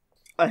 Fuck.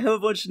 I have a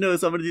bunch of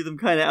notes. I'm going to do them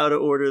kind of out of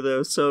order,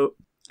 though. So,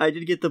 I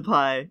did get the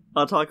pie.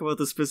 I'll talk about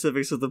the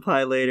specifics of the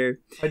pie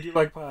later. I do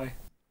like pie.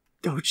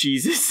 Oh,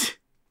 Jesus.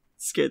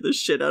 Scared the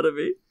shit out of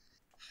me.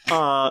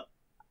 I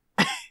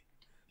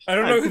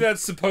don't know who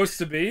that's supposed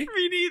to be.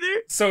 Me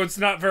neither. So it's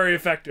not very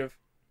effective.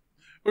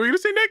 What were you gonna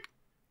say, Nick?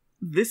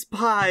 This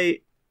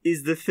pie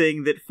is the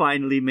thing that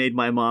finally made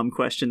my mom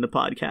question the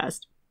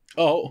podcast.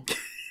 Oh.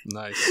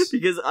 Nice.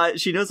 Because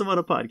she knows I'm on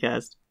a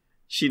podcast.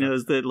 She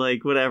knows that,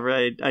 like, whatever,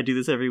 I do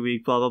this every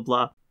week, blah, blah,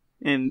 blah.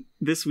 And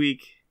this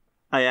week,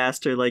 I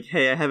asked her, like,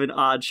 hey, I have an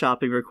odd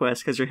shopping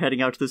request because you're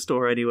heading out to the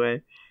store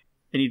anyway.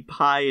 I need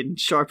pie and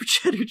sharp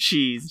cheddar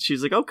cheese. And she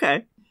was like,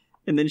 okay.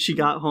 And then she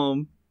got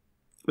home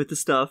with the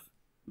stuff,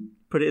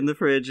 put it in the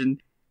fridge, and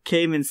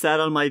came and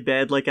sat on my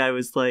bed like I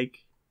was,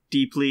 like,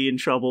 deeply in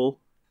trouble.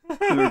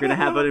 We were gonna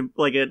have a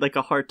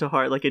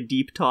heart-to-heart, like a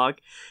deep talk.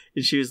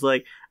 And she was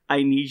like,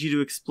 I need you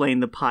to explain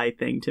the pie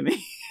thing to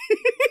me.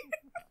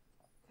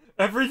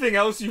 Everything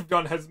else you've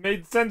done has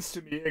made sense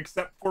to me,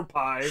 except for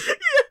pie. Yeah,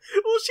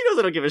 well, she knows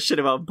I don't give a shit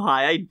about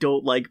pie. I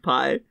don't like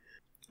pie.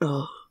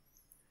 Oh.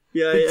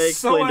 Yeah, I explained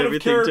so out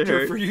everything of to her.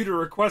 character for you to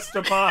request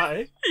a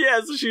pie.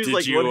 Yeah, so she was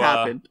like, what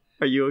happened?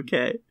 Are you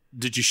okay?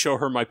 Did you show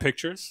her my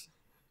pictures?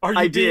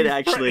 I did,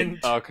 actually.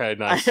 Okay,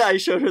 nice. I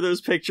showed her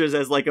those pictures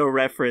as, like, a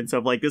reference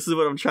of, like, this is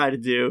what I'm trying to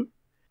do.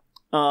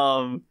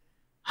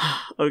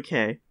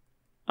 Okay.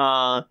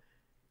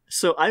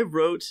 So I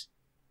wrote,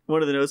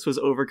 one of the notes was,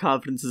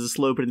 overconfidence is a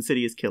slow but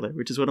insidious killer,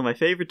 which is one of my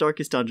favorite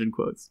Darkest Dungeon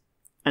quotes.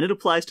 And it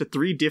applies to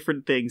 3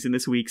 different things in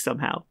this week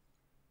somehow.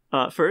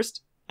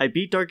 First, I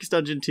beat Darkest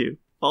Dungeon 2.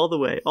 All the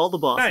way. All the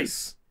bosses.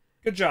 Nice.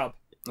 Good job.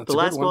 That's the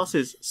last boss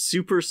is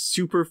super,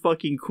 super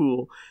fucking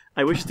cool.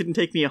 I wish it didn't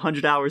take me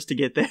 100 hours to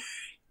get there.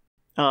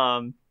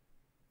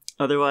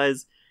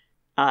 Otherwise,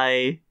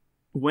 I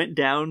went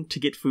down to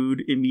get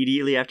food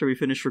immediately after we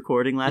finished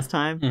recording last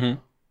time. Mm-hmm.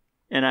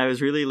 And I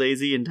was really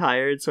lazy and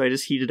tired, so I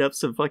just heated up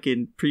some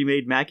fucking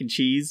pre-made mac and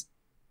cheese.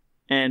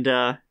 And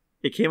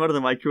it came out of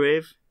the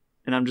microwave,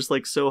 and I'm just,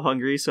 like, so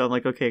hungry, so I'm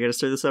like, okay, I gotta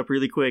stir this up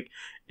really quick.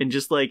 And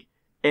just, like,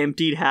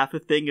 emptied half a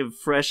thing of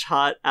fresh,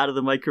 hot, out of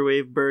the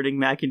microwave burning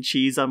mac and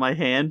cheese on my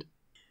hand.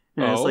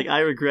 And I was like, I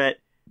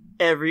regret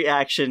every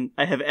action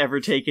I have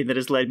ever taken that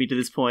has led me to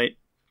this point.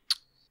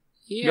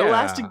 Yeah. No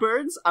lasting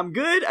burns. I'm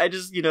good. I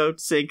just,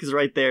 sink is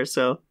right there,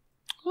 so.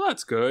 Well,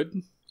 that's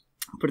good.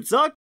 But it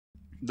sucked.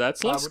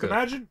 That's less good.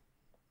 Imagine.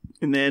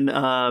 And then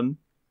I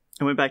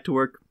went back to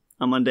work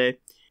on Monday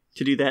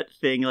to do that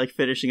thing, like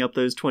finishing up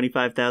those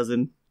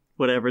 25,000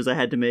 whatevers I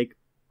had to make.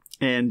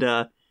 And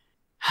I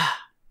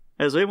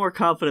was way more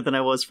confident than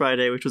I was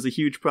Friday, which was a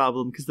huge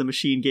problem because the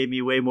machine gave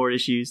me way more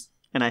issues,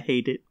 and I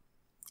hate it.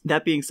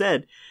 That being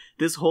said,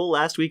 this whole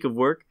last week of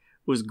work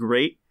was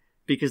great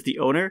because the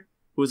owner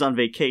was on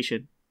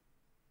vacation.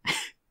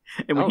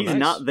 And when he's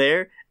not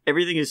there,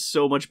 everything is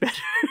so much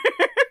better.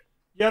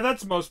 Yeah,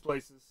 that's most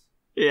places.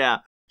 Yeah.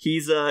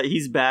 He's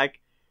back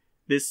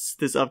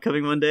this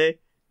upcoming Monday,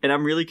 and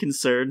I'm really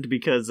concerned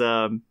because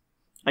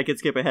I could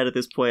skip ahead at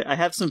this point. I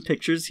have some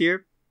pictures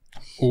here.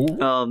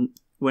 Ooh.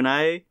 When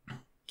I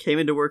came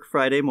into work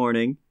Friday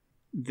morning,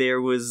 there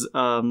was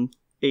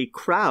a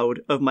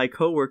crowd of my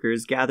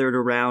coworkers gathered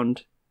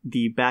around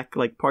the back,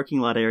 like, parking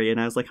lot area, and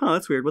I was like, huh,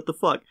 that's weird, what the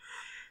fuck?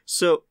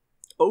 So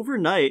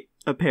overnight,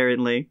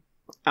 apparently,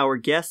 our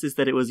guess is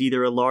that it was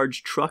either a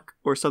large truck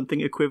or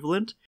something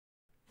equivalent,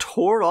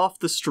 tore off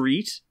the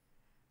street,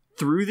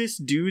 through this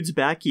dude's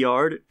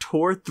backyard,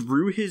 tore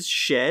through his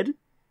shed,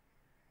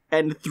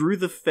 and through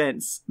the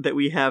fence that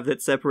we have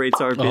that separates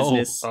our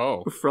business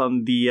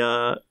from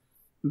the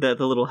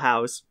little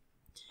house.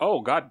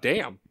 Oh, god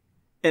damn.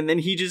 And then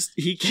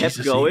he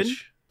kept going.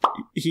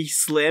 He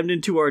slammed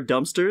into our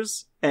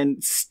dumpsters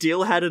and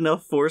still had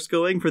enough force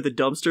going for the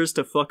dumpsters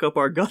to fuck up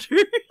our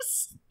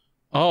gutters.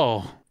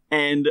 Oh.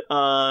 And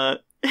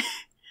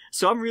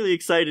so I'm really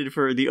excited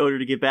for the owner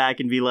to get back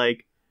and be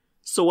like,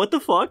 so what the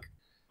fuck?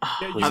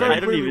 Yeah, you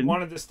very clearly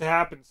wanted this to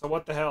happen, so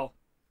what the hell?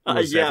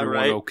 Was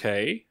everyone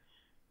okay?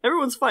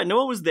 Everyone's fine. No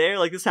one was there.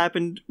 Like, this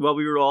happened while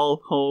we were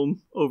all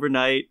home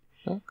overnight.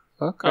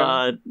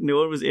 Okay. No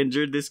one was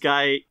injured. This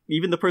guy,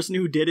 even the person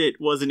who did it,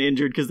 wasn't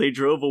injured because they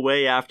drove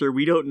away after.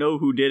 We don't know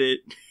who did it.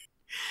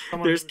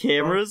 There's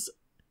cameras,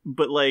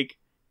 but, like,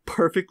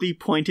 perfectly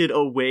pointed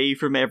away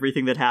from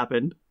everything that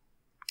happened.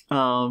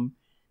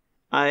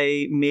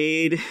 I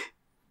made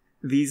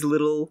these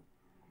little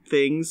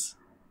things.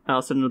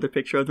 I'll send another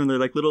picture of them. They're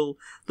like little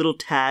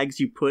tags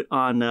you put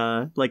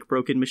on like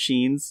broken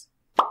machines.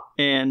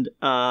 And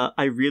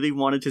I really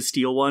wanted to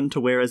steal one to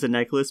wear as a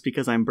necklace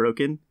because I'm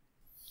broken.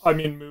 I'm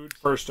in mood,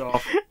 first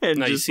off. And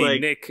now just you see,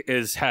 Nick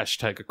is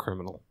hashtag a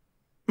criminal.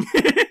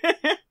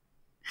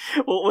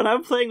 Well, when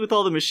I'm playing with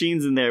all the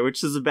machines in there,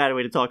 which is a bad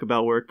way to talk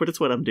about work, but it's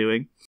what I'm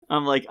doing,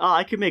 I'm like,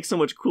 I could make so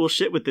much cool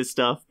shit with this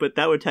stuff, but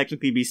that would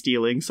technically be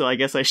stealing, so I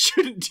guess I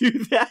shouldn't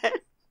do that.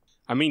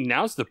 I mean,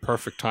 now's the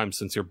perfect time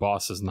since your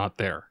boss is not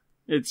there.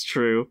 It's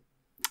true.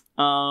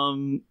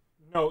 No,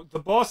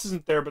 the boss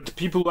isn't there, but the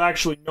people who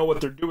actually know what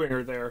they're doing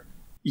are there.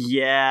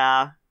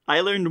 Yeah.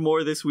 I learned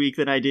more this week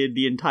than I did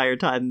the entire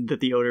time that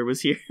the owner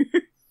was here.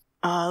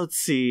 Let's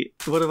see.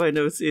 What have I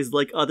noticed is,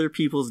 like, other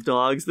people's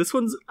dogs. This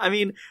one's, I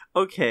mean,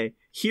 okay.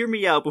 Hear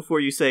me out before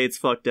you say it's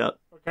fucked up.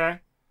 Okay.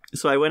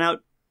 So I went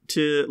out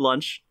to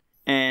lunch,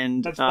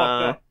 and... That's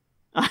fucked up.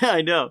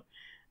 I know.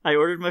 I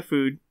ordered my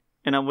food,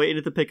 and I'm waiting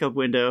at the pickup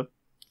window.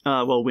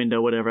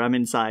 Window, whatever. I'm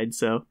inside,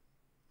 so...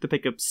 The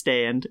pickup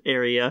stand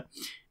area.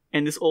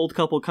 And this old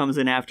couple comes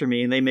in after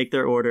me, and they make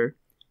their order.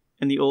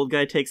 And the old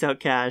guy takes out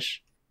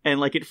cash,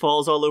 and, like, it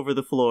falls all over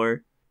the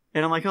floor.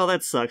 And I'm like, oh,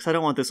 that sucks. I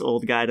don't want this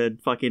old guy to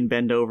fucking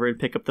bend over and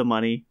pick up the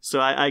money. So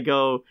I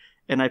go,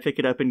 and I pick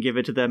it up and give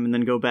it to them, and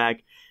then go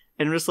back.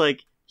 And I'm just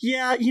like,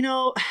 yeah, you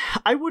know,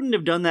 I wouldn't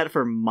have done that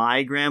for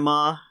my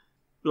grandma.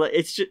 Like,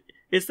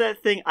 it's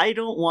that thing, I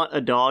don't want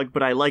a dog,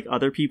 but I like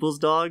other people's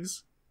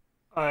dogs.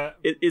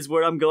 Is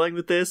where I'm going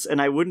with this,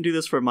 and I wouldn't do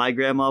this for my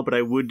grandma, but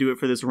I would do it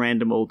for this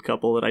random old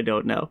couple that I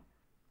don't know.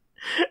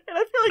 And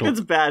I feel like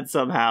that's bad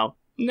somehow.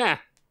 Nah.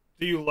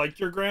 Do you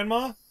like your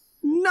grandma?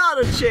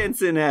 Not a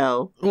chance in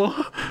hell.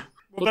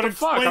 What the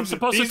fuck? I'm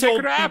supposed to take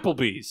her to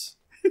Applebee's.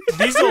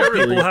 These old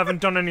people haven't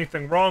done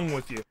anything wrong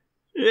with you.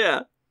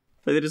 Yeah.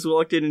 Like, they just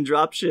walked in and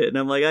dropped shit, and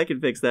I'm like, I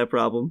can fix that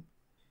problem.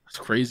 That's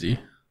crazy.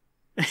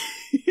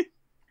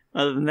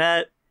 Other than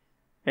that,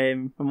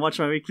 I'm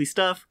watching my weekly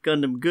stuff.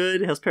 Gundam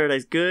good. Hell's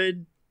Paradise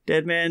good.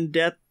 Dead Man,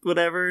 Death,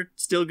 whatever,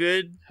 still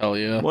good. Hell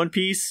yeah. One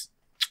Piece,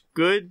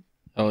 good.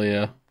 Hell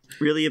yeah.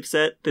 Really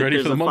upset that Ready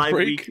there's for the a month 5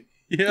 break? week...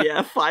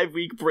 Yeah, 5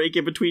 week break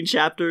in between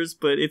chapters,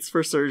 but it's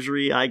for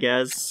surgery, I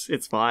guess.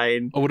 It's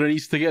fine. Oda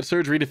needs to get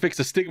surgery to fix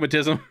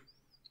astigmatism.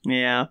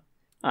 Yeah.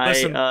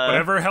 Listen,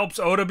 whatever helps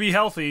Oda be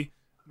healthy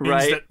means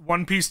right? that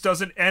One Piece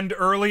doesn't end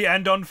early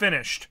and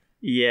unfinished.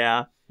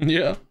 Yeah.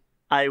 Yeah.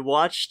 I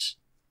watched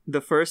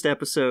the first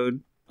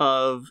episode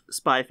of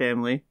Spy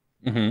Family,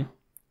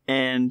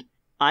 and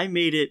I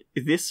made it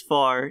this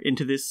far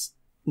into this,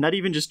 not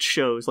even just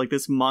shows, like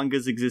this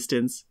manga's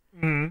existence,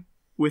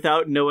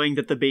 without knowing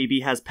that the baby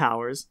has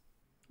powers.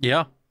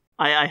 Yeah.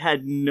 I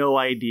had no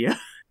idea.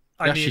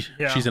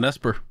 She's an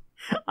Esper.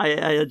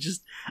 I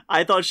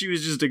thought she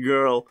was just a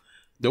girl.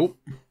 Nope.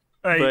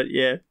 But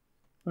yeah,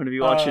 I'm gonna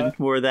be watching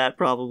more of that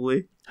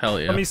probably. Hell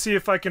yeah. Let me see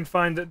if I can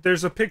find it.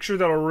 There's a picture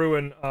that'll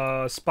ruin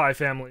Spy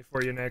Family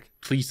for you, Nick.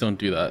 Please don't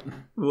do that.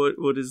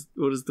 What is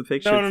the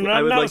picture? No,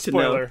 I would not like a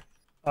spoiler.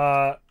 To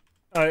know.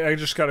 I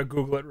just gotta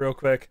Google it real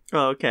quick.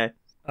 Oh, okay.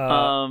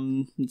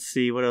 Let's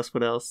see, what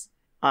else?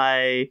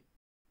 I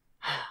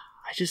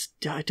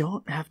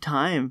don't have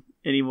time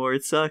anymore.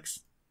 It sucks.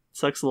 It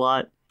sucks a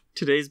lot.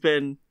 Today's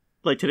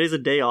a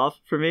day off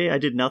for me. I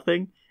did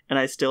nothing, and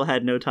I still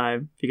had no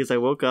time because I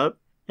woke up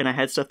and I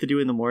had stuff to do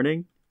in the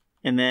morning,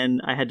 and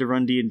then I had to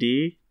run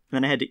D&D, and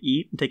then I had to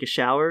eat and take a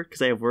shower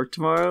because I have work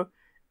tomorrow,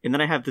 and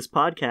then I have this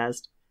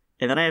podcast,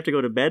 and then I have to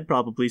go to bed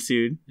probably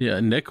soon. Yeah,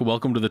 Nick,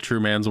 welcome to the true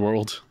man's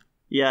world.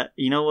 Yeah,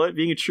 you know what?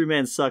 Being a true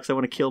man sucks. I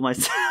want to kill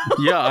myself.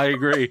 Yeah, I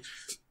agree.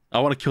 I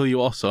want to kill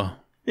you also.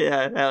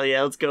 Yeah, hell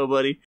yeah, let's go,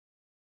 buddy.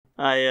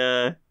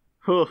 I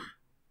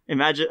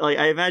imagine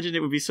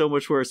it would be so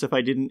much worse if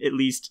I didn't at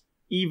least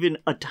even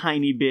a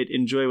tiny bit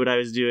enjoy what I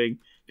was doing,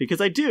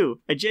 because I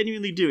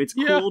genuinely do. It's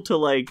cool to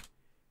like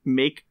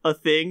make a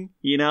thing,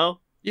 you know,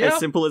 as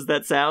simple as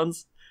that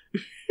sounds.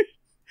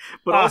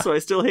 But also I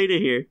still hate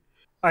it here.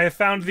 I have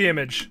found the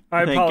image.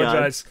 I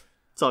apologize.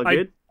 It's all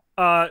good.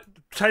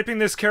 Typing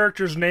this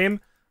character's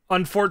name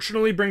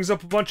unfortunately brings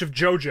up a bunch of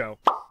JoJo.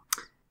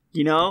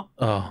 You know?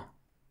 Oh.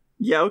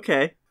 Yeah,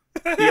 okay.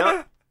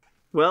 Yep.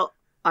 Well,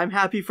 I'm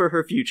happy for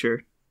her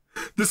future.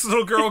 This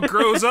little girl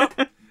grows up,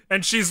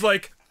 and she's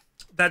like,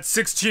 that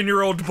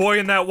 16-year-old boy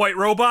in that white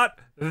robot,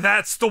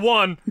 that's the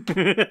one.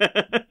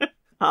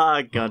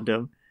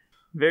 Gundam.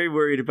 Very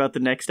worried about the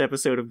next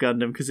episode of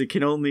Gundam, because it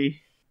can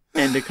only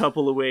end a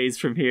couple of ways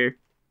from here.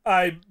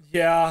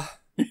 Yeah.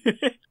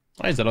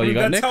 Is that all you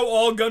got, That's Nick? how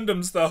all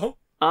Gundams, though.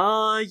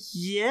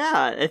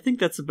 Yeah, I think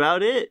that's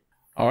about it.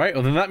 All right,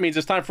 well then that means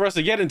it's time for us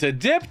to get into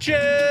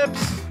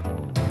DipChips!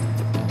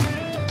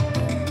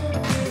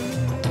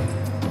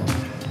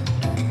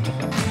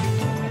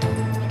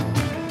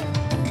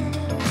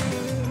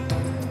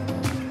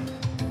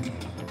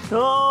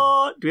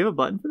 Oh, do we have a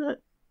button for that?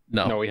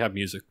 No, we have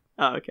music.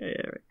 Oh, okay,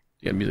 yeah, right.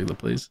 Yeah, music,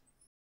 please.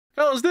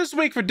 Fellas, this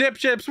week for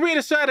DipChips, we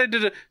decided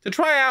to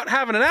try out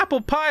having an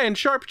apple pie and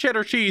sharp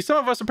cheddar cheese. Some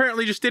of us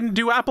apparently just didn't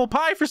do apple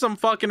pie for some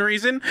fucking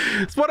reason.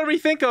 So what do we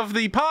think of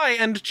the pie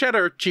and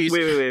cheddar cheese?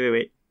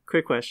 Wait.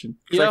 Quick question.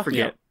 Yeah. I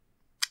forget.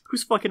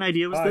 Whose fucking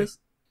idea was this?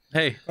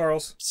 Hey.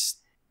 Carl's.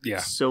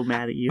 Yeah. So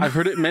mad at you. I've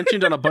heard it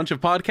mentioned on a bunch of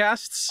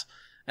podcasts,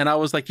 and I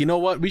was like, you know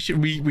what? We're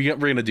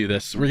gonna do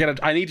this.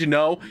 I need to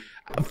know.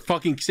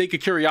 Fucking sake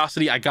of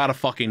curiosity, I gotta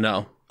fucking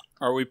know.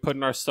 Are we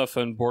putting our stuff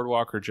in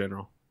Boardwalk or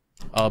General?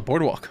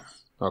 Boardwalk.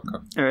 Okay.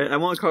 Alright, I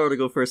want Carl to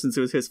go first since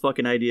it was his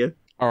fucking idea.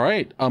 All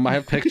right. I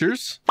have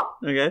pictures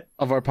Okay.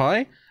 of our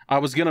pie. I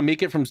was gonna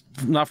make it from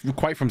not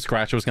quite from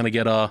scratch. I was gonna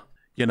get that's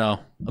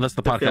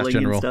the podcast Filling and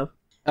general. stuff.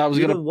 I was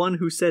You're gonna. the one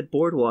who said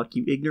boardwalk,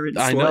 you ignorant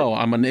slut. I know.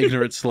 I'm an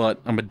ignorant slut.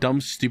 I'm a dumb,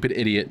 stupid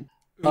idiot.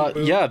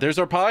 Yeah. There's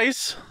our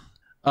pies.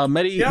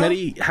 Metty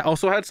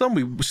also had some.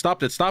 We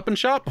stopped at Stop and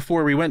Shop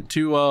before we went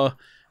to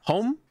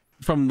home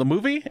from the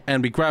movie,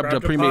 and we grabbed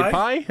a pre-made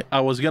pie. I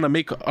was gonna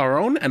make our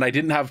own, and I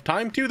didn't have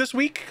time to this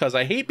week because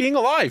I hate being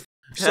alive.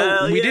 So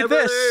Hell we yeah, did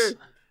brother. this,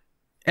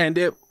 and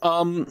it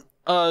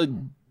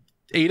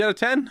 8 out of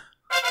 10.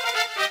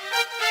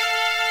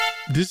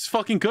 This is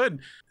fucking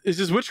good.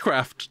 This is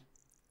witchcraft.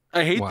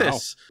 I hate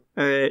this.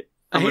 Alright.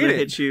 I'm gonna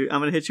hit you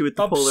with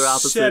the polar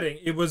opposite. Upsetting.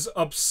 It was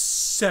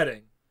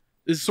upsetting.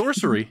 It's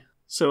sorcery.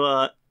 So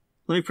let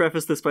me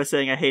preface this by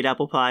saying I hate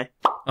apple pie.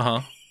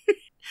 Uh-huh.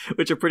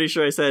 Which I'm pretty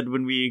sure I said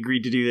when we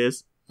agreed to do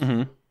this.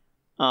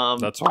 Mm-hmm.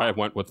 That's why I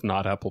went with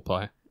not apple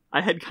pie.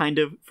 I had kind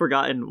of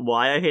forgotten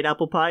why I hate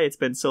apple pie. It's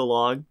been so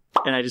long,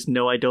 and I just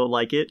know I don't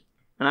like it.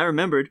 And I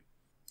remembered.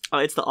 Oh,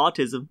 it's the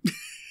autism.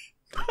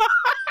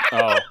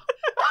 Oh.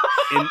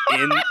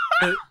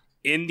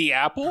 In the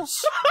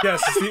apples?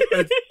 Yes,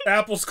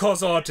 apples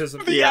cause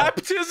autism. The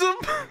Apptism.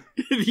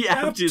 The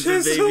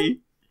Apptism,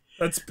 baby.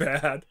 That's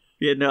bad.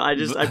 Yeah, no, I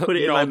put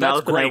it in my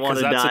mouth and I want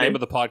to die. That's the name of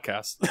the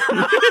podcast.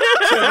 Yeah,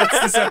 that's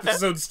this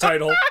episode's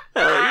title.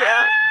 Hell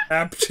yeah.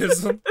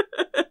 Apptism.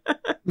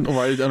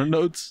 Write it down in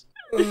notes.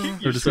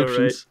 You're so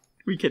right.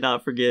 We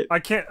cannot forget. I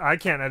can't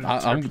edit.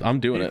 I'm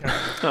doing it.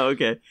 Oh,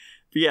 okay.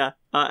 But yeah,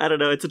 I don't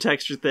know. It's a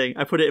texture thing.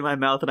 I put it in my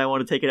mouth and I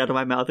want to take it out of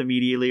my mouth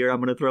immediately or I'm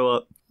going to throw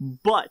up.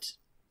 But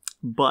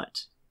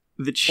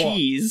the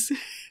cheese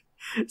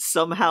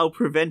somehow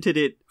prevented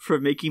it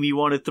from making me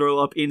want to throw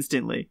up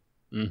instantly.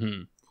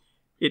 Mm-hmm.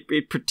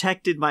 It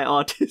protected my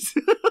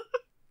autism.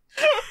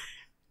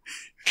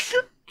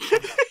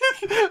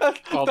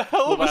 The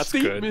hell of a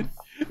statement.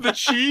 Good. The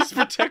cheese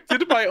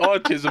protected my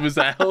autism is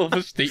a hell of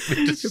a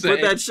statement to say.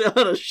 Put that shit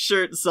on a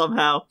shirt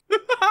somehow.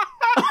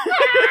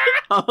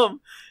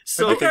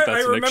 So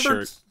I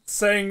remember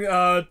saying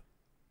to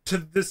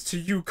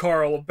you,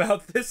 Carl,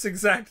 about this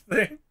exact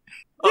thing.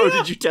 Oh,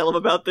 did you tell him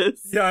about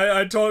this? Yeah,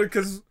 I told him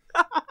because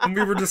when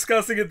we were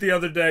discussing it the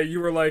other day, you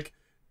were like,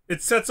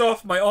 it sets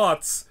off my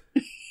aughts,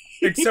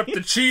 except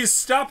the cheese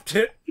stopped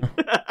it.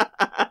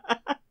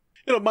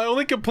 You know, my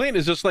only complaint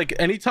is just like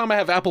anytime I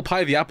have apple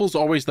pie, the apple's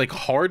always like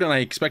hard and I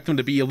expect them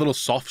to be a little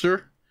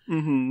softer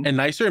and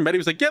nicer. And Metty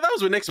was like, yeah, that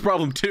was Nick's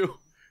problem too.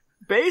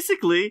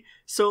 Basically,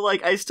 so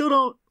like I still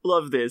don't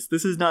love this.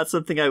 This is not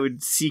something I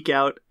would seek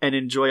out and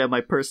enjoy on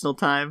my personal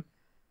time.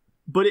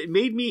 But it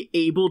made me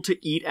able to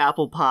eat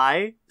apple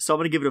pie, so I'm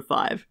going to give it a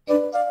 5.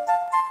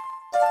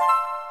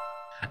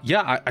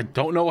 Yeah, I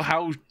don't know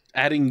how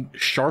adding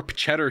sharp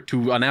cheddar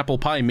to an apple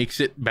pie makes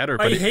it better,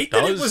 but I hate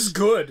that it was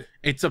good.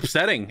 It's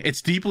upsetting.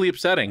 It's deeply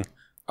upsetting.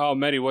 Oh,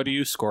 Metty, what do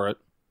you score it?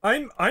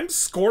 I'm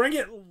scoring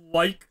it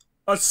like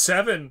a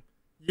 7.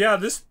 Yeah,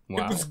 it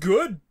was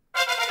good.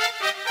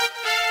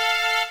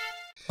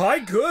 Pie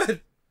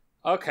good.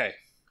 Okay,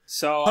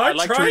 so Pie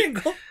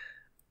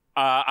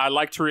I'd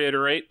like to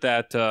reiterate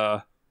that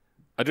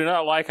I do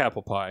not like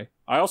apple pie.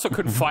 I also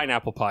couldn't find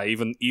apple pie,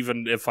 even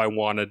if I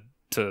wanted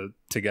to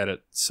get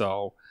it.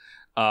 So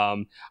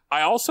I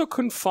also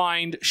couldn't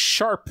find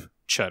sharp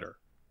cheddar.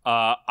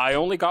 I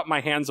only got my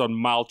hands on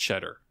mild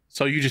cheddar.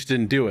 So you just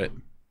didn't do it?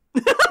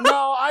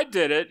 No, I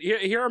did it.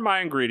 Here are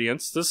my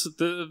ingredients. This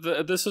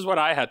is what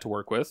I had to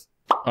work with.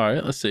 All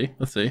right, let's see.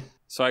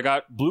 So I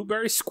got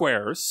blueberry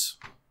squares.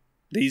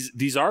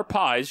 These are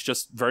pies,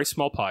 just very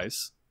small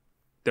pies.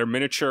 They're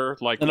miniature,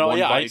 like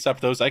I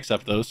accept those.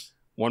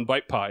 1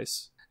 bite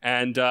pies.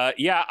 And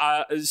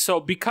so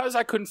because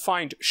I couldn't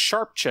find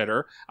sharp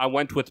cheddar, I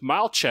went with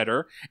mild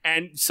cheddar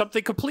and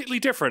something completely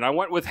different. I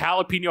went with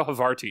jalapeno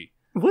Havarti.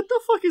 What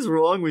the fuck is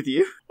wrong with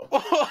you?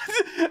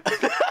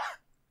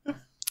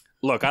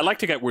 Look, I like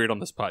to get weird on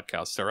this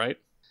podcast, all right?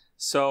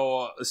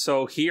 So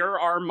here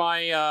are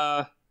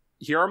my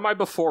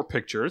before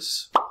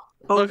pictures.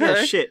 Oh, okay.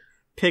 Yeah, shit.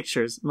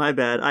 Pictures. My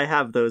bad. I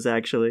have those,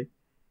 actually.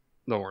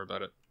 Don't worry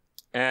about it.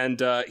 And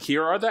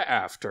here are the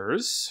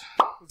afters.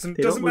 It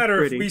doesn't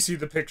matter if we see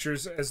the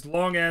pictures as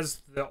long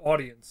as the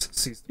audience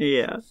sees them.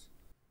 Yeah.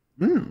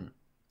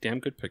 Damn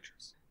good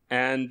pictures.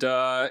 And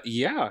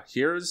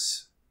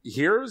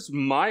here's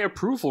my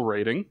approval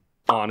rating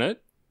on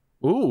it.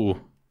 Ooh.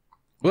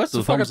 Well, that's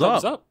a thumbs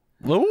up.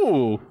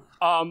 Ooh.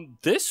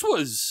 This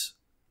was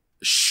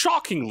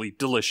shockingly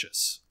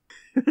delicious.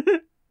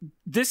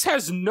 This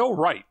has no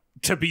right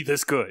to be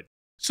this good.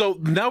 So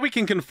now we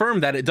can confirm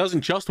that it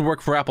doesn't just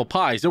work for apple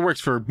pies. It works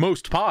for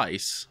most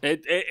pies.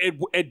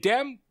 It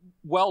damn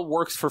well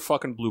works for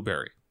fucking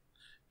blueberry.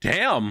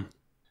 Damn.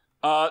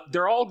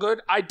 They're all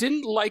good. I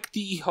didn't like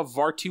the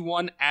Havarti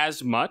one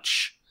as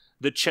much.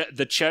 The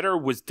cheddar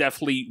was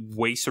definitely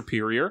way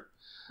superior.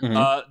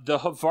 Mm-hmm. The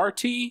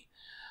Havarti,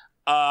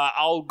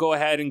 I'll go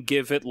ahead and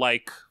give it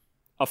like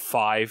a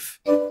 5.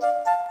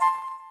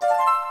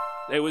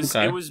 It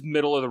was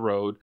middle of the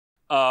road.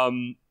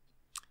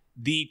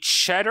 The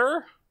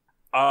cheddar,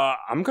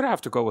 I'm gonna have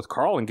to go with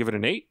Carl and give it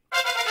an 8.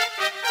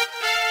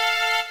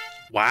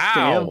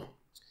 Wow.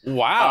 Damn.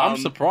 Wow, I'm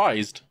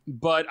surprised.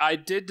 But I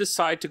did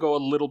decide to go a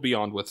little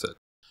beyond with it.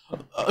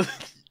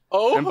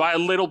 And by a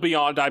little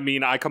beyond, I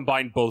mean I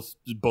combined both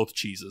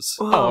cheeses.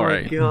 Oh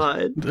my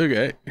god.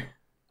 Okay.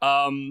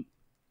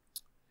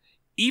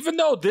 Even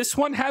though this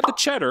one had the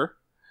cheddar,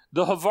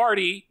 the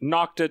Havarti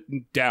knocked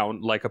it down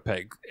like a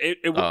peg.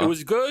 It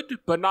was good,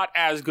 but not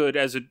as good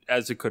as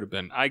it could have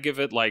been. I give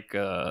it like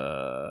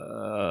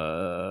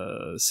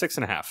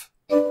 6.5.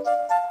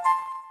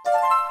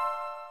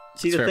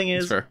 See, the thing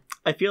is,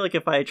 I feel like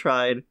if I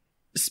tried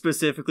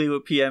specifically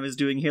what PM is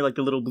doing here, like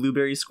the little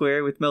blueberry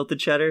square with melted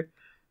cheddar,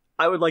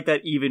 I would like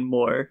that even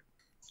more.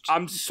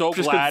 I'm so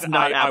glad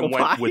I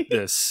went with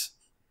this.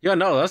 Yeah,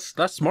 no,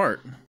 that's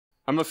smart.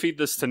 I'm gonna feed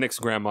this to Nick's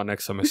grandma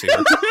next time I see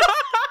her.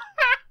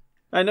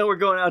 I know we're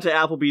going out to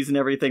Applebee's and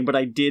everything, but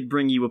I did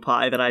bring you a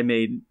pie that I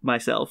made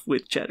myself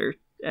with cheddar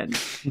and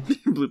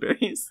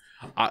blueberries.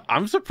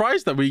 I'm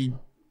surprised that we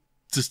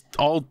just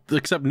all,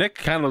 except Nick,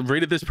 kind of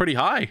rated this pretty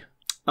high.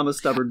 I'm a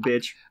stubborn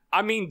bitch.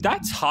 I mean,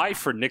 that's high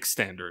for Nick's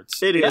standards.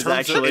 It is,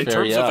 actually. In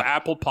terms of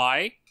apple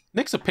pie.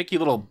 Nick's a picky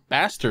little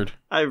bastard.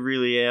 I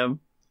really am.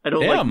 I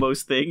don't like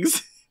most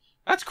things.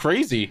 That's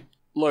crazy.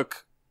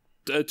 Look,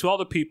 to all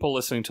the people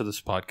listening to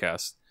this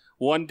podcast,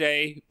 one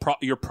day,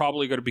 you're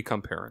probably going to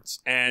become parents.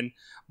 And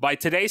by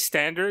today's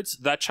standards,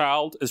 that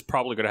child is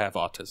probably going to have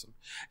autism.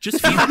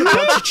 Just feed it a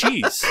bunch of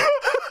cheese.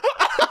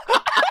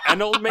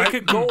 And it'll make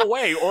it go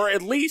away. Or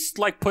at least,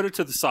 like, put it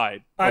to the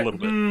side a little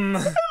bit.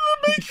 It'll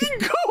make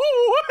it go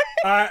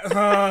away!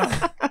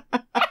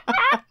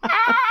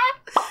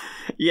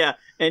 Yeah,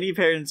 any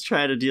parents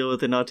trying to deal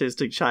with an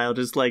autistic child,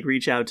 just, like,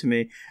 reach out to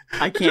me.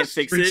 I can't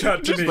fix it,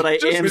 but I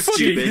am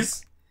stupid.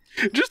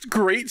 Just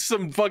grate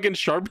some fucking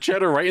sharp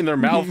cheddar right in their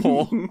mouth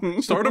hole.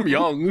 Start them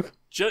young.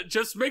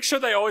 Just make sure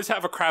they always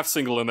have a craft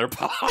single in their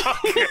pocket.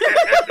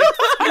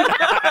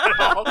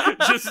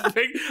 Just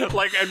make,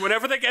 like, and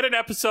whenever they get an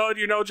episode,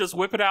 just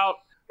whip it out.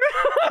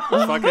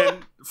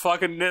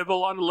 fucking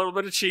nibble on a little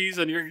bit of cheese,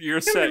 and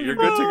you're set. You're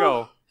good to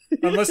go.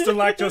 Unless they're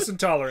lactose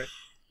intolerant.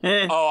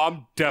 Oh,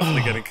 I'm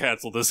definitely getting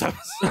canceled this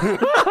episode. This is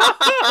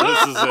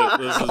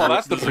it.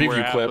 That's the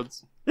preview clip.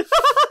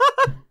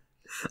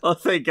 Oh,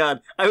 thank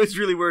God. I was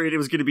really worried it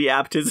was going to be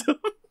Apptism.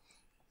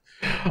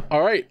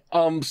 All right.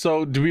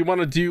 So do we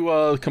want to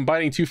do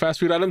combining 2 fast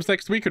food items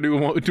next week, or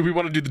do we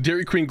want to do the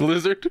Dairy Queen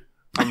Blizzard?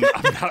 I'm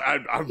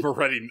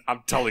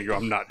telling you,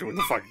 I'm not doing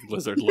the fucking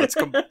Blizzard. Let's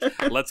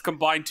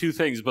combine 2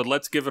 things, but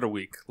let's give it a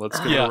week. Let's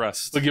give it a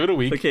rest. We'll give it a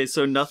week. Okay,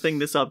 so nothing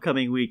this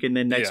upcoming week, and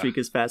then next week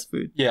is fast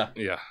food. Yeah.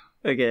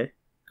 Okay.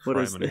 What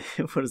is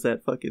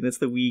that fucking? That's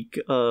the week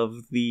of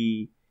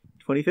the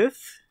 25th?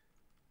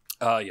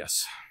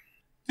 Yes.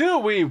 Do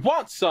we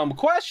want some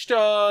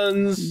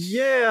questions?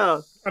 Yeah.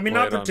 I mean,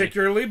 not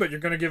particularly, but you're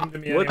going to give them to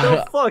me anyway.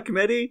 What the fuck,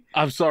 Metty?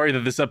 I'm sorry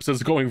that this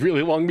episode's going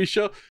really long,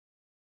 Misha.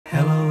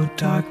 Hello,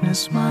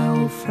 darkness, my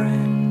old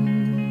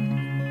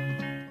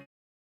friend.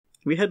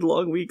 We had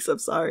long weeks, I'm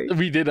sorry.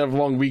 We did have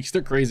long weeks.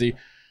 They're crazy.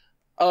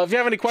 If you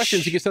have any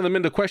questions, you can send them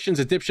into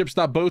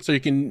questions@dipships.boats, or you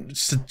can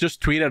just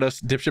tweet at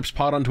us,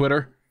 DipShipsPod on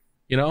Twitter.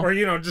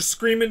 Or, just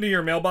scream into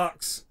your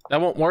mailbox.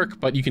 That won't work,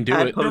 but you can do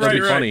it. That'd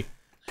be funny.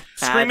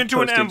 Scream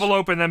into an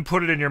envelope and then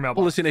put it in your mailbox.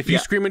 Well, listen, if you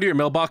scream into your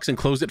mailbox and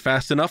close it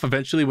fast enough,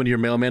 eventually when your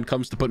mailman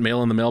comes to put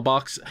mail in the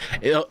mailbox,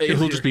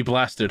 it'll just be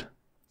blasted.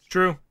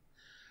 True.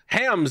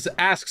 Hams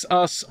asks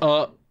us,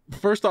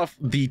 first off,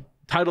 the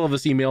title of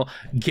this email,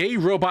 Gay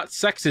Robot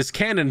Sex is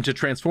Canon to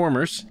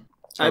Transformers.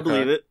 I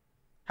believe it.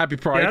 Happy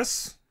Pride.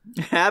 Yes.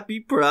 Happy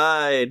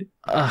Pride.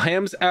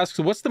 Hams asks,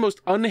 what's the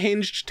most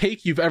unhinged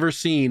take you've ever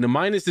seen?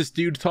 Mine is this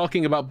dude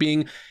talking about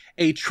being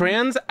a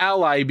trans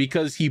ally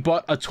because he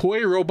bought a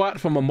toy robot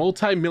from a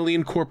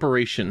multi-million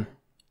corporation.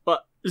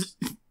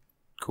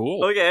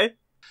 Cool. Okay.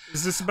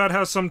 Is this about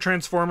how some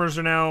Transformers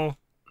are now...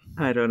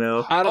 I don't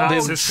know.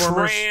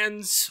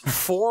 Transformers.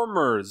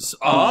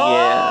 Oh,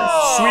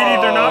 yeah.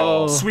 Sweetie, they're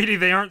not... Sweetie,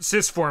 they aren't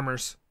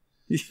cisformers.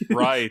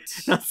 Right.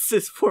 Not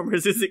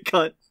cisformers, is it,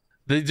 cunt?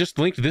 They just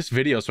linked this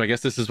video, so I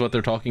guess this is what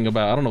they're talking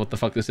about. I don't know what the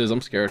fuck this is.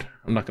 I'm scared.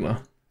 I'm not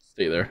gonna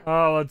stay there.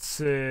 Oh, let's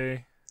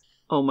see.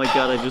 Oh my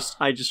god,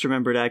 I just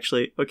remembered,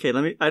 actually. Okay,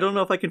 I don't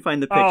know if I can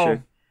find the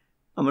picture.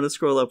 I'm gonna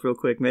scroll up real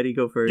quick. Metty,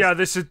 go first. Yeah,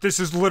 this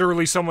is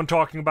literally someone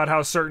talking about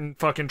how certain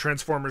fucking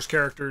Transformers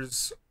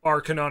characters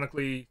are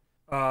canonically,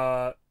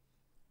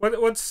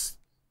 it's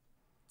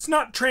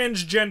not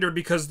transgender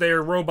because they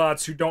are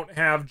robots who don't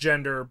have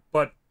gender,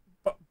 but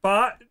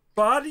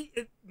body...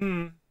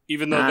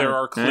 Even though there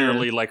are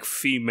clearly like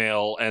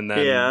female and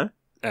then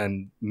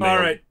and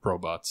male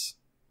robots.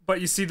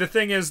 But you see, the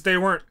thing is, they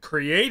weren't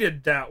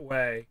created that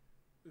way.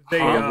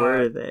 How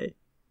were they?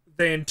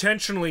 They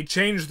intentionally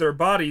changed their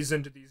bodies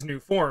into these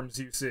new forms,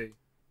 you see.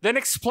 Then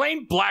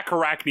explain Black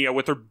Arachnia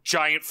with her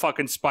giant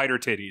fucking spider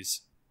titties.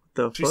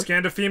 She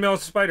scanned a female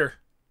spider.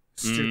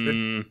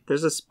 Stupid.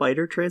 There's a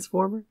spider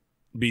transformer?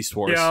 Beast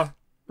Wars. Yeah.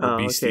 Or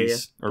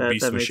Beasties. Or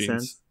Beast that Machines.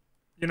 makes sense.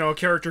 You know, a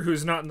character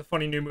who's not in the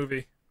funny new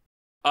movie.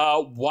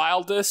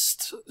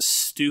 Wildest,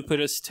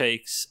 stupidest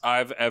takes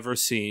I've ever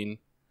seen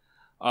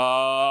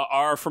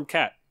are from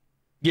Cat.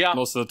 Yeah.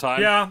 Most of the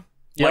time. Yeah.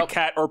 Like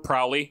Cat or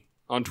Prowley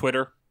on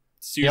Twitter.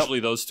 It's usually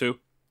those two.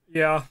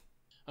 Yeah.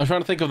 I'm trying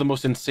to think of the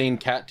most insane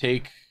cat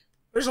take.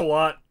 There's a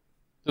lot.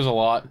 There's a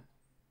lot.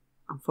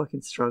 I'm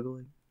fucking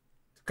struggling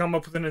to come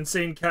up with an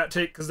insane cat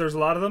take because there's a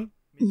lot of them.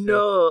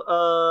 No,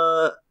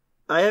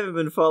 I haven't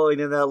been following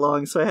them that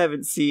long, so I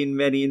haven't seen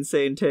many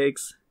insane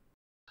takes.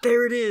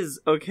 There it is.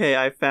 Okay,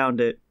 I found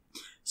it.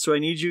 So I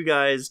need you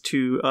guys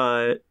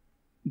to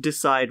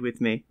decide with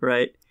me,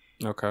 right?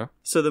 Okay.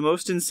 So the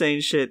most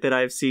insane shit that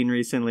I've seen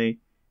recently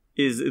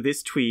is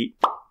this tweet,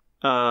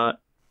 where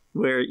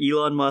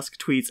Elon Musk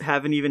tweets,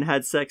 "Haven't even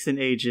had sex in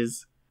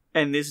ages,"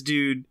 and this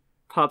dude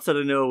pops out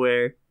of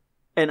nowhere,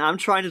 and I'm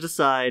trying to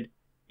decide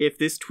if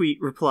this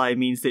tweet reply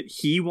means that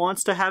he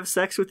wants to have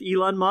sex with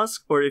Elon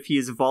Musk, or if he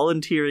is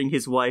volunteering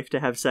his wife to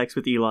have sex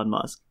with Elon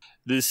Musk.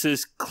 This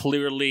is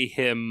clearly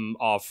him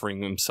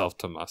offering himself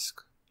to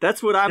Musk.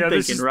 That's what I'm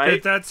thinking,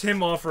 right? That's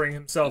him offering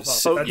himself up.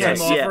 Oh, that's yes,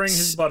 him offering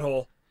his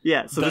butthole.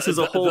 Yeah, so this is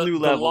a whole new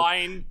level. The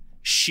line,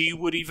 "She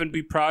would even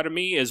be proud of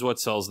me," is what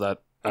sells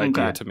that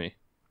idea to me.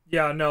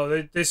 Yeah,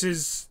 no, this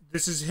is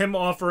him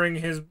offering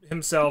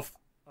himself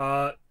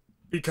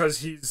because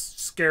he's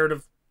scared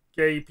of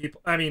gay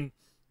people. I mean,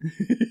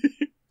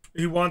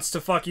 he wants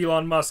to fuck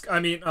Elon Musk. I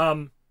mean,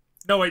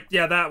 no wait,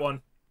 yeah, that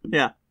one.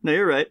 Yeah, no,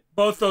 you're right.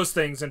 Both those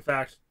things, in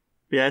fact.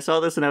 Yeah, I saw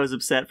this and I was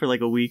upset for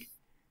like a week.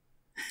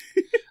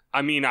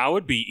 I mean, I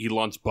would be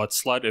Elon's butt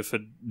slut if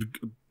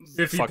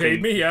he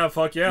paid me. Yeah,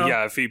 fuck yeah.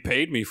 Yeah, if he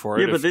paid me for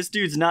it. Yeah, but this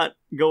dude's not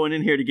going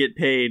in here to get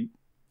paid.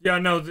 Yeah,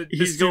 no,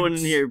 he's going in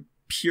here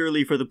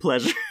purely for the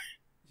pleasure.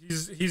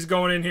 he's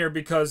going in here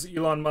because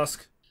Elon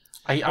Musk.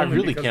 I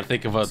really can't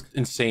think of an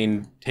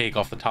insane take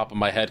off the top of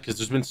my head because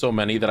there's been so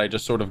many that I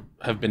just sort of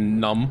have been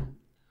numb.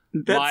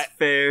 That's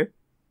fair.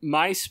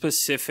 My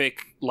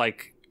specific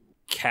like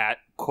cat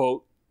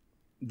quote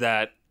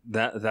that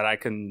I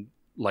can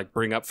like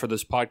bring up for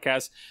this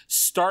podcast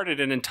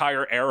started an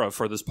entire era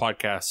for this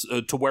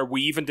podcast to where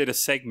we even did a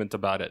segment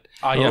about it.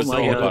 Yes, the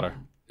whole butter.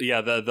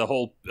 Yeah, the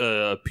whole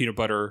peanut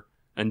butter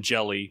and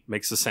jelly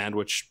makes the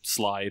sandwich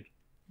slide.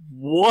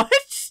 What?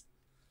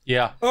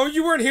 Yeah. Oh,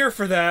 you weren't here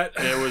for that.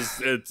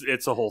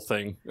 It's a whole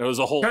thing. It was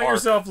a whole Count arc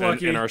yourself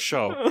lucky. in our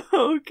show.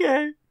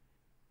 Okay.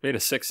 Made a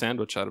sick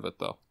sandwich out of it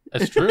though.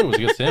 That's true. It was a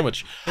good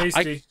sandwich.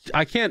 Tasty.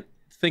 I can't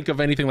think of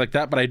anything like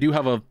that, but I do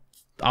have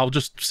I'll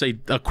just say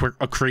a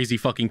crazy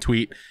fucking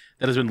tweet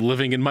that has been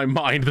living in my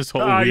mind this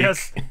whole week.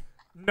 Yes.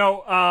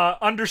 No,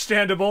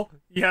 understandable.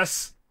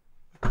 Yes.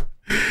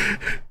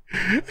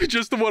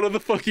 Just one of the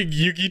fucking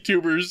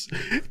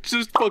YouTubers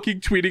just fucking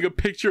tweeting a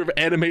picture of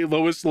anime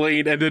Lois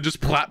Lane and then just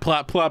plap,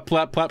 plap, plap,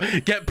 plap, plap.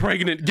 Get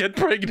pregnant, get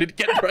pregnant,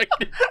 get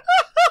pregnant.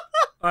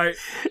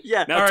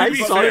 Yeah, now, I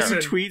saw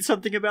you tweet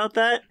something about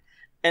that,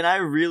 and I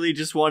really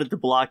just wanted to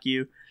block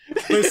you.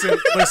 Listen.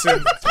 It's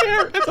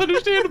fair. It's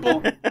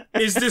understandable.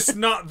 Is this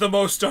not the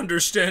most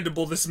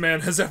understandable this man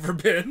has ever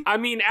been? I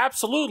mean,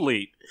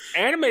 absolutely.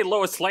 Anime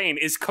Lois Lane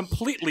is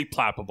completely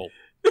plappable.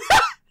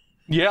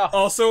 Yeah.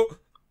 Also,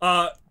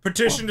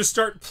 petition to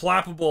start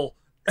plappable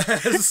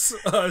as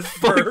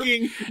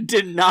fucking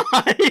deny.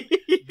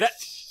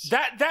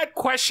 That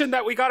question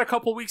that we got a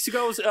couple weeks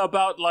ago is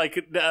about like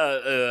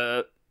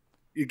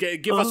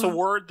give us a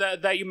word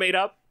that you made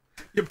up.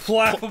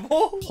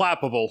 Plappable?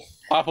 Plappable.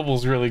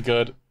 Plappable's really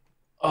good.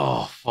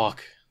 Oh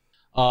fuck.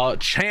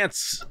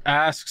 Chance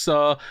asks,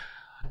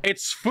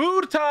 it's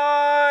food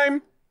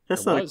time.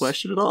 That's not a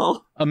question at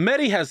all.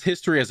 Metty has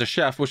history as a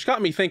chef, which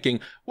got me thinking,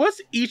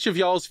 what's each of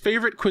y'all's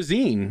favorite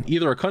cuisine?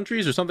 Either a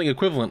country's or something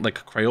equivalent,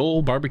 like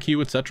Creole,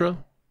 barbecue,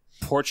 etc.?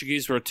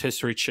 Portuguese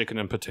rotisserie chicken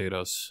and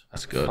potatoes.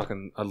 That's good.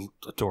 I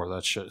adore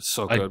that shit. It's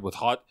so good. With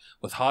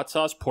hot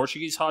sauce,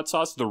 Portuguese hot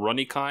sauce, the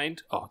runny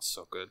kind. Oh, it's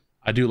so good.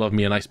 I do love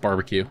me a nice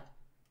barbecue.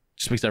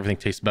 Just makes everything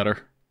taste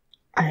better.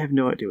 I have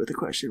no idea what the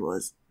question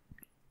was.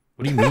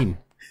 What do you mean?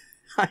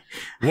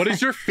 What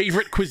is your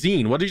favorite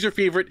cuisine? What is your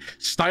favorite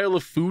style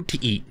of food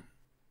to eat?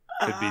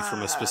 Could be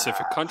from a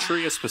specific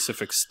country, a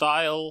specific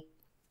style.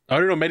 I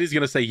don't know. Metty's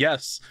going to say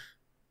yes.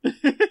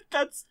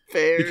 That's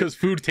fair. Because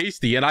food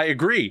tasty, and I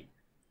agree.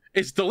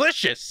 It's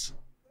delicious.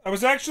 I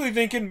was actually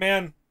thinking,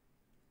 man,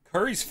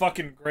 curry's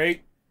fucking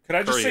great. Could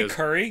I just say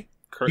curry?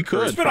 You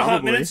could. It's been a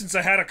hot minute since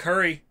I had a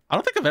curry. I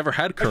don't think I've ever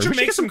had curry. We should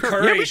make some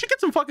curry. Yeah, we should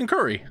get some fucking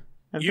curry.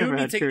 You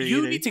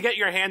need to get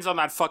your hands on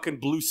that fucking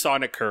Blue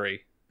Sonic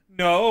curry.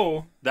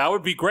 No. That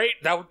would be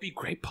great. That would be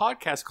great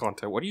podcast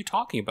content. What are you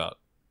talking about?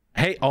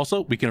 Hey,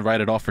 also, we can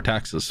write it off for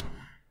taxes.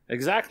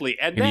 Exactly.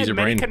 And then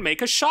Metty can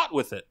make a shot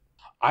with it.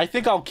 I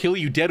think I'll kill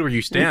you dead where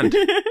you stand.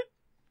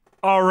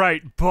 All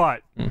right,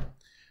 but...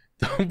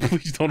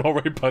 Please don't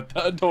alright but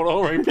that. Don't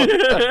alright but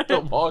that.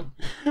 Come on.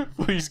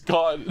 Please,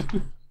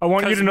 God. I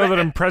want you to know that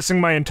I'm pressing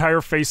my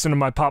entire face into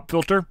my pop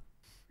filter.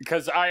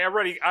 Because I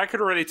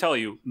could already tell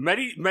you,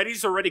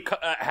 Metty's already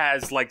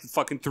has like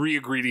fucking 3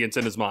 ingredients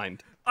in his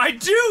mind. I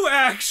do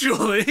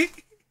actually.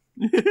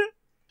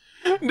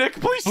 Nick,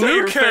 please say Blue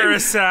your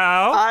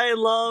curacao. I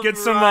love Get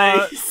some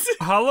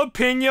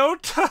jalapeno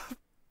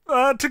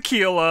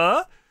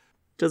tequila.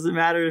 Doesn't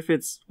matter if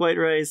it's white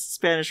rice,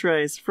 Spanish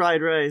rice,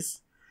 fried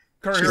rice.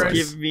 Curry Just rice.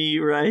 give me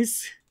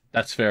rice.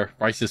 That's fair.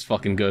 Rice is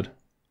fucking good.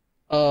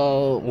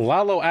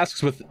 Lalo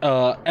asks with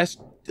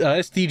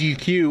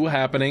SDGQ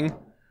happening,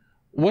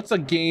 what's a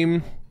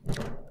game...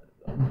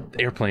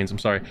 Airplanes, I'm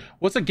sorry.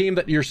 What's a game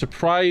that you're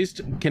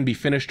surprised can be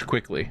finished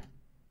quickly?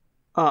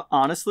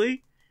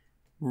 Honestly,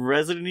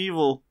 Resident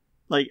Evil.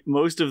 Like,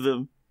 most of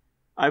them.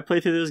 I play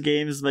through those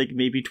games, like,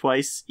 maybe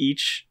twice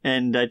each,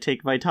 and I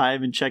take my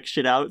time and check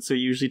shit out, so it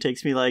usually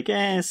takes me, like,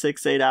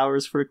 6-8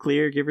 hours for a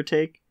clear, give or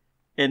take.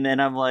 And then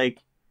I'm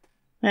like,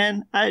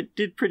 man, I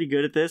did pretty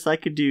good at this. I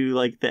could do,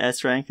 like, the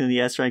S rank, and the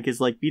S rank is,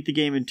 like, beat the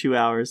game in 2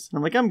 hours. And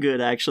I'm like, I'm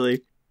good,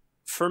 actually.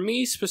 For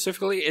me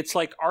specifically, it's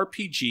like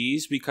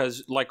RPGs,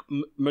 because like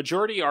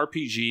majority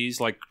RPGs,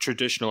 like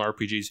traditional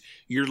RPGs,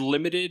 you're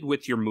limited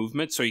with your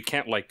movement, so you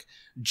can't like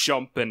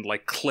jump and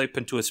like clip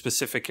into a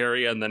specific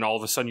area and then all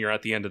of a sudden you're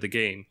at the end of the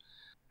game.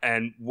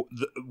 And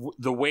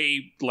the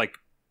way like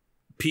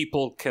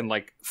people can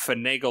like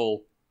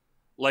finagle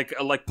like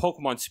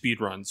Pokemon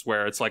speedruns,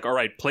 where it's like, all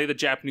right, play the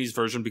Japanese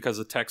version because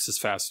the text is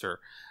faster,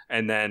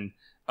 and then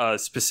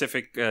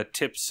specific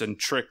tips and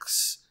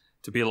tricks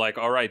to be like,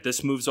 all right,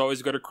 this move's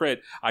always going to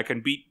crit. I can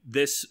beat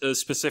this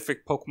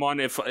specific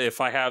Pokemon if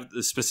I have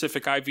the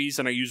specific IVs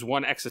and I use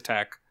 1 X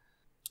attack.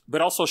 But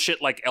also shit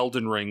like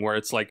Elden Ring, where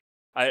it's like,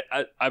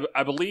 I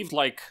believe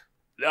like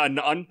an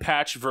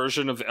unpatched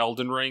version of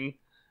Elden Ring,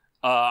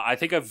 I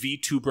think a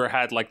VTuber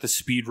had like the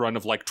speed run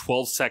of like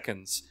 12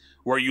 seconds,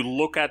 where you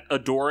look at a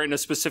door in a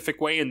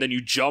specific way and then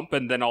you jump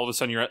and then all of a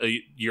sudden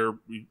you're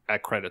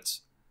at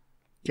credits.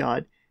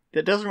 God,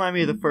 that does remind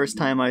me of the first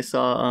time I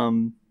saw,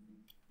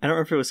 I don't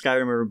remember if it was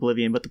Skyrim or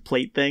Oblivion, but the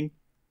plate thing.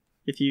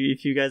 If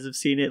you guys have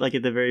seen it, like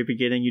at the very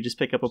beginning, you just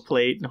pick up a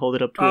plate and hold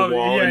it up to a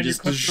wall and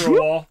just click through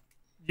a wall.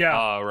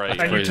 Yeah, right.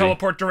 And you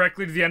teleport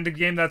directly to the end of the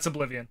game. That's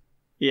Oblivion.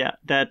 Yeah,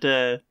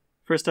 that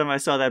first time I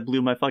saw that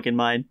blew my fucking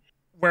mind.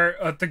 Where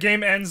the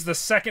game ends the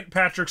second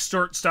Patrick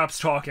Stewart stops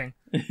talking.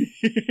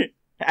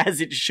 As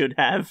it should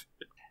have.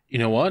 You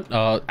know what?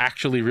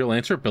 Actually, real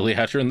answer, Billy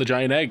Hatcher and the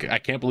Giant Egg. I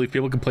can't believe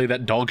people can play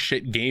that dog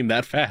shit game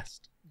that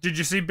fast. Did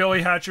you see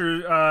Billy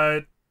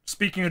Hatcher...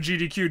 Speaking of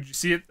GDQ, did you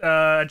see it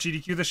at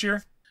GDQ this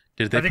year?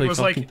 Did they? I think it was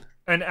like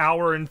an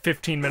hour and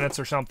 15 minutes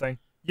or something.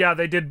 Yeah,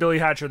 they did Billy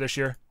Hatcher this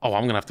year. Oh,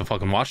 I'm gonna have to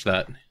fucking watch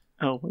that.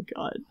 Oh my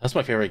god, that's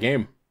my favorite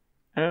game.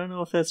 I don't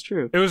know if that's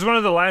true. It was one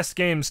of the last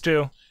games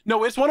too.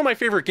 No, it's one of my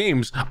favorite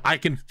games. I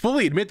can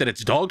fully admit that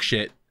it's dog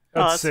shit.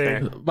 Let's see,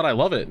 fair. But I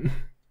love it.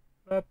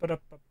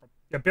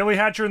 Yeah, Billy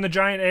Hatcher and the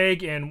Giant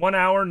Egg in 1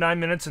 hour, 9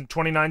 minutes, and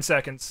 29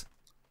 seconds.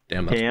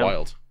 Damn, that's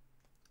wild.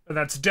 And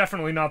that's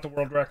definitely not the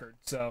world record.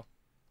 So.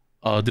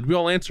 Did we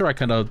all answer? I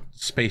kind of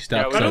spaced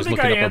out because I was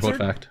looking up our vote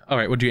fact. All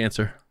right, what'd you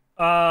answer?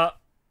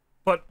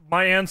 But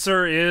my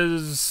answer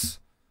is...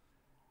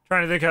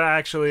 trying to think of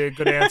actually a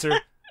good answer.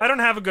 I don't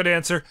have a good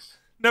answer.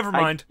 Never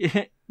mind.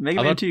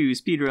 Mega Man 2,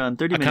 speedrun,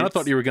 30 minutes. I kind of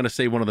thought you were going to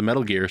say one of the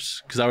Metal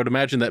Gears, because I would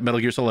imagine that Metal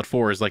Gear Solid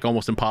 4 is like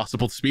almost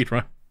impossible to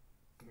speedrun.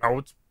 No,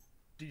 it's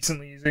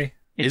decently easy.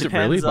 Is it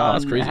really? Wow,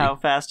 that's crazy. How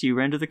fast you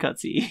render the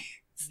cutscene.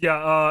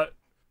 Yeah,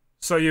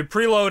 so you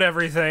preload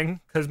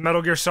everything, because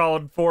Metal Gear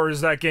Solid 4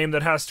 is that game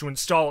that has to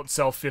install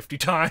itself 50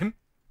 times.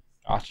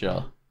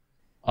 Gotcha.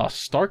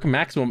 Stark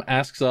Maximum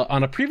asks,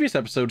 on a previous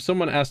episode,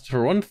 someone asked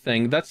for one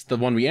thing. That's the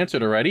one we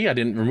answered already. I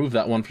didn't remove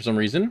that one for some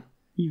reason.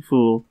 You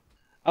fool.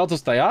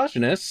 Altos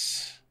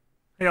Diogenes.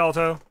 Hey,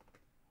 Alto.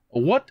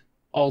 What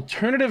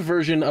alternative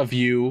version of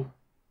you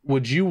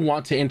would you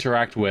want to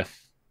interact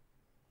with?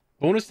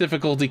 Bonus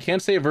difficulty,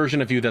 can't say a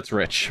version of you that's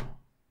rich.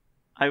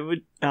 I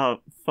would... Oh,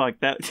 fuck,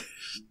 that...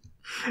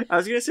 I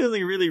was gonna say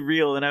something really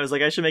real, and I was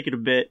like, I should make it a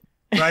bit.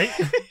 Right?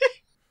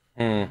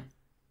 Alright,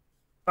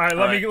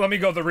 let me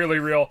go the really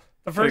real.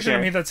 The version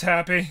of me that's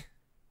happy.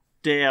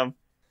 Damn.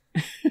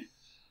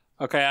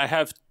 Okay, I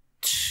have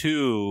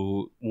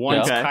two.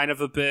 One's kind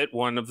of a bit,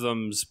 one of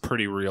them's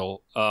pretty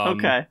real.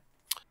 Okay.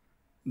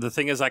 The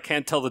thing is, I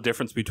can't tell the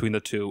difference between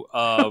the two.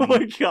 Oh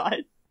my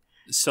god.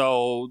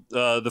 So,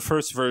 the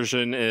first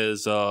version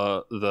is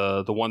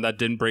the one that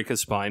didn't break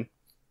his spine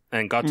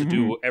and got to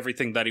do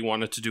everything that he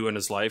wanted to do in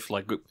his life,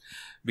 like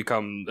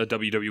become a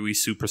WWE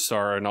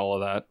superstar and all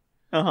of that.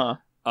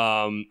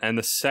 And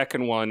the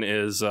second one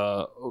is,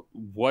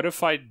 what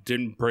if I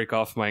didn't break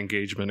off my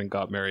engagement and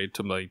got married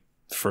to my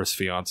first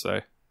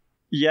fiance?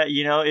 Yeah,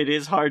 you know, it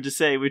is hard to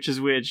say which is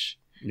which.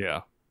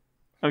 Yeah.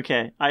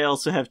 Okay, I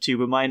also have two,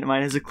 but mine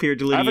has a clear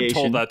delineation. I haven't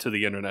told that to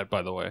the internet,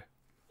 by the way.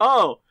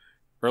 Oh!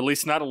 Or at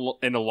least not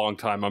in a long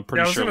time. I'm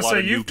pretty sure I was going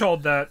to say, you've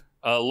told that.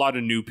 A lot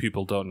of new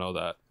people don't know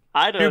that.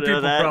 I don't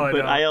know that,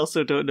 but I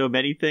also don't know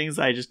many things.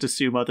 I just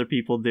assume other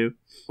people do.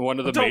 One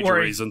of the major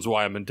reasons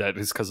why I'm in debt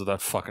is because of that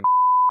fucking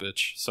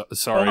bitch.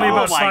 Sorry. Only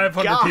about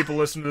 500 people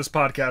listen to this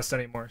podcast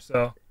anymore,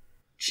 so...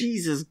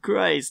 Jesus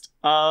Christ.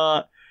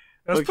 Let's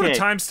put a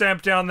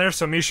timestamp down there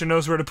so Misha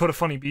knows where to put a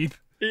funny beep.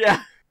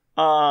 Yeah.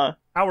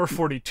 Hour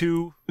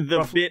 42. The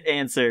roughly. bit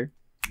answer.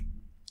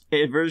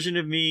 A version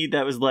of me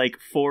that was like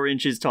 4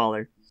 inches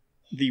taller.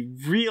 The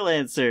real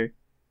answer.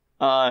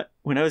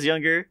 When I was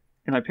younger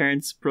and my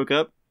parents broke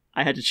up,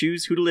 I had to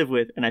choose who to live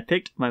with, and I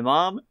picked my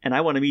mom, and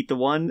I want to meet the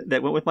one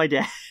that went with my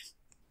dad.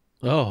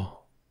 Oh.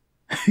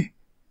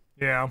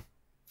 Yeah.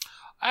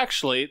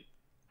 Actually,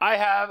 I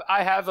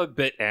have a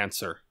bit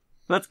answer.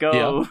 Let's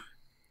go.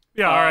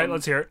 Yeah, all right,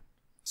 let's hear it.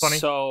 Funny.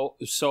 So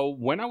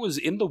when I was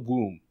in the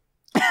womb,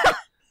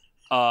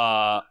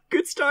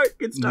 good start.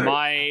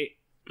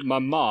 My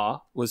ma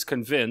was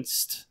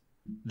convinced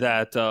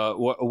that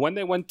when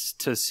they went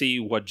to see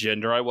what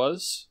gender I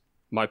was,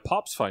 my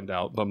pops find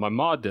out, but my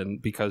ma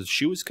didn't, because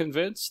she was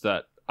convinced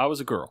that I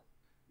was a girl,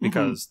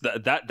 because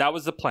that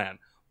was the plan: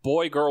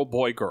 boy,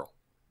 girl,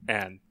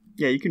 and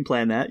yeah, you can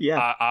plan that.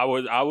 Yeah, I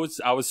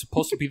was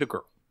supposed to be the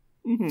girl.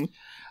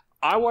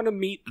 I want to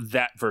meet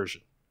that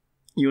version.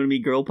 You want to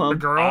meet girl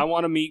pump? I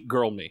want to meet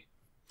girl me.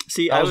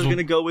 See, I was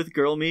gonna go with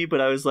girl me,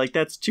 but I was like,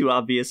 that's too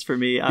obvious for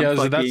me.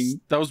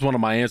 That was one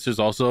of my answers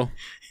also.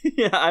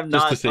 Yeah, I'm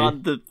not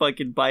on the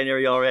fucking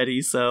binary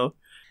already, so.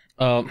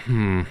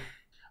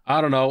 I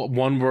don't know,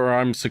 one where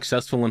I'm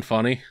successful and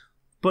funny.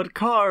 But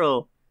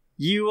Carl,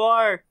 you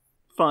are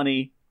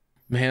funny.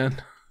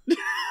 Man.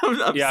 I'm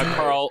sorry.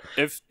 Carl,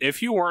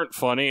 if you weren't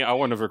funny, I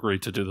wouldn't have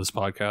agreed to do this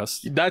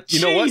podcast.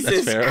 You know what?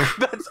 That's fair.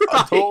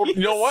 You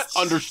know what?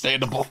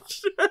 Understandable.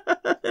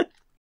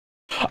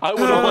 I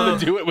wouldn't want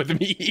to do it with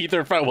me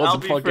either if I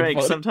wasn't fucking frank,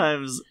 funny.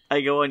 Sometimes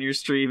I go on your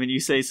stream and you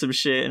say some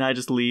shit and I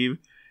just leave.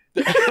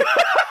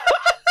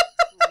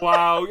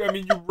 Wow, I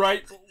mean, you're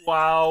right.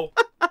 Wow.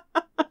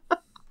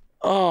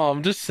 Oh,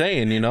 I'm just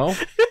saying, you know?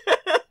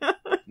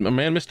 My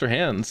man, Mr.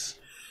 Hands.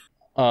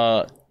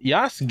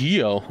 Yas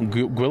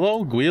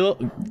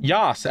Guillo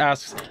Yas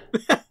asks,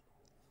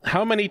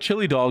 how many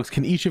chili dogs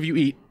can each of you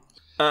eat?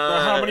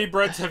 How many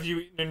breads have you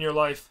eaten in your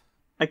life?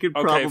 I could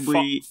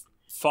probably...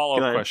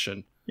 Follow-up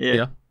question.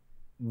 Yeah.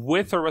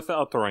 With or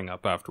without throwing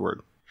up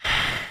afterward?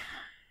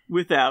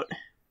 Without.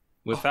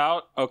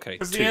 Without? Okay.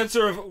 Because the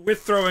answer of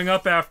with throwing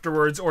up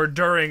afterwards or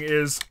during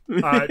is,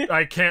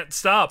 I can't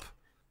stop.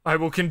 I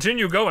will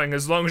continue going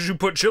as long as you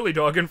put chili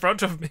dog in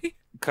front of me.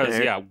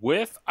 Because,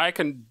 with, I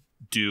can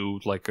do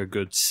like a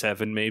good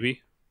 7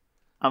 maybe.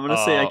 I'm going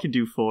to say I can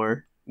do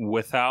 4.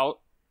 Without,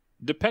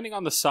 depending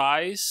on the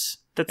size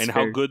and fair.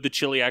 how good the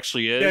chili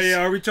actually is.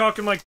 Yeah, are we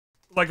talking like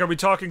are we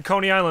talking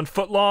Coney Island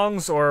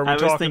footlongs, or are we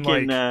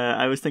talking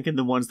I was thinking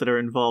the ones that are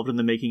involved in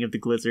the making of the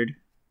Glizzard.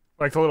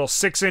 Like the little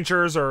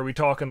 6-inchers, or are we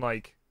talking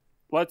like...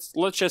 Let's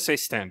just say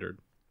standard.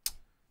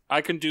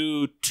 I can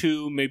do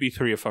 2, maybe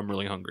 3 if I'm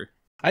really hungry.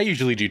 I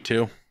usually do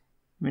 2. I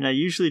mean, I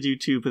usually do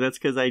 2, but that's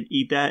because I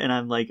eat that and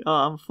I'm like, oh,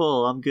 I'm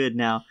full, I'm good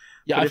now.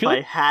 Yeah, but if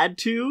I had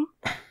to,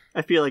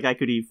 I feel like I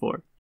could eat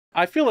 4.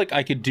 I feel like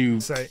I could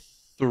do 3.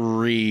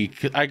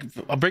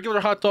 Regular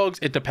hot dogs,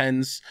 it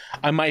depends.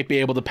 I might be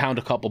able to pound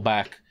a couple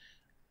back.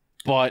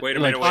 But wait a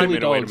minute.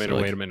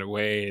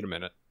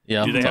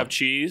 Yeah. Do they have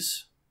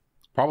cheese?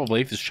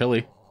 Probably, if it's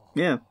chili.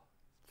 Yeah.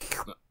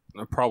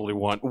 I probably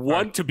want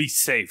one to be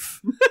safe.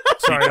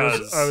 Sorry,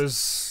 I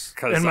was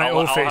in my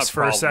O face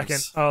for a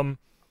second.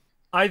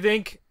 I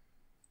think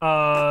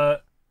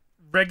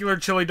regular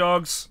chili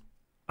dogs,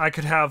 I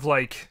could have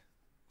like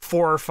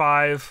 4 or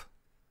 5,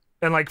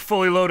 and like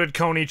fully loaded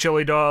Coney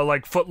chili dog,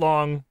 like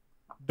foot-long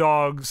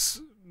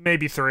dogs,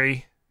 maybe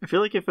 3. I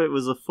feel like if it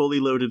was a fully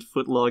loaded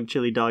foot-long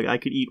chili dog, I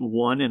could eat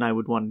 1 and I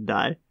would want to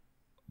die.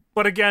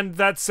 But again,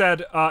 that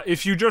said,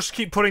 if you just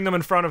keep putting them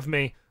in front of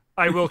me,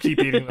 I will keep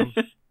eating them.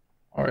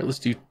 All right, let's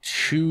do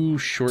 2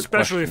 short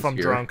Especially if I'm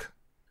here. drunk.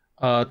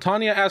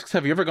 Tanya asks,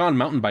 have you ever gone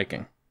mountain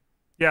biking?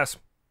 Yes.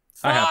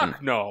 I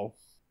haven't. No.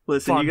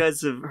 Listen, Fun. you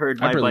guys have heard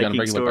my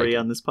biking story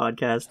on this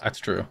podcast. That's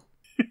true.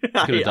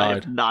 I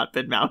have not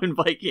been mountain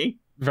biking.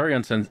 Very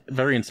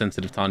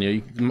insensitive,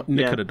 Tanya.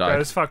 Nick could have died.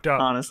 That is fucked up.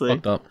 Honestly.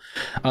 Fucked up.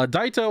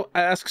 Daito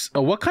asks,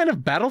 what kind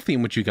of battle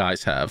theme would you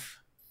guys have?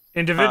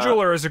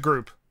 Individual or as a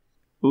group?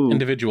 Ooh.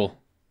 Individual.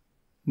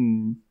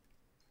 I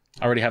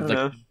already have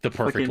the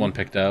perfect one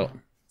picked out.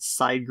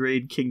 Side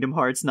grade Kingdom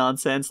Hearts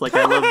nonsense. Like,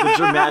 I love the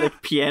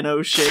dramatic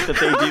piano shit that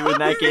they do in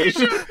that game.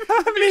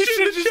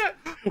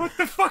 What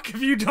the fuck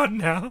have you done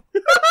now?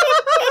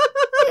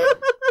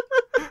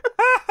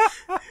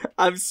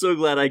 I'm so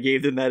glad I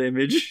gave them that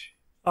image.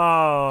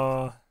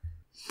 Oh.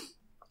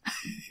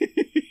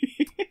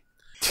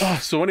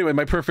 So anyway,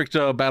 my perfect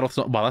battle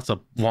song. Wow, that's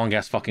a long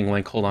ass fucking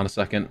link. Hold on a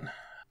second.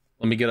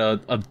 Let me get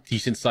a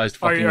decent sized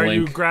fucking are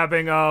link. You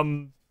grabbing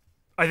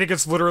I think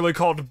it's literally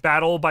called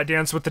Battle by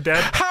Dance with the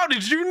Dead. How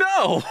did you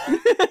know?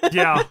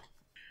 Yeah.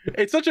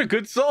 It's such a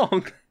good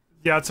song.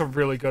 Yeah, it's a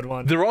really good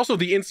one. They're also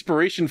the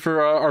inspiration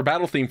for our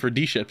battle theme for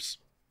DipShips.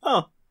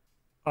 Oh.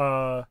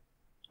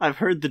 I've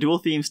heard the dual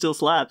theme still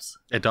slaps.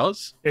 It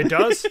does? It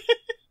does?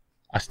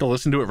 I still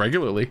listen to it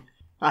regularly.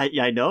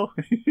 I know.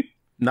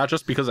 Not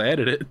just because I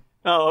edit it.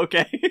 Oh,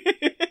 okay.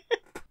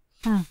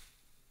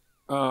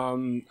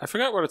 I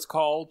forgot what it's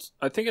called.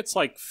 I think it's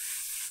like...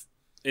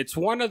 It's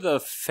one of the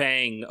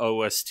Fang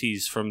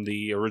OSTs from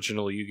the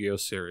original Yu-Gi-Oh!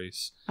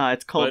 Series.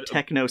 It's called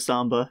Techno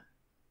Samba.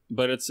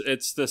 But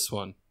it's this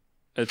one.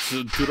 It's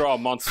Dura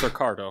Monster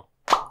Cardo.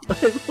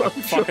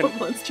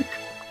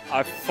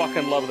 I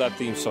fucking love that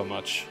theme so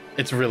much.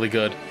 It's really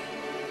good.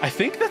 I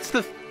think that's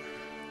the...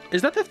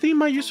 Is that the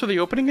theme I use for the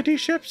opening of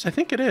DipShips? I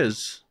think it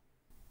is.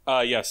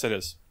 Yes, it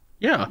is.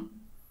 Yeah.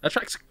 That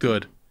track's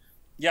good.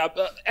 Yeah,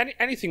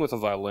 anything with a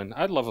violin.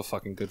 I'd love a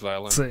fucking good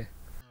violin. Let's see.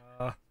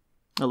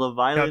 I love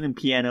violin and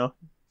piano.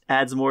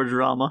 Adds more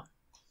drama.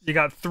 You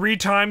got 3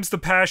 times the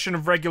passion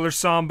of regular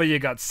samba. You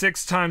got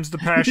 6 times the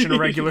passion of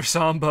regular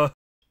samba.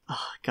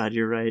 Oh, God,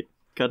 you're right.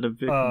 Gundam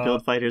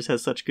Build Fighters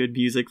has such good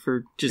music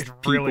for just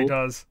people. It really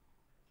does.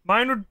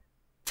 Mine would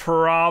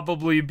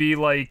probably be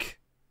like...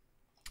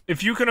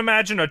 If you can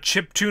imagine a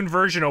chiptune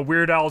version of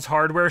Weird Al's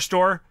Hardware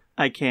Store.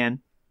 I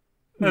can.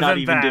 Not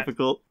even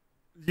difficult.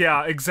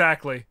 Yeah,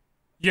 exactly.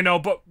 You know,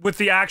 but with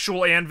the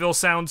actual anvil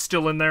sound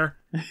still in there.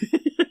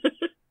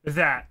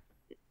 That.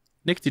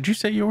 Nick, did you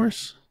say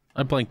yours?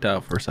 I blanked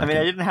out for a second. I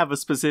mean, I didn't have a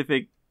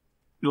specific,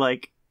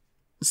 like,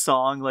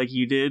 song like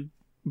you did,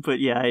 but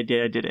yeah, I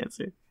did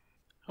answer.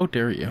 How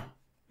dare you?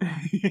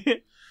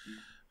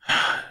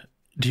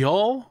 Do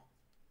y'all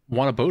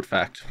want a boat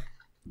fact?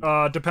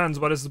 Depends.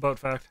 What is the boat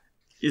fact?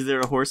 Is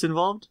there a horse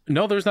involved?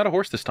 No, there's not a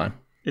horse this time.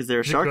 Is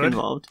there a shark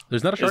involved?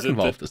 There's not a shark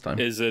involved this time.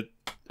 Is it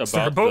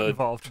about a boat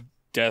involved?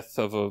 Death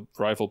of a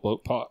rival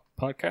boat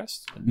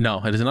podcast?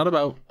 No, it is not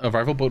about a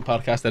rival boat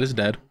podcast that is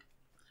dead.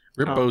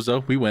 Rip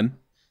Bozo, we win.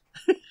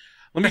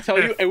 Let me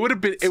tell you, it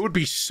would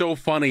be so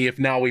funny if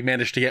now we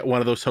managed to get one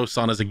of those hosts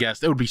on as a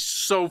guest. It would be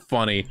so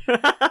funny.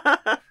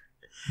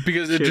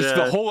 Because it just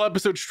the whole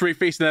episode straight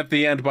facing at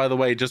the end, by the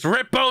way, just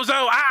Rip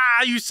Bozo,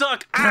 you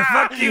suck.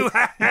 Fuck you.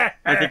 I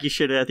think you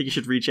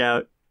should reach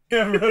out.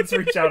 Yeah, let's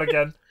reach out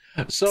again.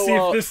 So see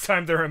if this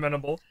time they're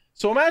amenable.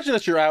 So imagine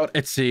that you're out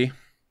at sea.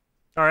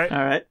 All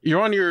right.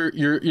 You're on your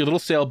little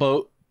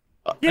sailboat,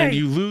 and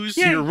you lose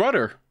your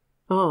rudder.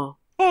 Oh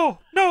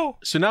no!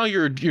 So now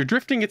you're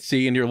drifting at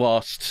sea and you're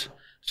lost.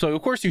 So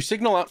of course you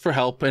signal out for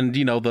help, and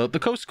you know the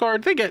Coast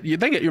Guard they get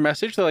your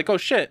message. They're like, oh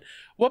shit,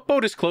 what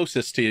boat is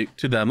closest to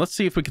them? Let's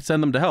see if we can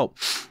send them to help.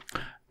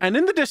 And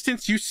in the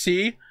distance you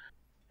see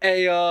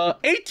a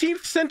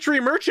 18th century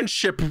merchant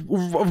ship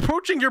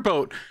approaching your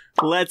boat.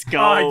 Let's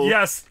go.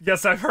 Yes,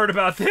 I've heard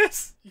about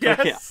this. Yes.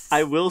 Okay,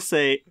 I will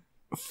say,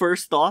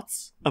 first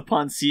thoughts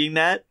upon seeing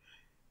that,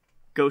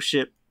 go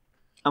ship.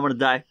 I'm gonna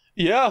die.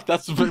 Yeah,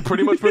 that's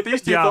pretty much what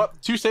these two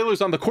thought. 2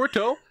 sailors on the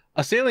Corto,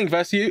 a sailing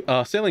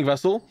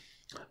vessel,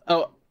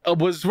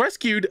 was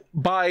rescued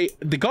by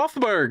the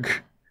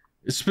Gothberg.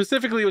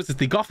 Specifically, was it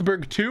the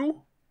Gothberg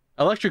 2?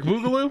 Electric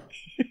Boogaloo?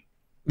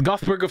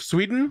 Gothberg of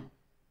Sweden?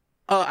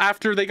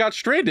 After they got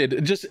stranded.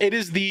 It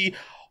is the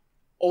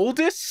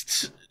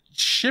oldest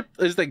ship,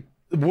 is like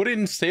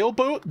wooden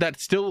sailboat that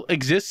still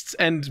exists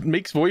and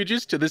makes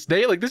voyages to this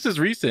day. Like, this is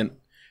recent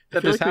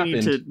that this happened. We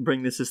need to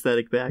bring this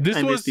aesthetic back.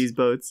 I miss these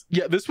boats.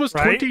 Yeah, this was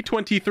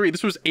 2023.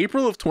 This was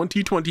April of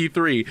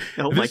 2023.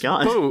 Oh my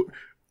god. This boat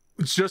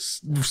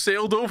just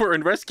sailed over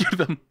and rescued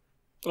them.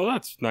 Oh,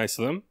 that's nice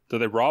of them. Did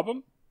they rob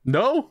them?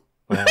 No.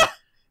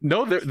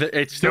 No,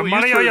 it's still your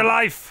money or your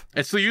life.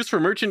 It's still used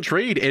for merchant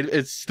trade.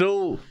 It's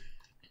still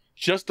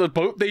just a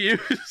boat they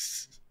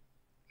use.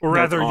 Or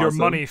rather, your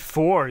money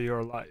for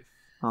your life.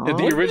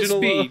 The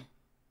original be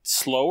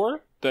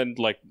slower than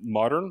like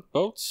modern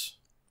boats.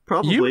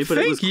 Probably, but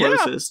it was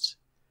closest.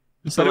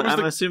 So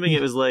I'm assuming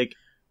it was like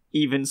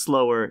even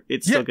slower.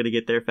 It's still going to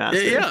get there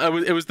faster. Yeah,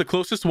 it was the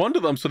closest one to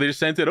them, so they just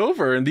sent it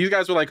over. And these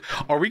guys were like,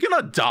 "Are we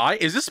gonna die?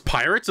 Is this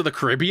Pirates of the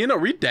Caribbean? Are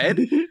we dead?"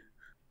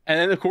 And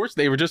then, of course,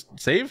 they were just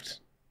saved.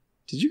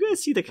 Did you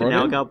guys see the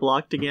canal got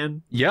blocked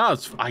again? Yeah,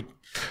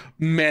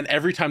 man,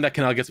 every time that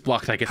canal gets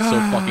blocked, I get so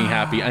fucking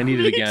happy. I need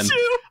it again.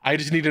 I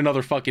just need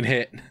another fucking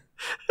hit.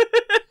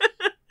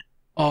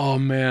 Oh,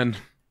 man.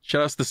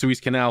 Shout out to the Suez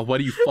Canal. Why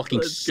do you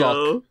fucking suck?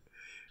 Go.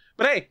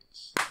 But hey,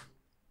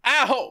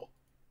 ow!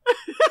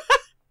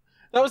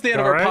 That was the end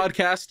of our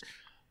podcast.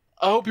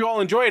 I hope you all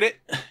enjoyed it.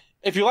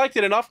 If you liked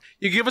it enough,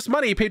 you give us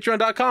money,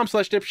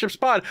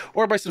 patreon.com/DipShipsPod,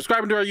 or by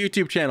subscribing to our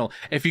YouTube channel.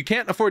 If you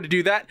can't afford to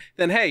do that,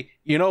 then hey,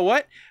 you know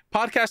what?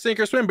 Podcasts sink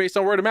or swim based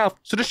on word of mouth.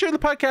 So just share the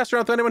podcast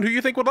around with anyone who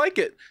you think would like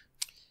it.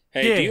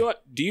 Hey,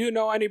 do you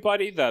know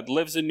anybody that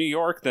lives in New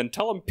York? Then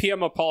tell him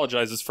PM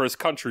apologizes for his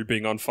country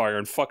being on fire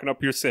and fucking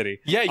up your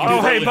city. Yeah,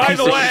 you hey, by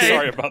the way,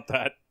 sorry about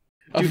that.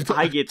 Dude,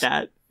 I get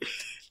that.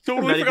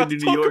 Totally forgot to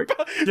New York.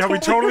 We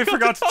totally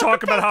forgot to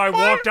talk about how I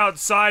walked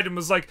outside and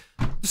was like,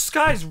 the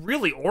sky's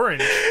really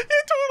orange. You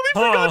totally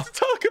forgot to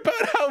talk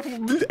about how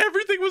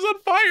everything was on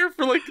fire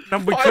for like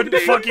and we couldn't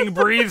fucking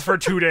breathe for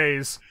 2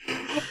 days.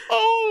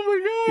 Oh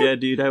my god. Yeah,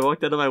 dude, I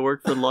walked out of my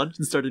work for lunch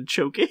and started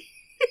choking.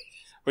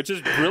 Which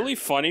is really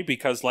funny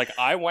because like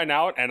I went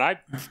out and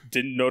I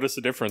didn't notice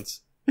a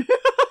difference.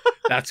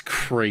 That's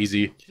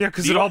crazy. Yeah,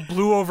 because it all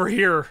blew over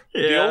here.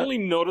 Yeah. The only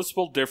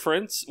noticeable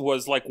difference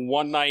was like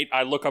one night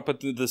I look up at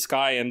the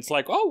sky and it's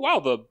like, oh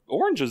wow, the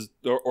orange is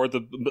or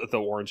the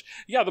orange.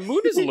 Yeah, the moon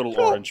is a little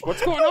orange.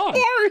 What's going on?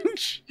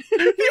 Orange.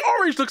 The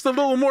orange looks a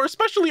little more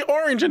especially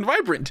orange and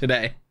vibrant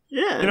today.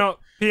 Yeah. You know,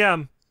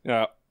 PM.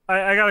 Yeah.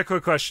 I got a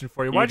quick question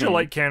for you. Why'd you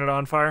light Canada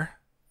on fire?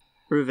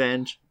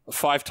 Revenge.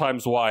 5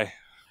 times why.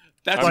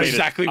 That's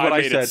exactly what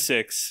I said.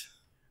 6.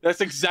 That's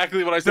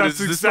exactly what I said.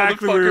 That's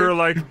exactly what we were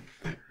like.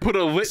 Put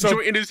a lit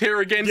joint in his hair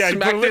again. Yeah,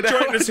 smacked put a lit it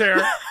joint out. in his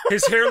hair.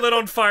 His hair lit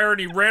on fire,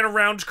 and he ran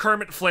around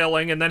Kermit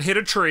flailing, and then hit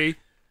a tree.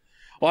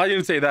 Well, I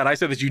didn't say that. I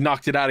said that you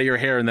knocked it out of your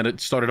hair, and then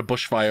it started a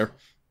bushfire.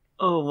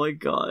 Oh my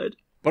god.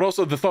 But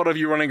also, the thought of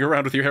you running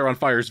around with your hair on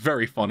fire is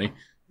very funny.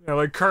 Yeah,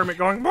 like Kermit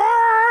going.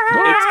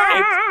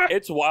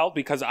 It's wild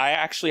because I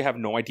actually have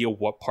no idea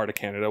what part of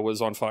Canada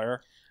was on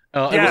fire. It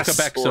was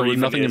Quebec, so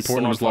nothing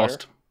important was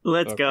lost.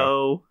 Let's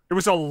go. It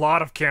was a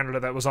lot of Canada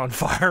that was on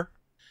fire.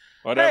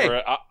 Whatever,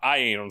 hey. I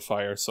ain't on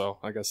fire, so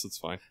I guess it's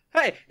fine.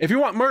 Hey, if you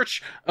want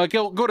merch, go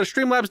to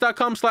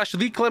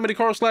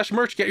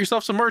streamlabs.com/thecalamitycarl/merch. Get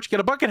yourself some merch. Get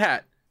a bucket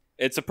hat.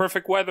 It's a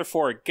perfect weather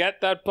for it.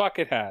 Get that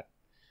bucket hat.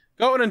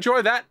 Go and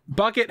enjoy that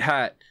bucket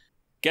hat.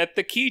 Get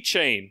the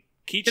keychain.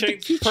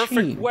 Keychain's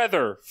perfect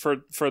weather for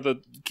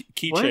the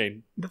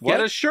keychain. What?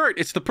 Get a shirt.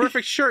 It's the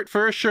perfect shirt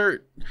for a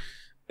shirt.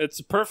 It's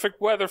the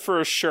perfect weather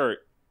for a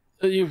shirt.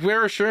 You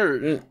wear a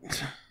shirt.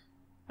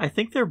 I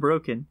think they're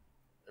broken.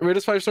 Rate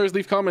us 5 stars,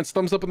 leave comments,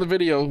 thumbs up on the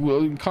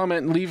video,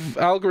 comment, leave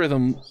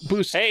algorithm,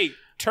 boost. Hey,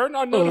 turn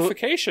on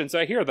notifications.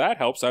 I hear that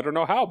helps. I don't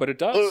know how, but it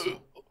does.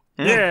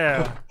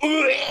 Yeah.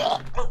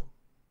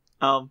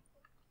 I'm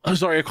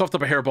sorry, I coughed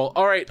up a hairball.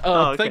 All right,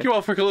 okay. Thank you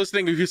all for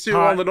listening. If you see you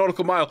on the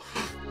Nautical Mile.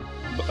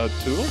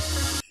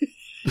 Toodles?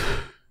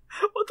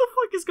 What the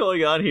fuck is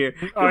going on here?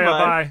 Oh, yeah,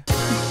 bye.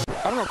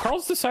 I don't know.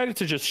 Carl's decided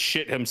to just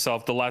shit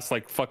himself the last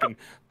like fucking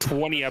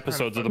 20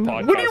 episodes of the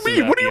podcast. What do you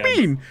mean? What do you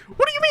mean?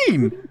 What do you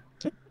mean?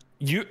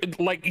 You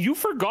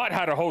forgot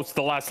how to host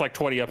the last like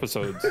 20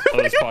 episodes of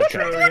this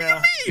podcast. What do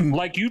you mean?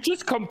 Like you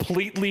just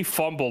completely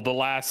fumbled the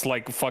last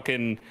like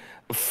fucking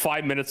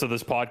 5 minutes of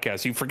this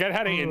podcast. You forget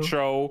how to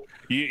intro.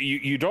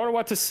 You don't know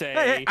what to say.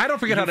 Hey, I don't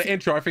forget how to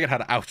intro. I forget how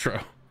to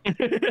outro.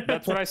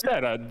 That's what I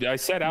said. I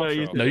said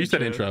outro. No, you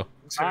said intro.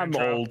 I'm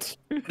old.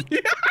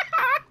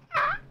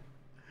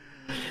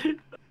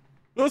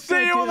 We'll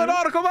see you on the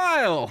Nautical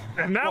Mile.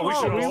 And now we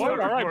should all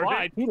right,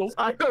 bye. Toodles.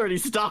 I already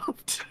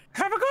stopped.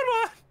 Have a good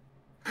one.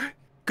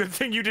 Good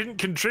thing you didn't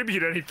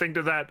contribute anything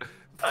to that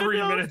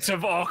 3 minutes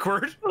of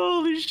awkward.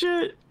 Holy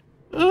shit.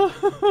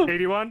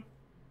 81?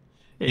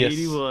 Yes.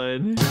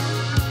 81.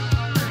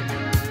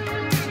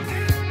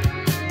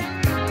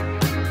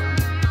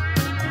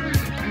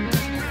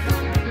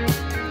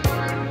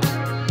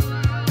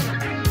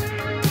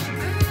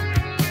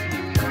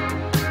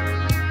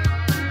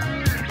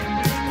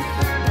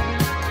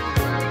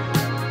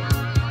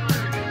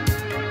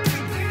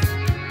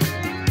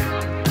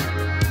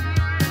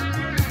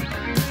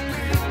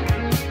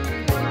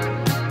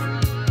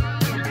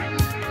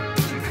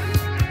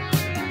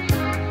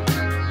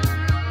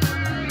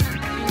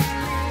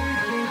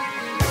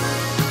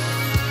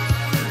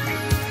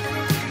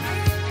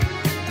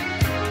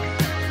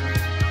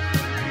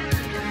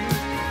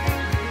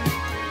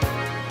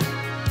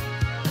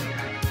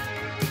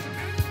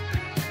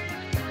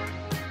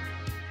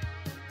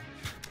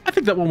 I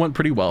think that one went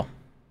pretty well.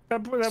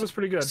 That was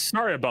pretty good.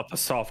 Sorry about the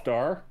soft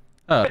R.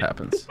 Oh, it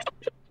happens.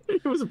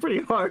 It was a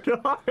pretty hard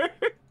R.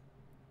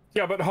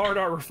 Yeah, but hard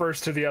R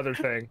refers to the other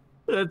thing.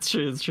 That's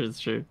true. It's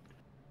true.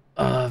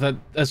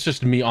 That's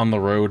just me on the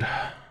road.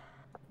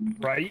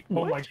 Right?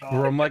 What? Oh my god.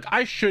 Where I'm like,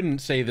 I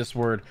shouldn't say this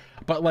word,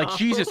 but like,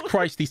 Jesus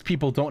Christ, these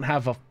people don't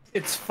have a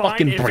It's fine.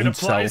 fucking If it brain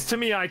applies cell. to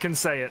me, I can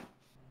say it.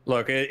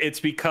 Look, it's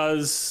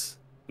because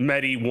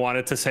Metty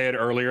wanted to say it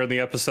earlier in the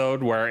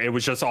episode where it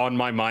was just on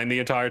my mind the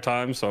entire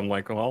time. So I'm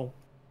like, well,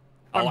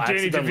 I'm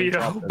Danny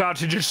DeVito, about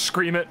to just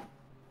scream it.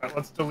 Right,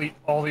 let's delete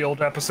all the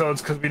old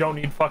episodes because we don't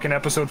need fucking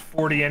episode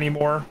 40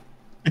 anymore.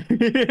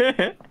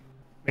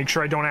 Make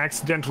sure I don't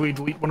accidentally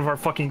delete one of our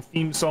fucking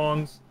theme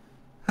songs.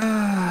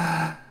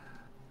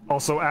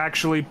 Also,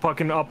 actually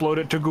fucking upload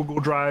it to Google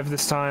Drive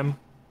this time,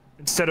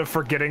 instead of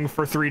forgetting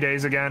for 3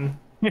 days again.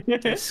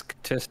 Tisk,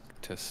 tisk,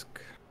 tisk.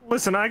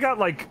 Listen, I got,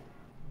 like,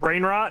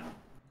 brain rot.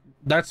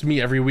 That's me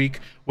every week.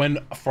 When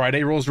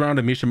Friday rolls around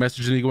and Misha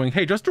messages me going,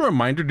 hey, just a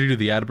reminder to do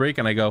the ad break,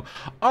 and I go,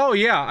 oh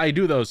yeah, I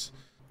do those.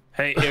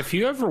 Hey, if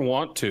you ever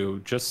want to,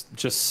 just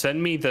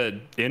send me the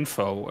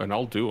info and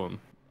I'll do them.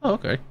 Oh,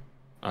 okay.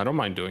 I don't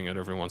mind doing it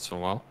every once in a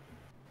while.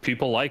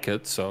 People like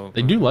it, so...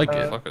 They do like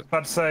it.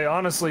 About to say,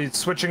 honestly,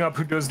 switching up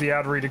who does the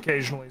ad read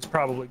occasionally is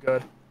probably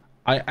good.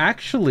 I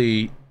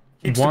actually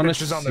want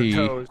to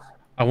see...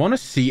 I want to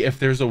see if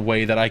there's a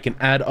way that I can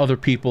add other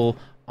people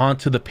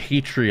onto the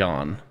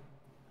Patreon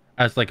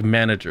as, like,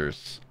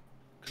 managers.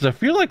 Because I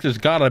feel like there's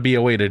gotta be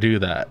a way to do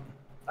that.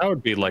 That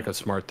would be, like, a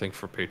smart thing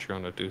for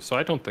Patreon to do, so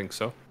I don't think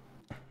so.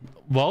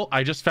 Well,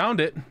 I just found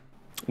it.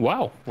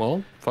 Wow.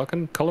 Well,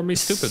 fucking color me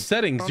stupid.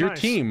 Settings, your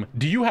team.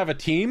 Do you have a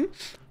team?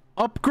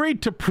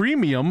 Upgrade to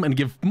premium and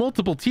give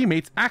multiple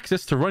teammates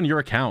access to run your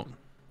account.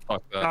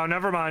 Fuck that. Oh,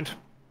 never mind.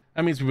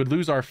 That means we would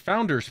lose our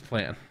founders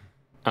plan.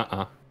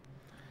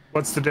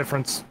 What's the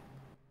difference?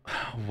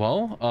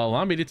 Well,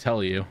 allow me to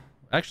tell you.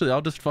 Actually,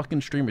 I'll just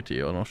fucking stream it to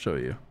you and I'll show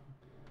you.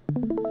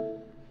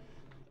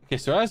 Okay,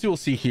 so as you will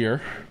see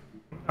here.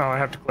 Oh, I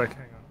have to click.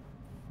 Hang on.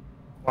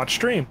 Watch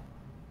stream.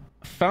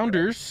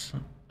 Founders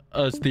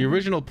is the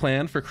original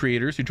plan for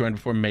creators who joined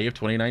before May of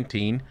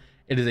 2019.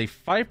 It is a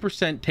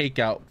 5%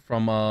 takeout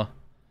from our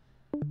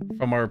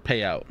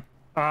payout.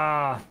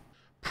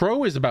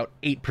 Pro is about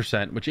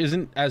 8%, which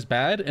isn't as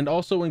bad, and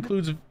also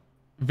includes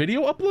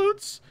video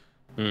uploads,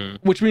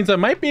 which means I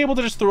might be able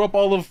to just throw up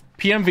all of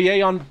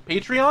PMVA on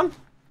Patreon,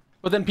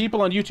 but then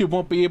people on YouTube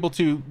won't be able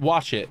to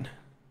watch it.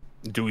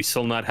 Do we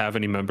still not have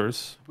any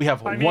members? We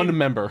have one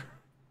member.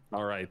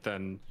 All right,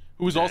 then.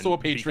 Who's also a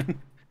patron.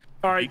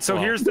 All right, so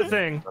here's the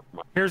thing.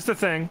 Here's the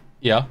thing.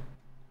 Yeah.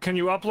 Can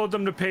you upload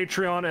them to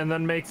Patreon and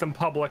then make them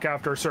public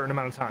after a certain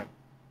amount of time?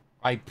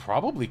 I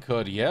probably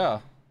could,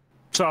 yeah.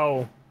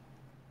 So...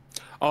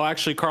 Oh,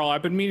 actually, Carl,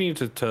 I've been meaning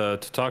to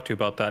talk to you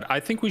about that. I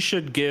think we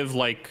should give,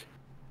 like,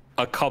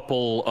 a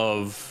couple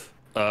of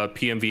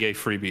PMVA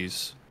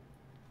freebies.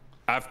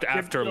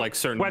 After like,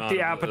 certain whet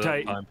the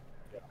appetite.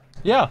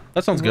 Yeah,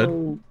 that sounds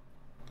good.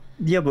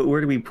 Yeah, but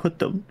where do we put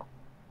them?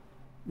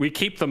 We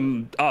keep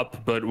them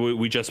up, but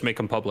we just make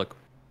them public.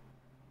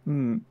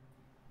 I'm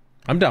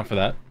down for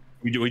that.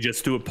 We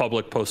just do a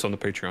public post on the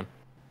Patreon.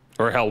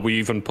 Or hell, we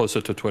even post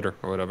it to Twitter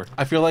or whatever.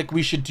 I feel like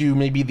we should do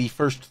maybe the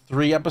first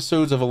 3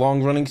 episodes of a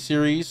long-running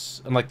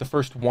series, and like the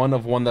first one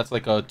that's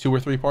like a 2 or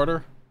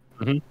 3-parter.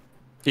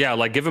 Yeah,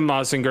 like give him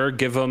Mazinger,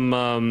 give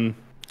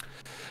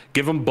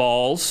him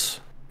Balls,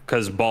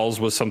 because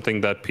Balls was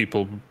something that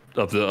people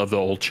of the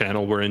old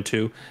channel were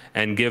into,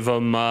 and give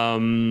him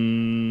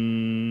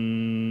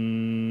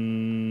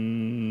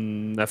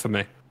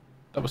FMA.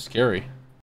 That was scary.